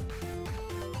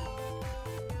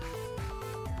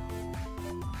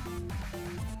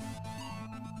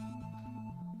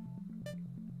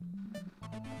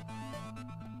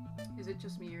 Is it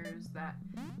just me or is that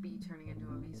B turning into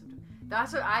a V sometimes?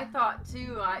 That's what I thought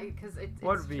too. Because it's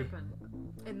What V? tripping.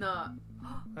 In the.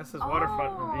 That says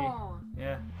waterfront in V.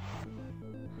 Yeah.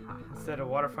 Instead of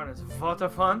waterfront, it's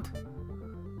waterfront.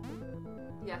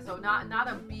 Yeah, so not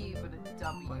a B, but a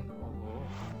W.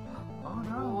 Oh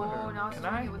no! Oh, now it's Can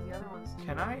doing I? it with the other ones too.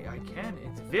 Can I? I can.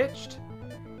 It's vitched.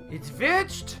 It's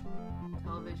vitched.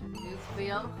 Television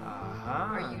newsreel. Aha.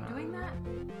 Are you doing that?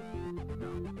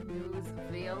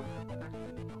 Newsreel.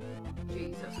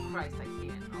 Jesus Christ, I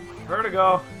can't. Oh my God.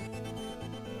 Vertigo.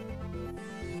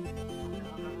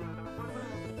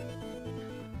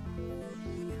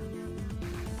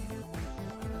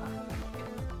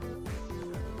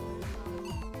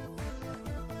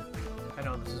 I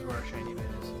know this is where our shiny bit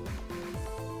is.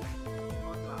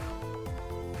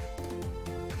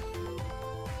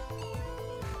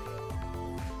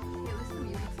 Yeah, at least the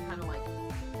music's kind of like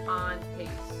on pace.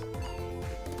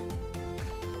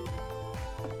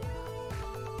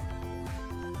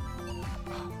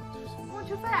 Going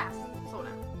too fast. Slow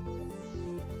down.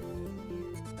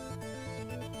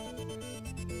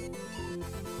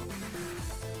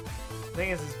 The thing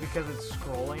is, it's because it's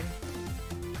scrolling.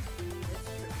 It's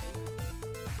tricky.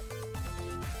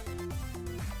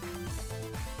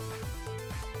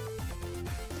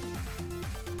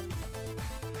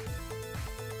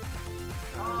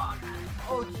 Oh, God.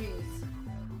 Oh, jeez.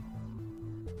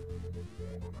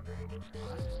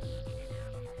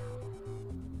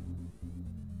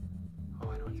 Oh,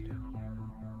 I know what to do.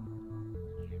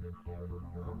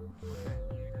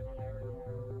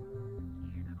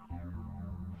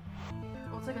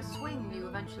 Well, it's like a swing. You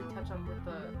eventually touch up with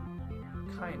the.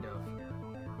 Kind of.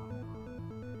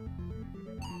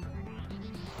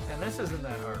 And this isn't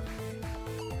that hard.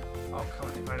 Oh, come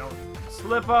on. If I don't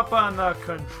slip up on the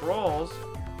controls.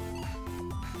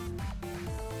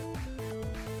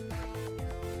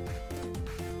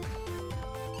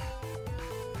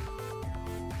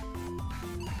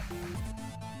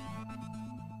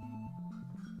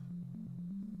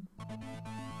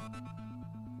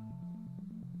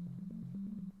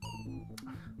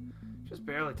 Just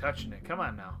barely touching it. Come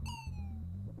on now.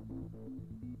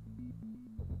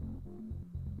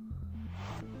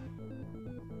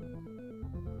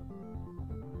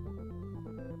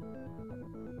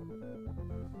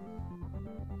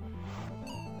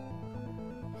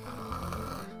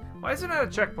 Why is there not a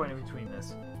checkpoint in between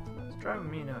this? It's driving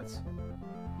me nuts.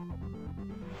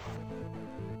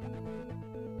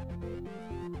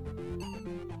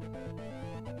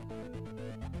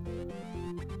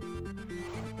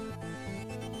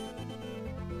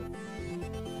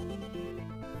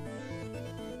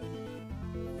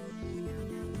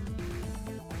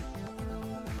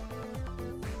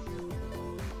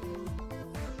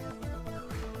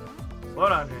 Slow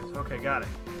down, James. Okay, got it.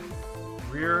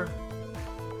 Rear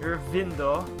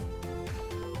window.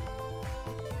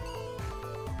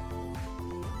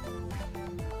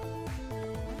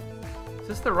 Is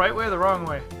this the right way or the wrong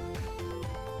way?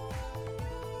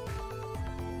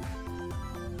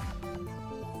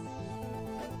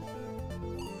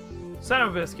 Son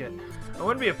of a biscuit. I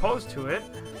wouldn't be opposed to it.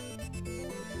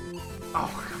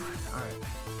 Oh, come on. Alright.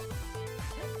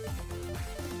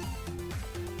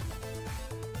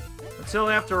 Until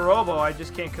after Robo, I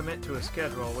just can't commit to a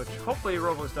schedule, which hopefully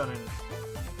Robo's done in...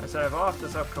 I said I have off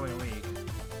this upcoming week.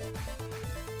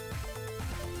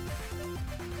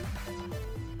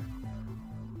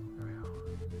 There we go.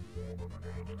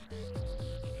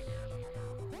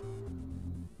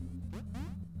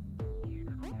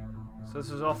 So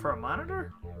this is all for a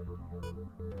monitor?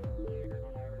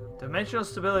 Dimensional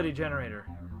stability generator.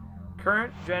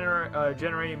 Current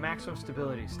generating maximum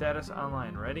stability. Status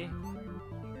online. Ready?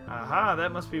 Aha,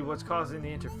 that must be what's causing the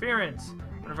interference.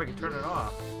 I wonder if I can turn it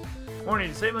off. Warning,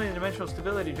 disabling the dimensional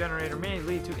stability generator may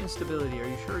lead to instability. Are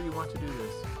you sure you want to do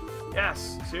this?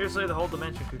 Yes. Seriously, the whole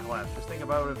dimension could collapse. Just think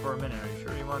about it for a minute. Are you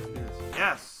sure you want to do this?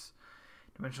 Yes.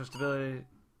 Dimensional stability.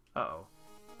 Uh-oh.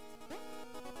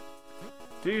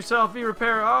 Do yourself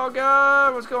repair. Oh,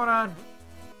 God. What's going on?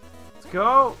 Let's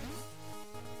go.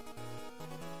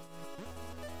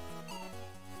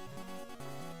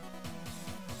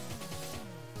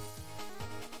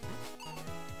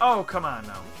 Oh, come on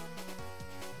now.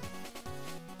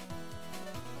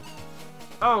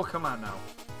 Oh, come on now.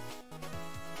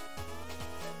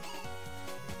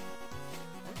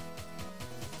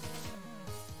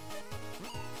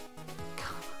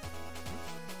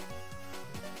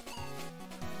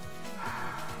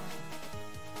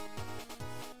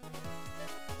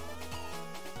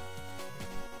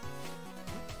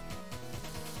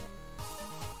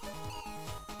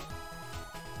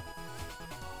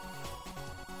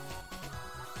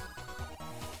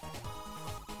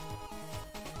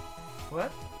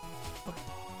 What? Okay.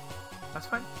 That's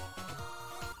fine.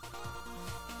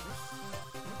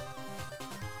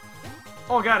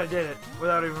 Oh God, I did it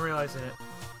without even realizing it.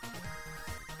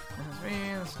 That's me,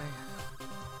 that's me.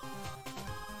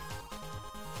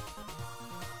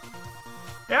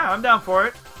 Yeah, I'm down for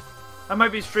it. I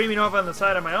might be streaming off on the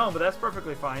side on my own, but that's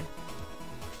perfectly fine.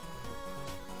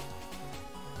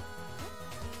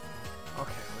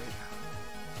 Okay, wait.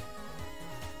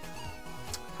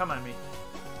 Come on, me.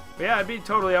 But yeah, I'd be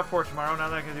totally up for it tomorrow now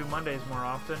that I can do Mondays more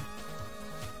often.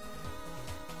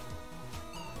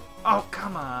 Oh,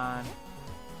 come on.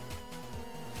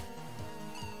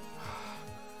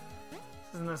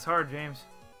 Isn't this hard, James?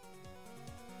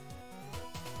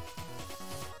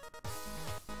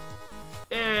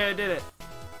 Yeah, I did it.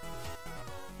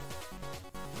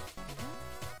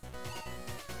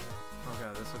 Oh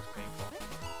God, this looks painful.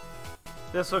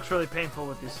 This looks really painful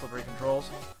with these slippery controls.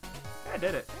 Yeah, I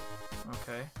did it.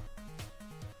 Okay.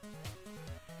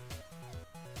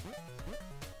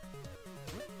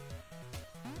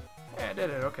 Yeah, I did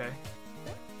it. Okay.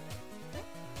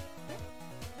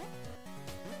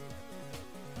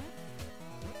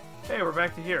 Hey, we're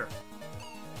back to here.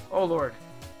 Oh, Lord.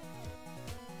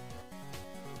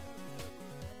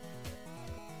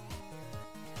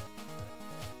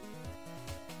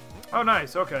 Oh,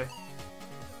 nice. Okay.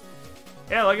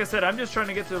 Yeah, like I said, I'm just trying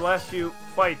to get to the last few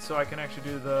fights so I can actually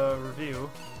do the review.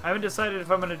 I haven't decided if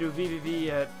I'm going to do VVV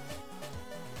yet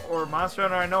or Monster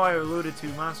Hunter. I know I alluded to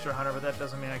Monster Hunter, but that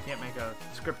doesn't mean I can't make a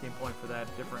scripting point for that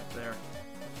difference there.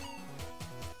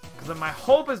 Because my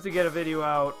hope is to get a video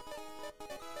out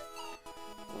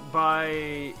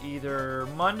by either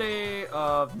Monday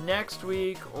of next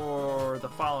week or the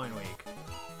following week.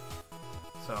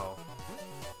 So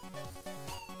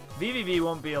VVV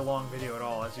won't be a long video at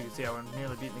all. As you can see, I'm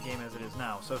nearly beating the game as it is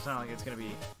now, so it's not like it's going to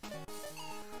be...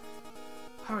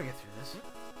 How do I get through this?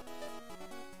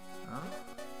 Huh?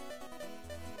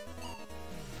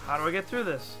 How do I get through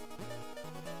this?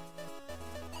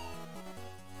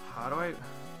 How do I...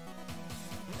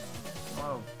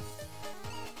 Whoa.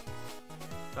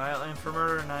 Dial in for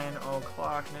murder, 9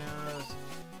 o'clock news.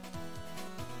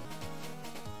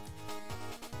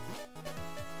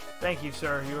 Thank you,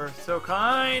 sir. You are so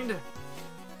kind.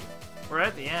 We're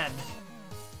at the end.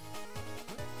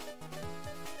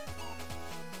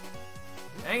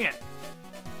 Dang it.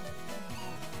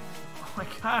 Oh my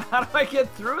God, how do I get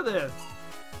through this?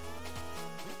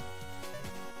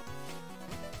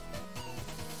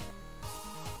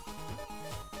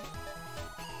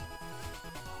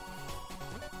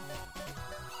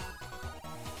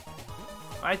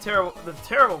 The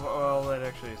terrible, well, that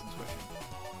actually isn't switching.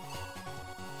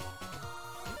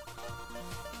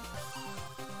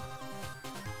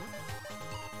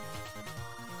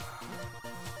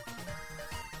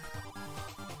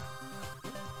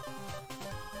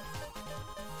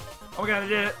 Oh my God, I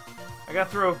did it. I got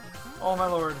through. Oh my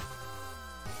Lord.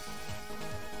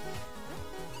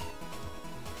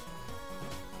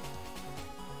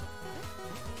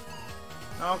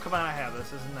 Oh, come on, I have this.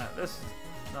 Isn't that? This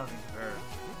is nothing compared.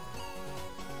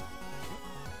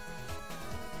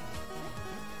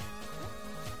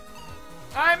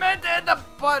 I meant to hit the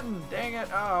button! Dang it!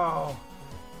 Oh.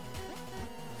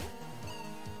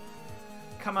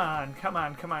 Come on, come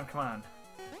on, come on, come on.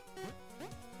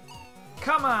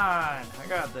 Come on! I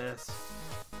got this.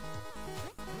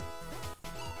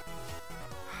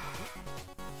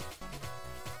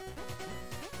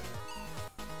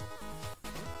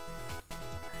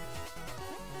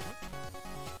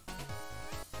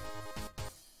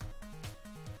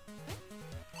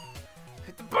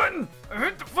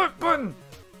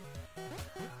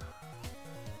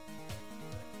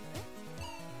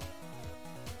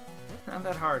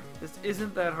 This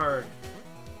isn't that hard.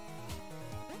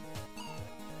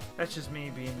 That's just me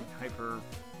being hyper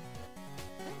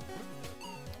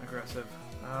aggressive.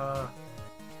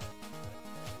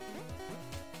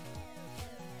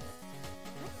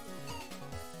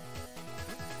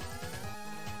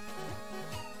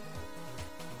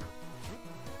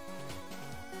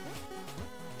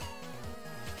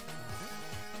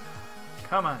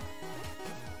 Come on.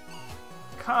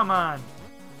 Come on.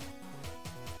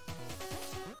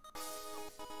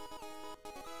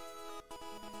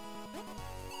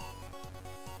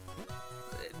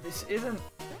 This isn't...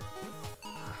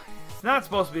 It's not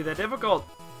supposed to be that difficult.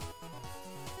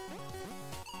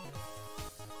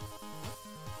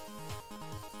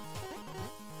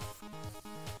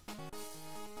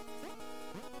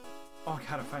 Oh, I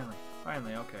got it finally.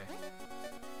 Finally, okay.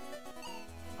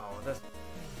 Oh, that's...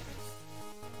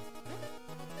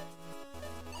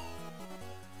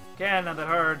 Again, not that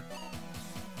hard.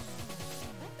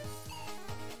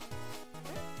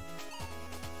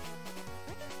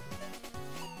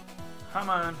 Come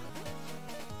on.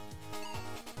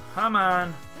 Come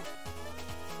on.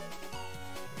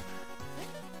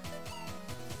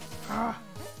 Ah.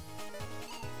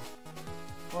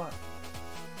 What?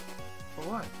 For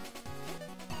what?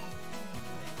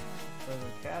 For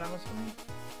the cat, I'm assuming?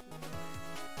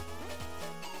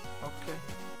 Okay.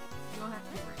 You don't have to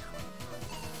do it right now.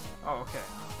 Oh, okay.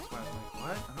 That's why I was like,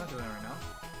 what? I'm not doing it right now.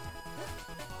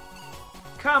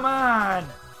 Come on!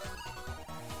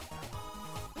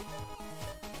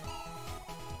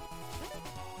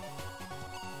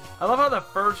 I love how the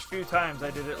first few times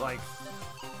I did it, like,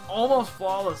 almost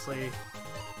flawlessly.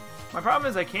 My problem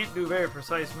is I can't do very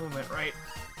precise movement, right?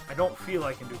 I don't feel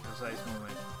I can do precise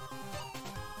movement.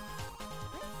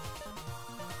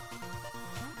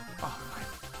 Oh,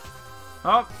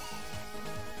 my. Oh!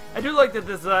 I do like that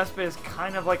this last bit is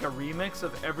kind of like a remix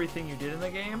of everything you did in the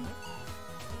game.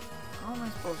 How am I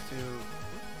supposed to...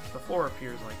 The floor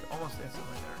appears, like, almost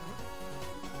instantly there.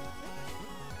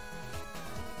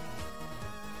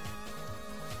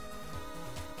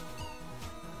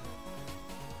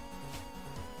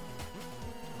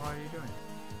 What are you doing?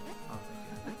 Oh,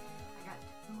 thank you. I got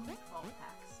only 12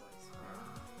 packs, so I swear.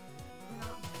 You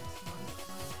know, this one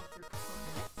through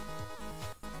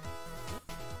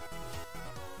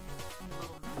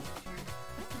little miniature.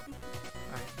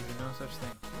 Alright, there's no such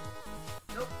thing.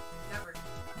 Nope, never.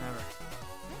 Never.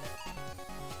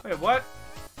 Wait, what?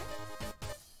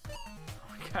 Oh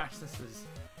my gosh, this is...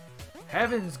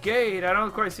 Heaven's Gate! I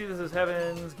don't quite see this as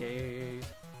Heaven's Gate.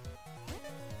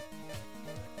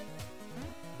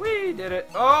 We did it!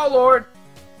 Oh, Lord!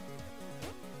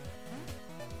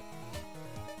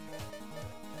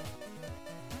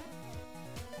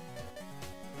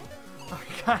 Oh my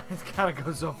god, it's gotta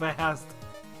go so fast.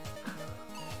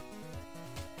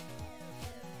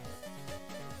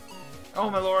 Oh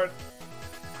my Lord!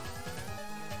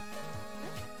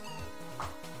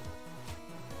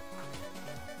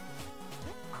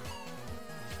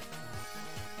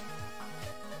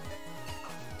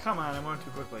 Come on, I'm going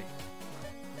too quickly.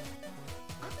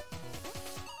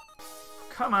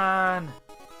 Come on!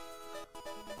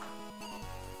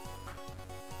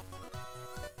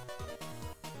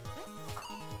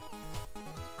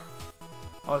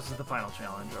 Oh, this is the final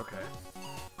challenge, okay.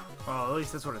 Well, at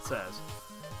least that's what it says.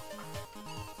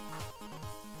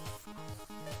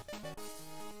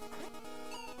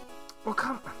 Well,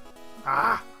 come...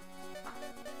 Ah!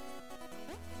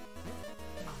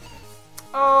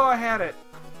 Oh, I had it!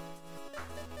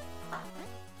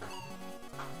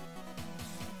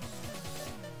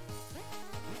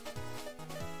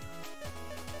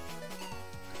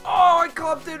 Oh, I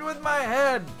clumped in with my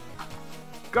head!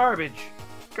 Garbage.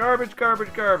 Garbage,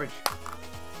 garbage, garbage.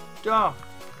 Dumb.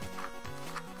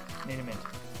 Need a minute.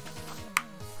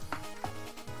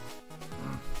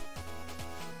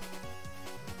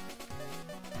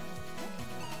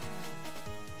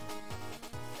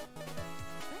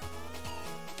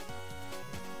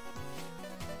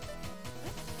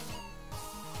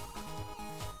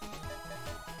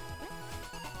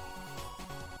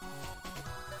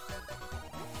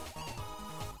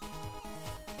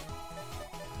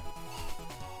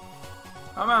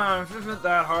 Come on, this isn't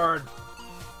that hard.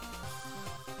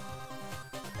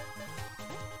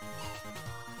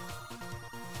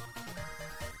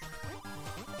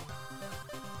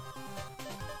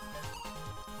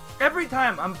 Every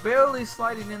time, I'm barely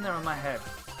sliding in there on my head.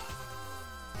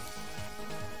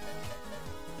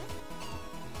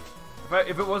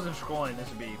 If it wasn't scrolling, this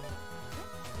would be...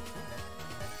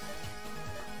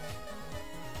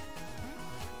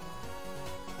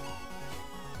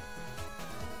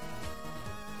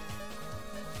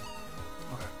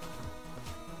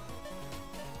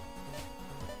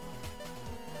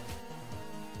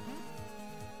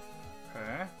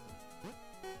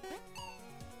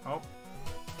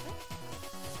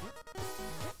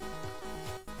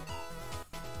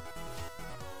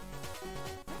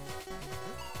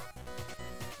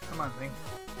 Come on, thing.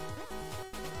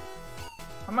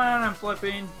 Come on, I'm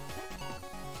flipping.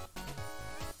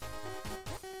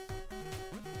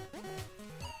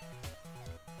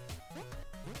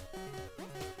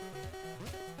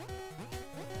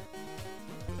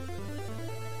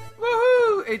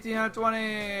 Woohoo! 18 out of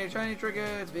 20. Shiny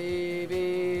trinkets. VVVVV.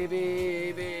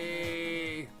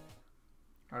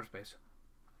 Outer space.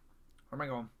 Where am I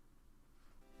going?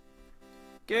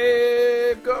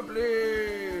 Game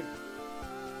complete!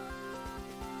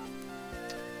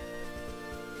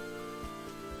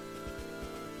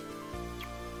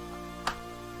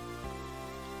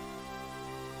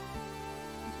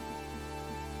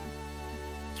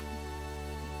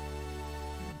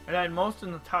 I died most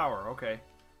in the tower, okay.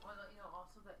 Well, you know,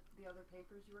 also that the other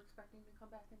papers you were expecting to come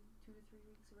back in 2 to 3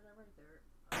 weeks or whatever, they're...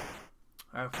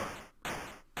 Have fun.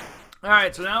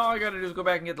 Alright, so now all I gotta do is go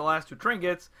back and get the last 2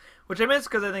 trinkets, which I missed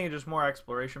because I think it's just more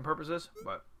exploration purposes,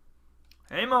 but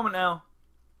any moment now.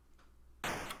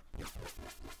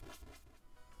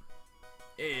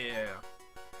 Yeah.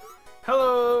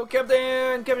 Hello,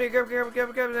 Captain!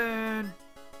 Captain!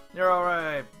 You're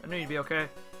alright. I knew you'd be okay.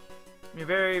 You're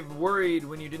very worried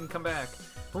when you didn't come back.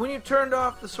 But when you turned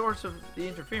off the source of the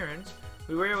interference,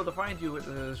 we were able to find you with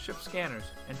the ship's scanners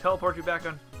and teleport you back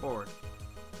on board.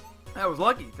 That was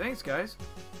lucky. Thanks, guys.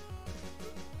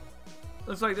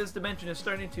 Looks like this dimension is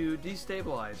starting to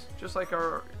destabilize, just like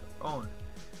our own.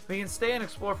 We can stay and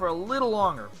explore for a little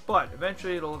longer, but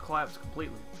eventually it'll collapse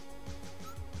completely.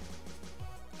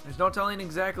 There's no telling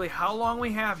exactly how long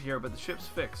we have here, but the ship's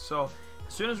fixed, so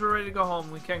as soon as we're ready to go home,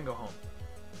 we can go home.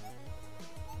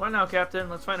 Well now, Captain,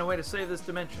 let's find a way to save this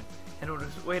dimension, and a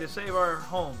way to save our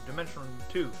home, Dimension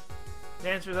 2. The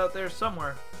answer's out there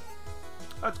somewhere.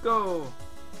 Let's go!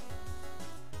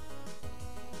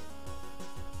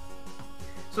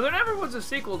 So there never was a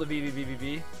sequel to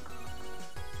VVVVV.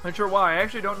 Not sure why. I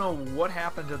actually don't know what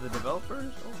happened to the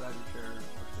developers. Oh, glad you shared into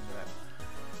that.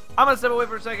 I'm gonna step away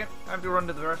for a second. I have to run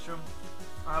to the restroom.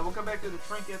 We'll come back to the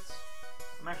trinkets.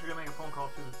 I'm actually gonna make a phone call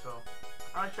too, so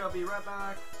I shall be right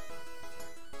back.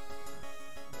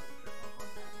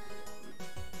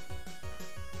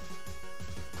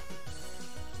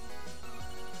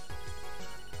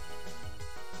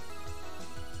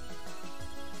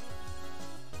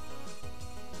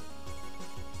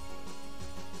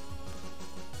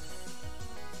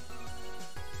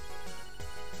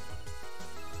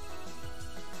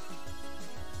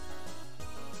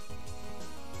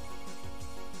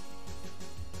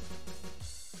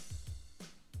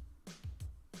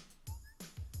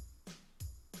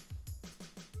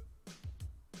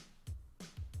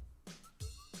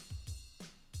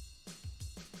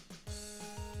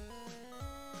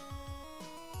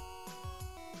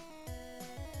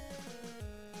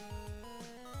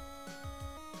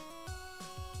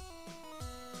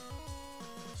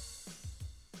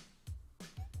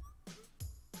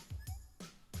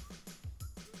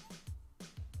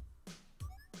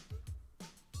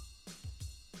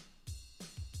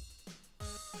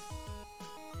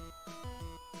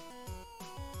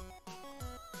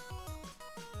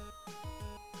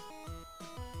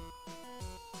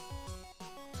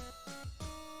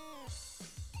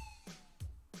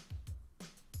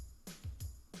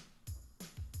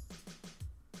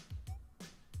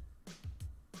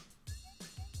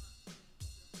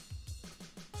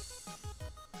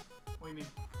 What do you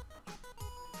mean?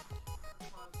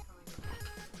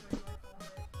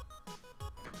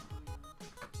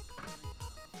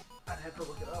 I'd have to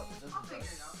look it up. I'll figure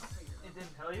it out. It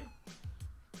didn't tell you?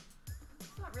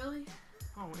 Not really.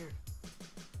 Oh, weird.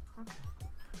 Okay.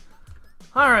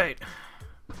 Alright.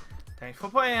 Thanks for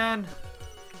playing.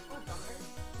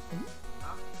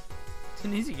 It's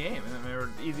an easy game,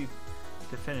 and easy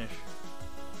to finish.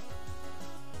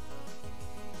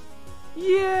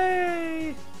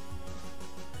 Yay!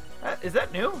 Is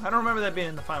that new? I don't remember that being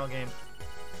in the final game.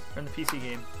 Or in the PC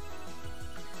game.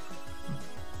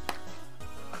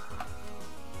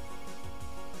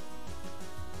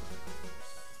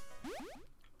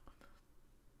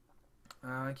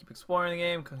 Keep exploring the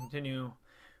game. Continue.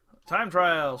 Time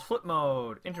trials, flip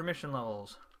mode, intermission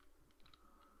levels.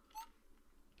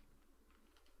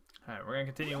 Alright, we're going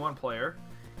to continue one player.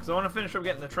 Because I want to finish up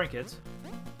getting the trinkets.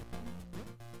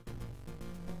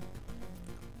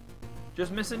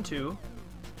 Just missing 2.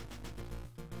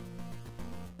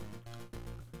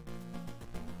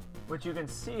 Which you can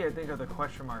see, I think, are the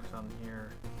question marks on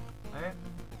here. Right?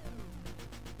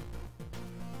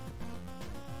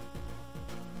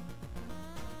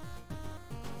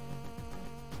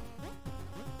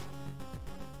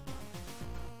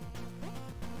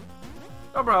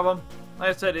 No problem. Like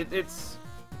I said,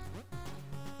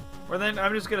 Or then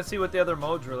I'm just gonna see what the other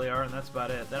modes really are, and that's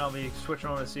about it. Then I'll be switching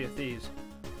over to Sea of Thieves.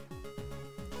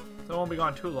 So it won't be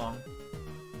gone too long.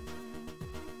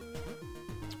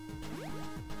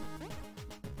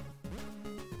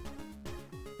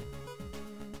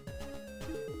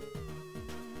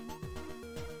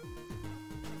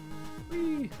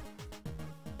 Whee!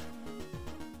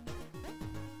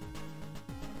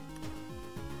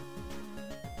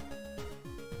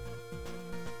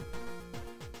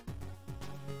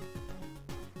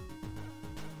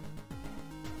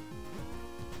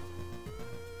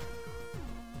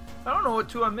 I don't know what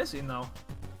two I'm missing though.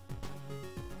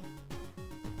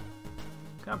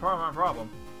 Kind of part of my problem.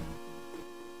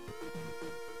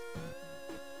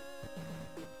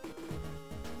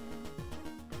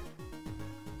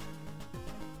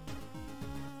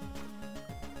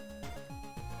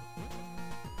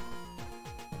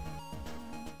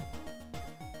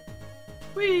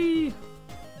 Whee!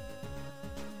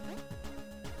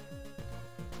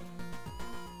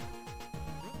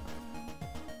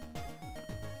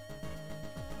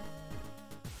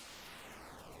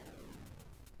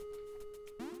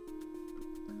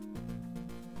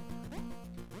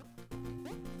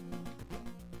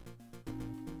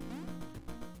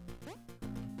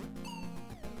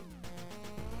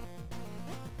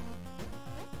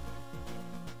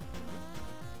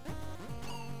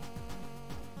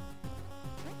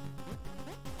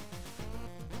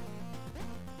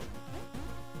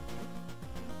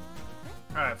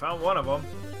 Alright, found one of them.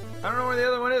 I don't know where the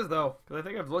other one is, though, because I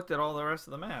think I've looked at all the rest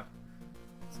of the map.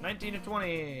 It's 19 to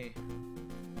 20.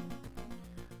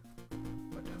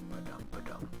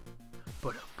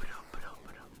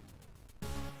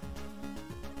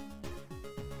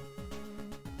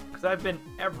 Because I've been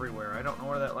everywhere. I don't know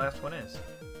where that last one is.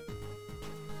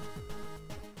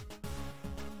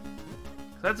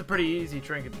 That's a pretty easy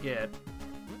trinket to get.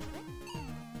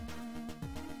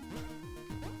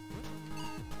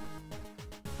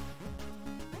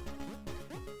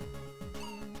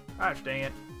 Gosh dang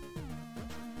it.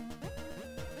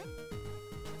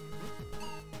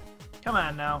 Come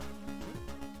on now.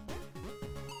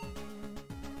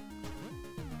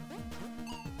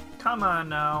 Come on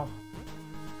now.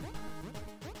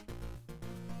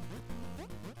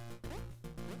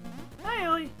 Hi,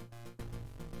 Ellie.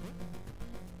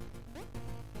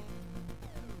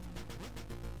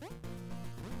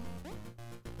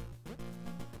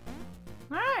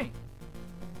 Hi.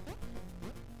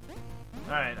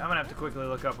 Alright, I'm gonna have to quickly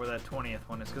look up where that 20th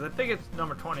one is, because I think it's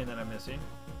number 20 that I'm missing.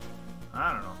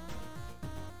 I don't know.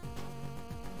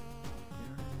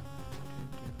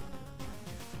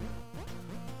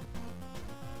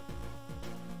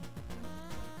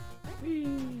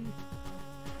 Whee!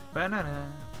 Banana.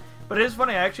 But it is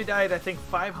funny, I actually died, I think,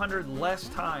 500 less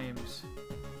times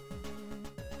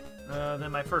than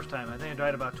my first time. I think I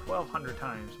died about 1,200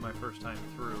 times my first time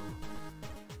through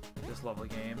this lovely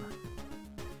game.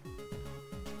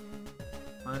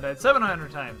 I died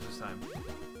 700 times this time.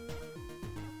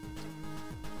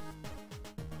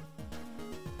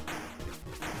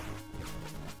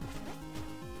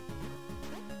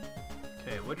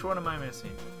 Okay, which one am I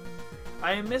missing?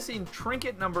 I am missing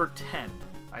trinket number 10,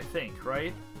 I think,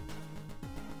 right?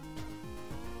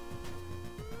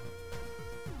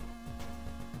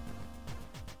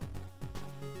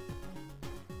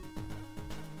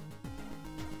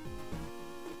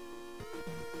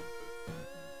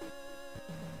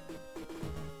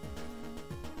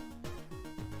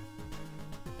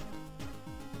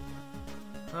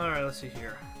 Alright, let's see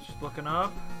here. Just looking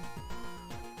up.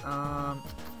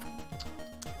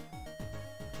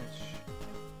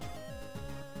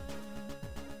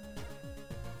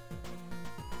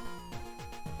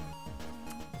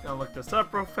 Gonna look this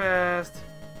up real fast.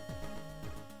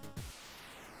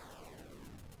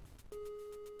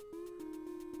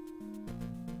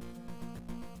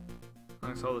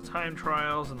 Thanks all the time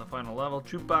trials and the final level,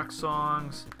 jukebox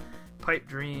songs, pipe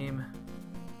dream.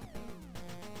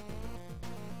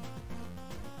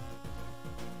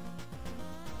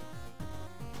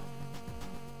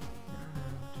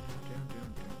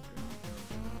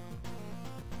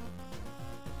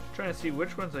 Trying to see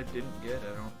which ones I didn't get.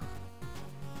 I don't.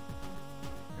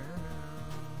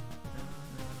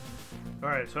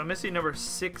 Alright, so I'm missing number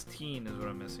 16 is what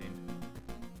I'm missing.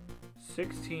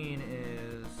 16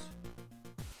 is...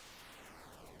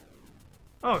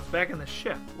 Oh, it's back in the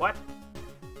ship. What?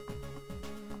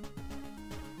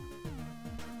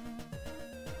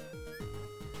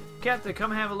 Captain, come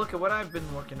have a look at what I've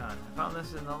been working on. I found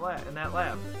this in the that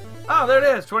lab. Oh, there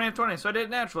it is, 20 of 20. So I did it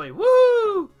naturally.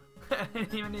 Woo! I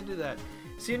didn't even need to do that.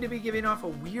 It seemed to be giving off a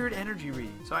weird energy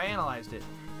reading, so I analyzed it,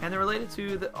 and they're related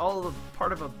to all of the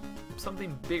part of a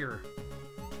something bigger.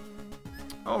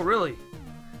 Oh, really?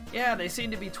 Yeah, they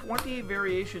seem to be 20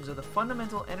 variations of the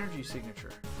fundamental energy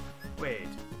signature. Wait,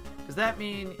 does that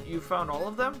mean you found all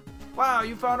of them? Wow,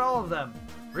 you found all of them!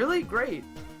 Really? Great!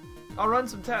 I'll run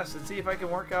some tests and see if I can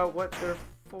work out what they're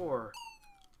for.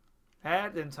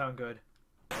 That didn't sound good.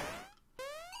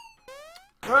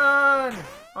 Run!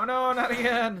 Oh no, not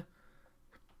again!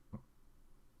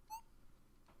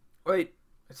 Wait,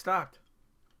 it stopped.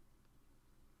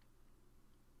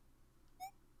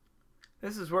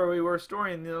 This is where we were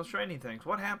storing those shiny things.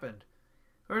 What happened?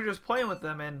 We were just playing with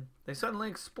them and they suddenly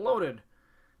exploded.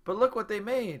 But look what they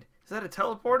made. Is that a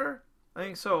teleporter? I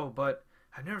think so, but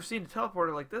I've never seen a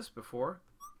teleporter like this before.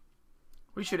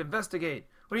 We should investigate.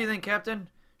 What do you think, Captain?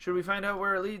 Should we find out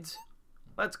where it leads?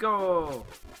 Let's go!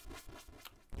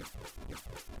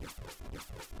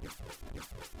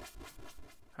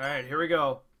 Alright, here we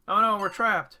go. Oh no, we're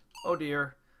trapped. Oh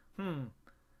dear.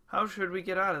 How should we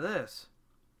get out of this?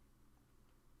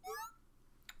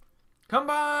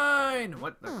 Combine!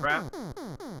 What the crap?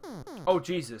 Oh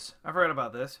Jesus, I forgot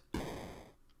about this.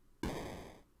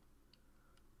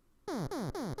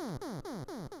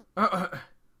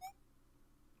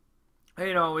 Hey,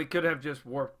 you know, we could have just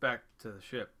warped back to the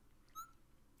ship.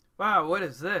 Wow, what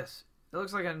is this? It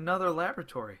looks like another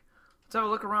laboratory. Let's have a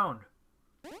look around.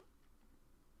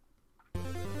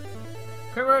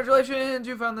 Congratulations,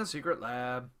 you found the secret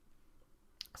lab.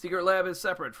 Secret lab is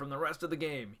separate from the rest of the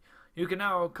game. You can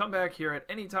now come back here at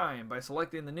any time by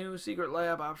selecting the new secret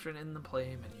lab option in the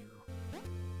play menu.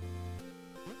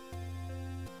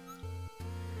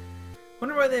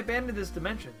 Wonder why they abandoned this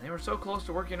dimension. They were so close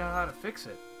to working out how to fix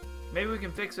it. Maybe we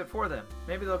can fix it for them.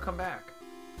 Maybe they'll come back.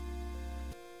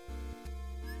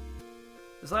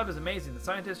 This lab is amazing. The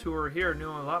scientists who were here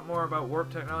knew a lot more about warp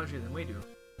technology than we do.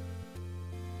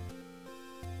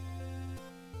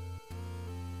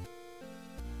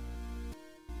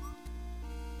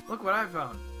 Look what I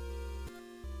found.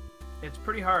 It's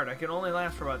pretty hard. I can only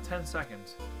last for about 10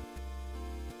 seconds.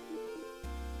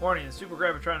 Warning, the Super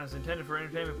Gravitron is intended for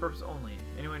entertainment purposes only.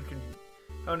 Anyone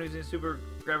found using Super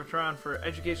Gravitron for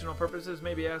educational purposes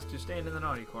may be asked to stand in the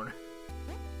naughty corner.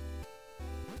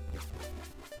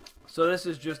 So this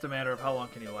is just a matter of how long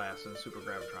can you last in Super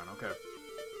Gravitron. Okay.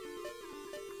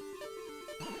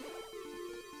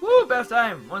 Woo! Best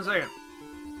time! 1 second.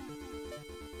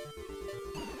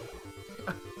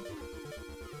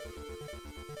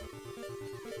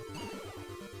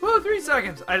 Woo! 3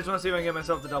 seconds! I just want to see if I can get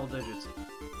myself to double digits.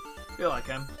 Feel like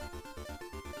him.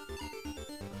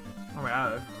 Oh my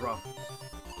god, this is rough.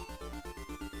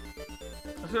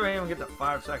 Let's see if I can even get to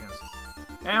 5 seconds.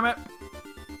 Damn it!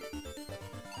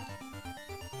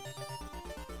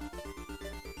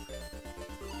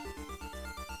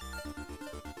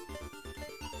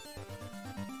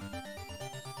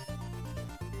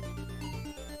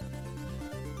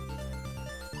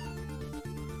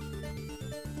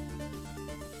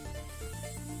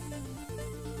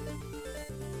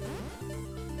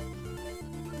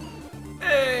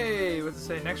 Hey! What's it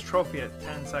say? Next trophy at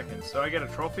 10 seconds. So I get a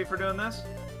trophy for doing this?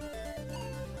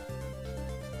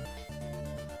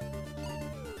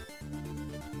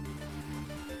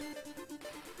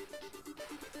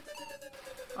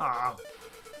 Oh.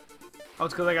 Oh,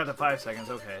 it's because I got the 5 seconds.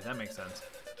 Okay, that makes sense.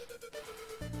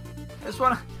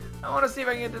 I wanna see if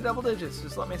I can get to double digits.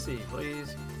 Just let me see,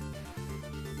 please.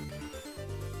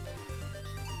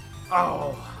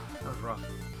 Oh, that was rough.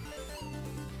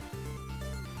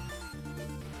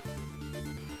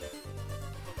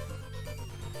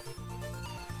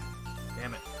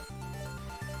 Damn it.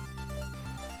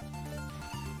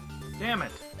 Damn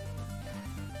it.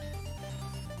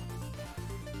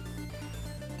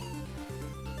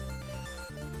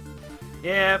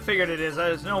 Yeah, I figured it is.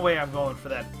 There's no way I'm going for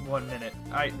that 1 minute.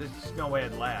 There's no way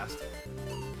I'd last.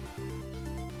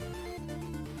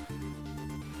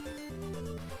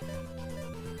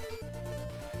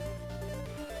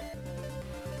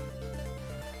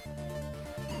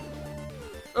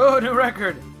 Oh, new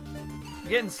record!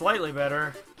 Getting slightly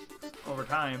better over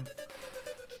time.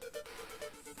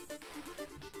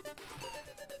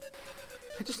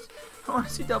 I want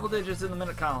to see double digits in the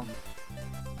minute column.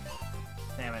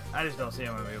 Damn it, I just don't see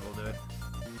how I'm going to be able to do it.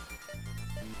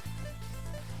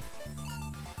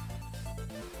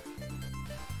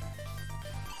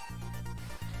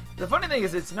 The funny thing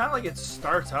is, it's not like it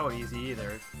starts out easy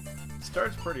either. It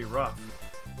starts pretty rough.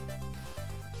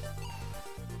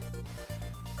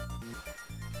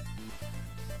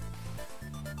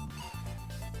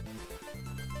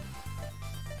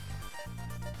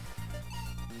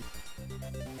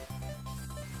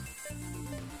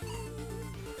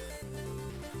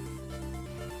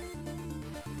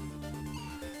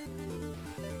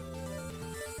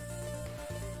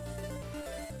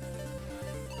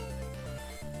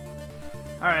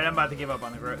 Alright, I'm about to give up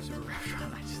on the Super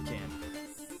Restaurant. I just can't.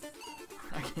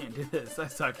 I can't do this. I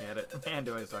suck at it. Man,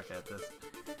 do I suck at this.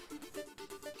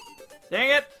 Dang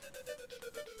it!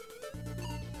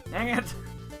 Dang it!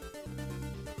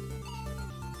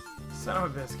 Son of a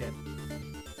biscuit.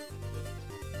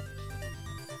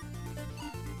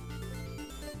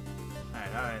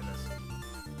 Alright, how do I end this?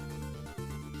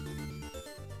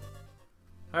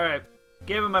 Alright,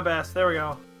 gave it my best. There we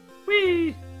go.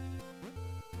 Whee!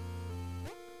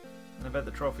 And I bet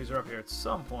the trophies are up here at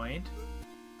some point.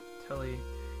 Telly.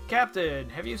 Captain,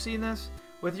 have you seen this?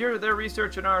 With their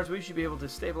research and ours, we should be able to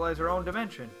stabilize our own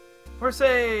dimension. We're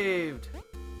saved!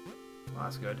 Well,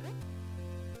 that's good.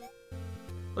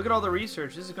 Look at all the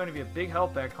research. This is going to be a big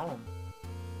help back home.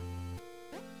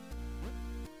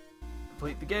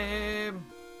 Complete the game.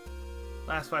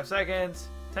 Last 5 seconds.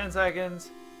 10 seconds.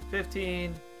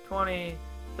 15. 20.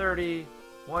 30.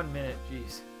 1 minute.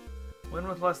 Jeez. Win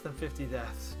with less than 50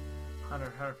 deaths. 100,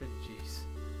 150. Jeez.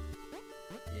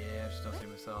 Yeah, I just don't see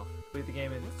myself. Complete the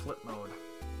game in flip mode.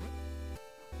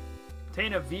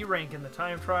 Obtain a V rank in the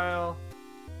time trial.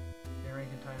 V rank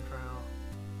in time trial.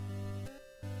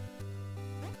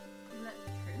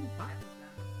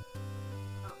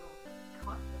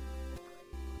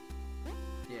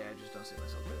 Yeah, I just don't see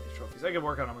myself getting these trophies. I could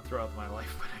work on them throughout my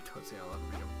life, but I don't see how I'll ever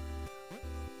read them.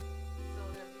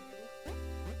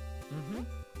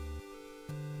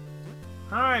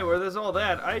 Alright, where there's all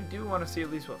that, I do want to see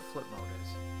at least what flip mode is.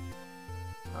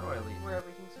 How do I leave? Where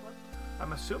everything's flipped?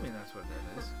 I'm assuming that's what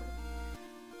that is.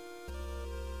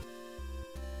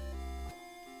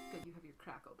 Good, you have your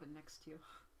crack open next to you.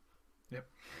 Yep.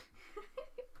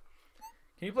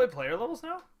 Can you play player levels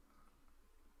now?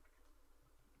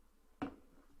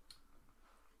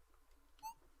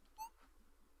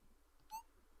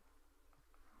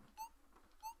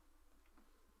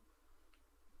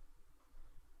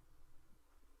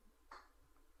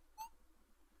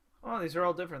 Oh, these are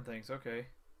all different things. Okay.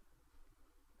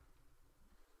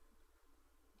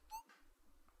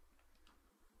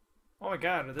 Oh my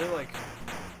god, are they like...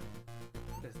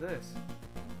 What is this?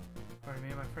 Pardon me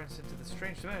and my friends into the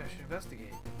strange dimension. I should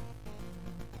investigate.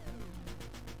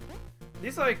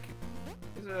 These are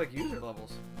like user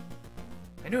levels.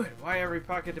 I knew it. Why every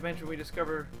pocket dimension we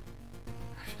discover...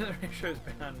 I should make sure it's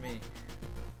beyond me.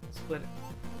 Split it.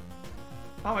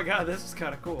 Oh my god, this is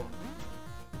kind of cool.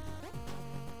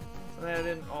 So that I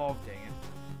didn't... Oh, dang it.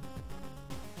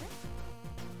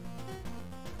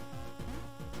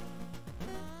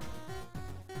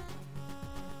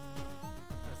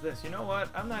 This. You know what?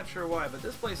 I'm not sure why, but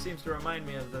this place seems to remind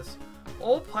me of this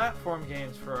old platform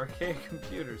games for arcade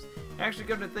computers. Actually,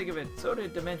 come to think of it, so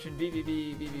did Dimension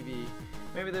VVVVVV.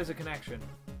 Maybe there's a connection.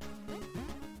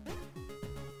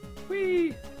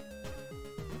 Whee!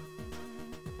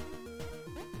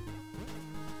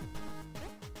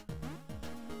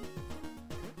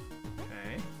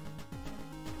 Okay.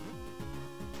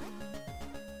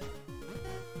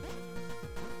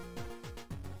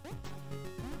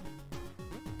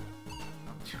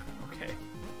 Okay.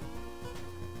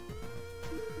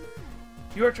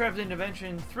 You are trapped in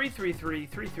Dimension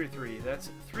 333333. That's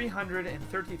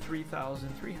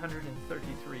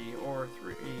 333,333, or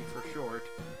 3 for short.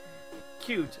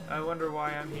 Cute. I wonder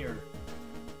why I'm here.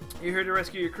 You're here to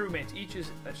rescue your crewmates. Each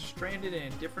is stranded in a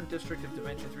different district of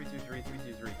Dimension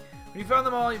 333333. When you found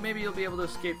them all, maybe you'll be able to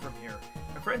escape from here.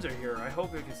 My friends are here. I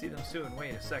hope I can see them soon.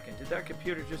 Wait a second. Did that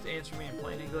computer just answer me in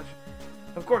plain English?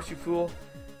 Of course, you fool.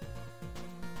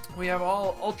 We have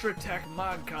all ultra-tech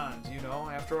mod cons, you know.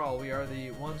 After all, we are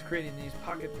the ones creating these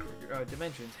pocket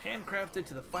dimensions, handcrafted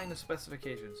to the finest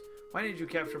specifications. Why did you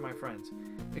capture my friends?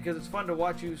 Because it's fun to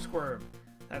watch you squirm.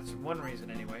 That's one reason,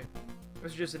 anyway.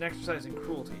 This is just an exercise in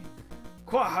cruelty.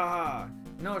 Quahaha!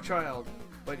 No, child,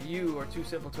 but you are too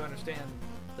simple to understand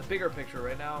the bigger picture.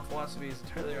 Right now, philosophy is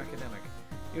entirely academic.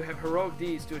 You have heroic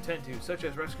deeds to attend to, such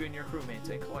as rescuing your crewmates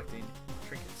and collecting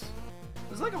trinkets.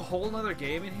 There's like a whole nother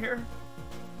game in here.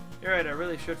 You're right, I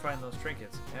really should find those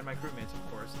trinkets. And my crewmates,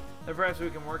 of course. Then perhaps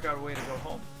we can work out a way to go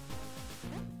home.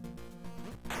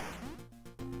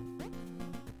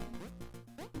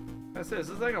 What's this?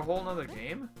 This is like a whole nother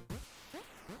game?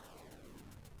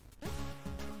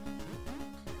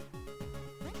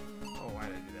 Oh, why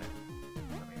did I do that?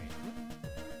 Not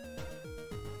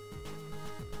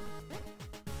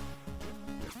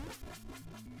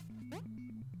me.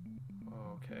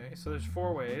 Okay, so there's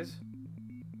 4 ways.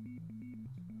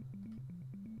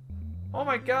 Oh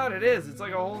my god, it is! It's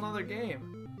like a whole nother game.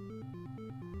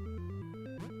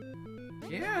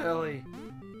 Yeah, Ellie. No,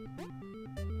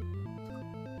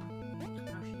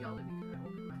 she yelled at me because I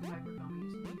opened my microphone and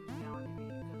used to now and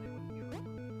because I wouldn't give her.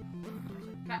 I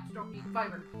said, catch. don't need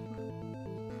fiber.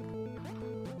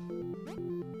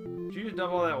 Did you just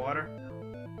dump all that water?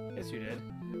 Yes, you did.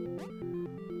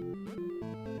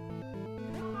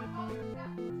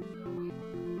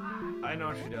 I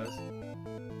know she does.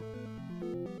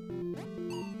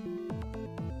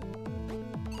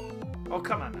 Oh,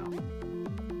 come on now.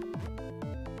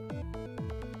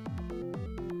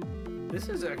 This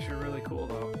is actually really cool,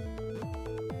 though.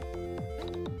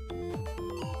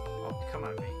 Oh, come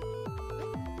on, me.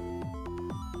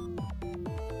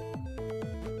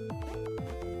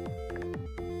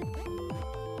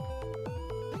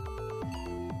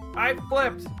 I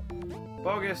flipped!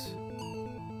 Bogus.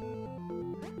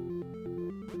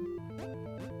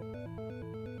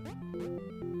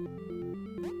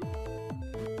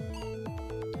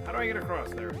 How do I get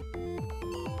across there?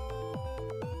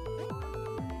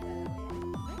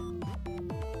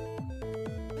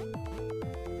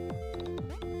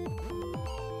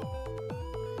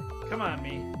 Come on,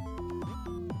 me.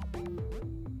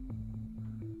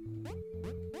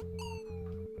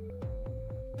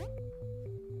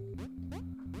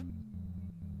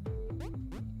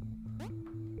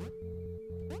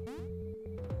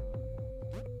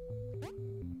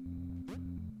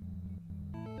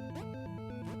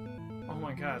 Oh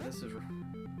my god, this is...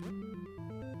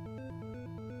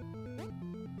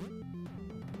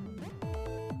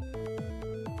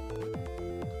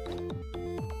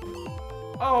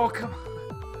 Oh, come on.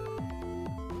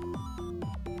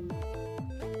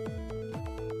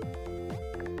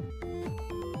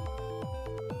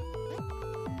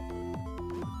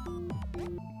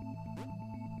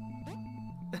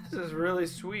 This is really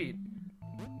sweet.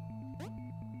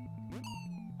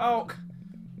 Oh.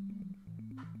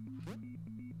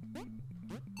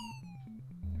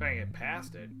 If I can get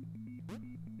past it.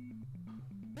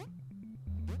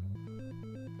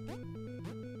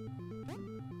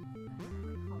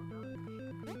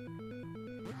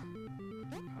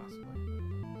 Possibly.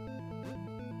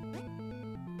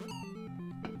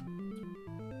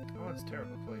 Oh, it's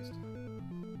terribly placed.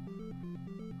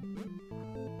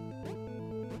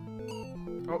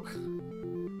 Oh.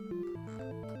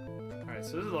 Alright,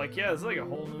 so this is like, yeah, this is like a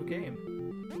whole new game.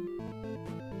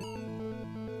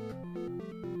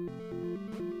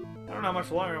 I don't know how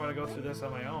much longer I'm going to go through this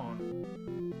on my own.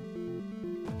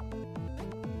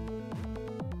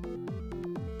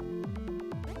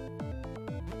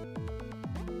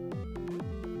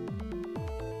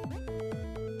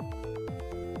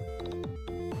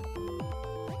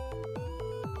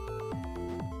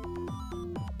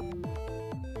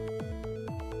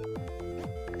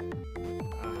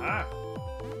 Aha!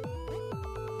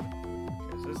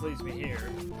 Okay, so this leads me here.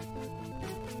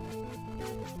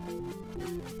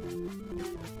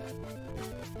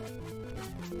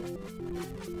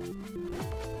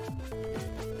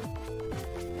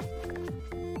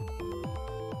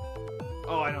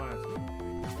 Oh, I know what I have to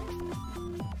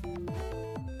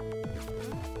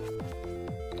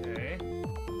do. Okay.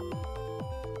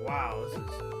 Wow, this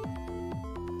is...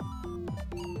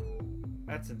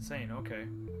 That's insane, okay.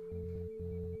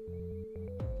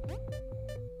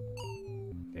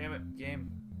 Damn it,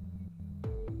 game.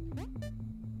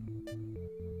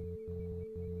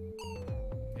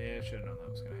 Yeah, I should have known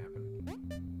that was gonna happen.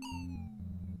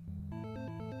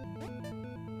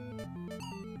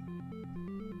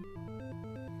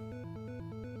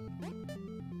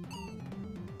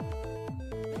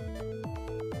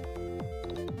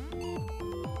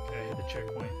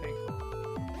 Checkpoint, thankful.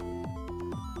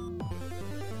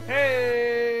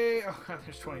 Hey! Oh god,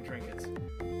 there's 20 trinkets.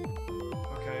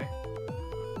 Okay.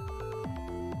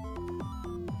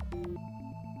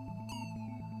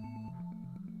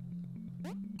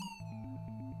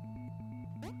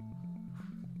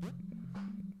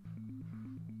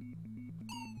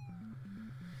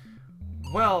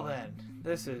 Well then,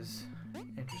 this is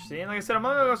interesting. Like I said, I'm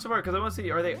not gonna go so far because I want to see,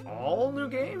 are they all new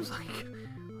games?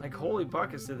 Like, holy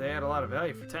buckets, did they add a lot of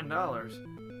value for $10?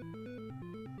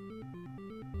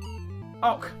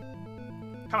 Oh!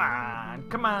 Come on!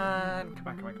 Come on! Come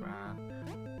on, come on, come on.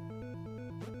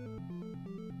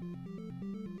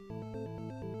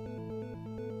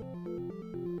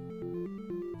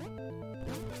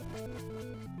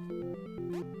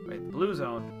 Wait, the blue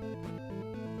zone.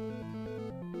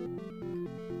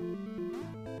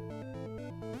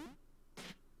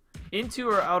 Into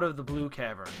or out of the blue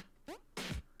cavern?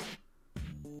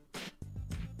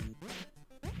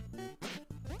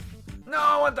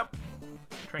 No, what the...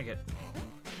 Trinket.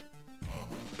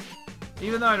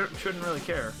 Even though I shouldn't really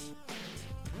care.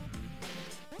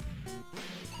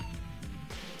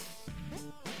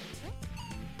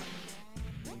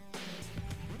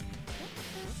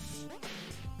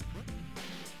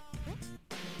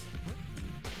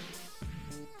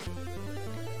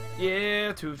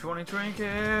 Yeah, 220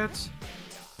 trinkets.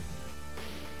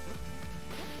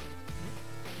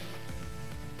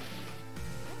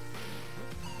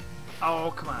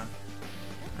 Oh, come on.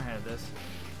 I had this.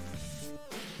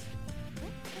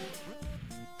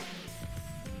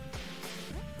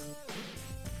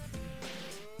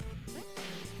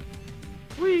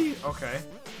 Whee! Okay.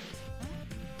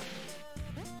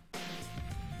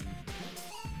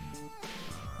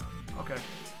 Okay.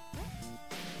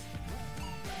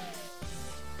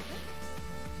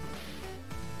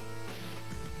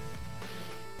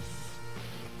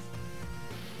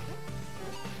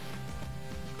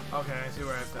 Okay, I see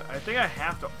where I have to. I think I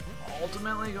have to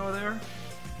ultimately go there.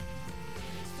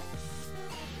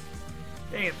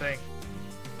 Dang it, thing.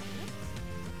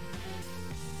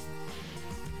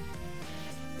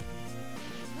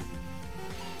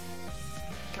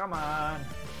 Come on.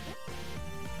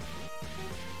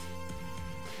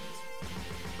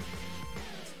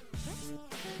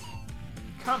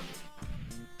 Come.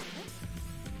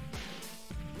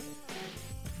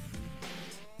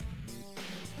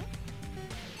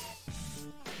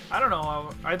 I don't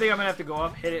know. I think I'm gonna have to go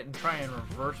up, hit it, and try and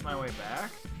reverse my way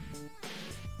back.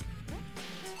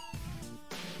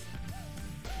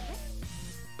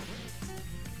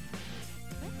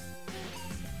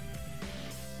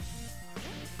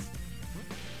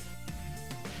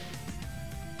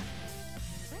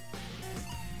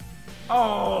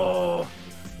 Oh!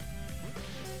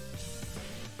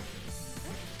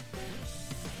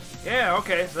 Yeah,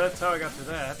 okay, so that's how I got to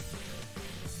that.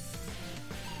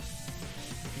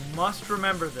 You must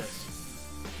remember this.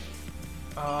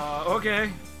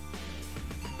 Okay.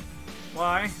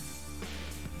 Why?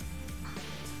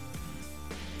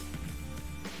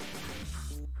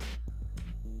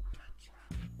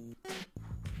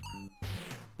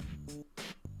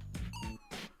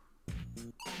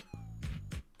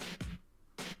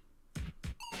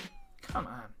 Come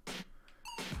on.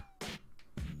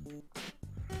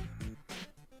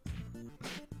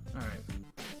 Alright.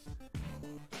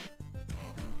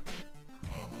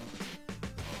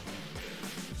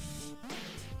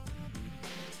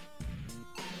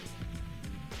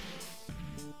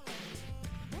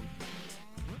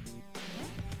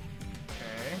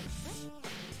 Okay.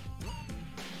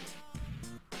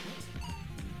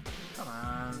 Come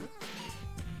on.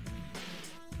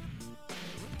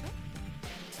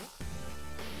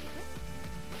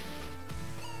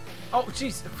 Oh,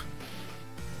 jeez.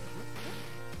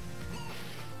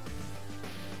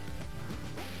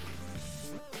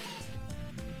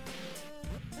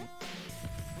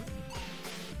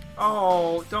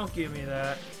 Oh, don't give me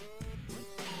that.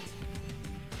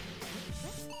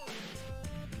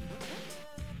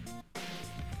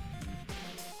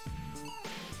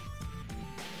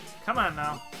 Come on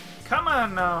now. Come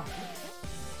on now.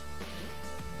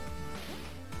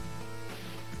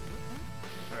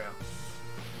 There we go.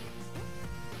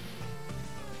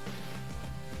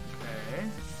 Okay.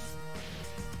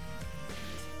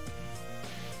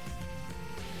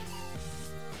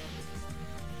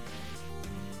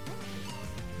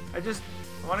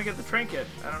 I want to get the trinket.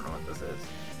 I don't know what this is.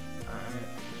 Alright.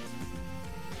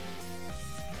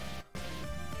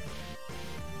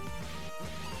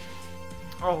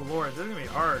 Oh lord, this is gonna be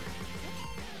hard.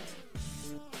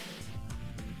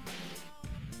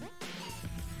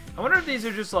 I wonder if these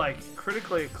are just like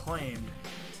critically acclaimed.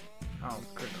 Oh,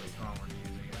 critically acclaimed,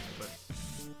 I guess, but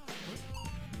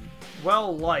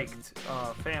well liked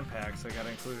fan packs that got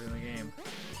included in the game.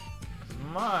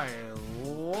 My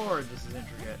lord, this is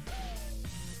intricate.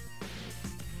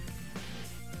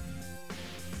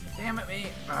 Damn it, me.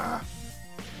 Ugh.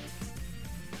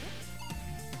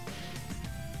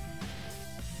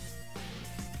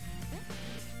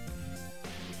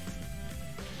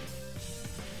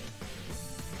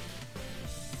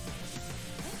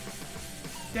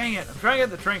 Dang it, I'm trying to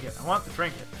get the trinket. I want the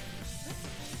trinket.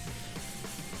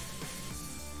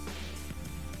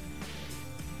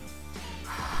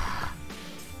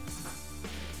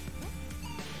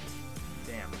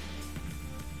 Damn.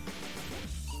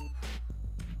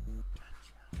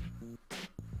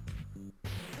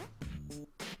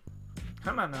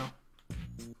 Come on now.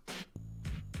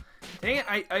 Dang it,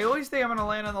 I always think I'm going to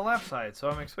land on the left side, so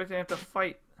I'm expecting to have to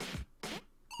fight.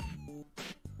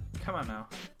 Come on now.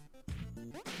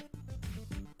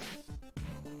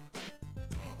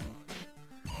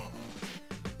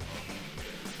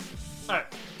 Alright,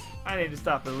 I need to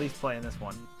stop at least playing this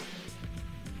one.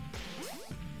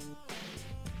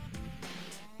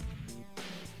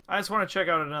 I just want to check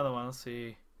out another one. Let's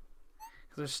see.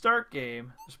 Because there's start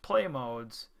game, there's play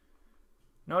modes,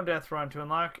 no death run. To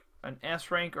unlock an S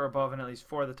rank or above in at least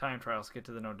 4 of the time trials to get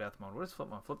to the no death mode. What is flip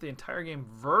mode? Flip the entire game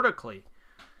vertically.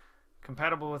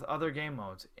 Compatible with other game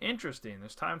modes. Interesting.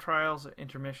 There's time trials,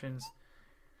 intermissions.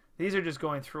 These are just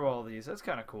going through all these. That's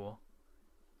kind of cool.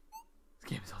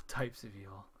 This game is all types of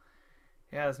evil.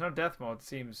 Yeah, there's no death mode.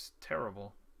 Seems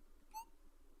terrible.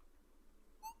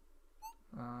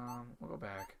 We'll go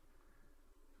back.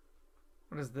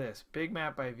 What is this? Big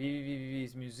map by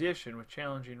VVVVV's musician with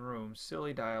challenging rooms,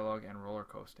 silly dialogue, and roller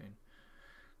coasting.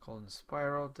 Golden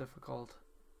Spiral, difficult.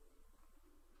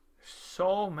 There's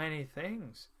so many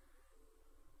things.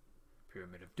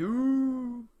 Pyramid of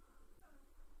Doom.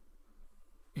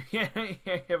 Yeah, you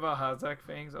have a Hazak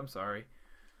fangs. I'm sorry.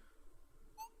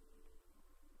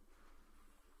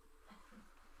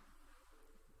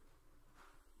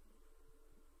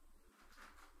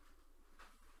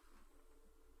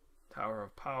 Tower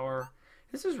of Power.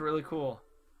 This is really cool.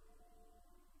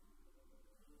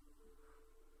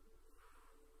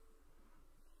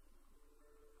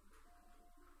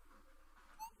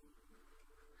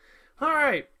 All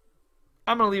right.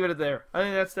 I'm going to leave it there. I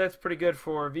think that's pretty good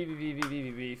for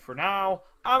VVVVVV for now.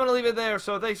 I'm going to leave it there.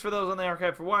 So thanks for those on the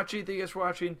archive for watching. Thank you guys for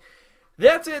watching.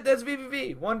 That's it. That's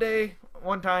VVV. One day,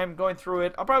 one time, going through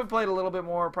it. I'll probably play it a little bit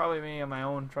more. Probably me on my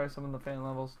own. Try some of the fan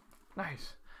levels.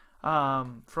 Nice.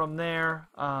 From there,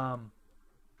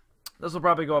 this will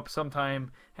probably go up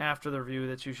sometime after the review.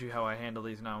 That's usually how I handle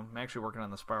these now. I'm actually working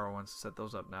on the Spiral ones to set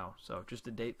those up now. So just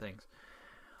to date things.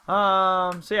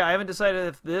 So yeah, I haven't decided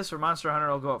if this or Monster Hunter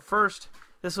will go up first.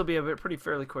 This will be a pretty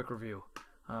fairly quick review,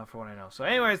 for what I know. So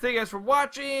anyways, thank you guys for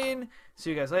watching.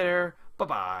 See you guys later.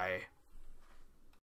 Bye-bye.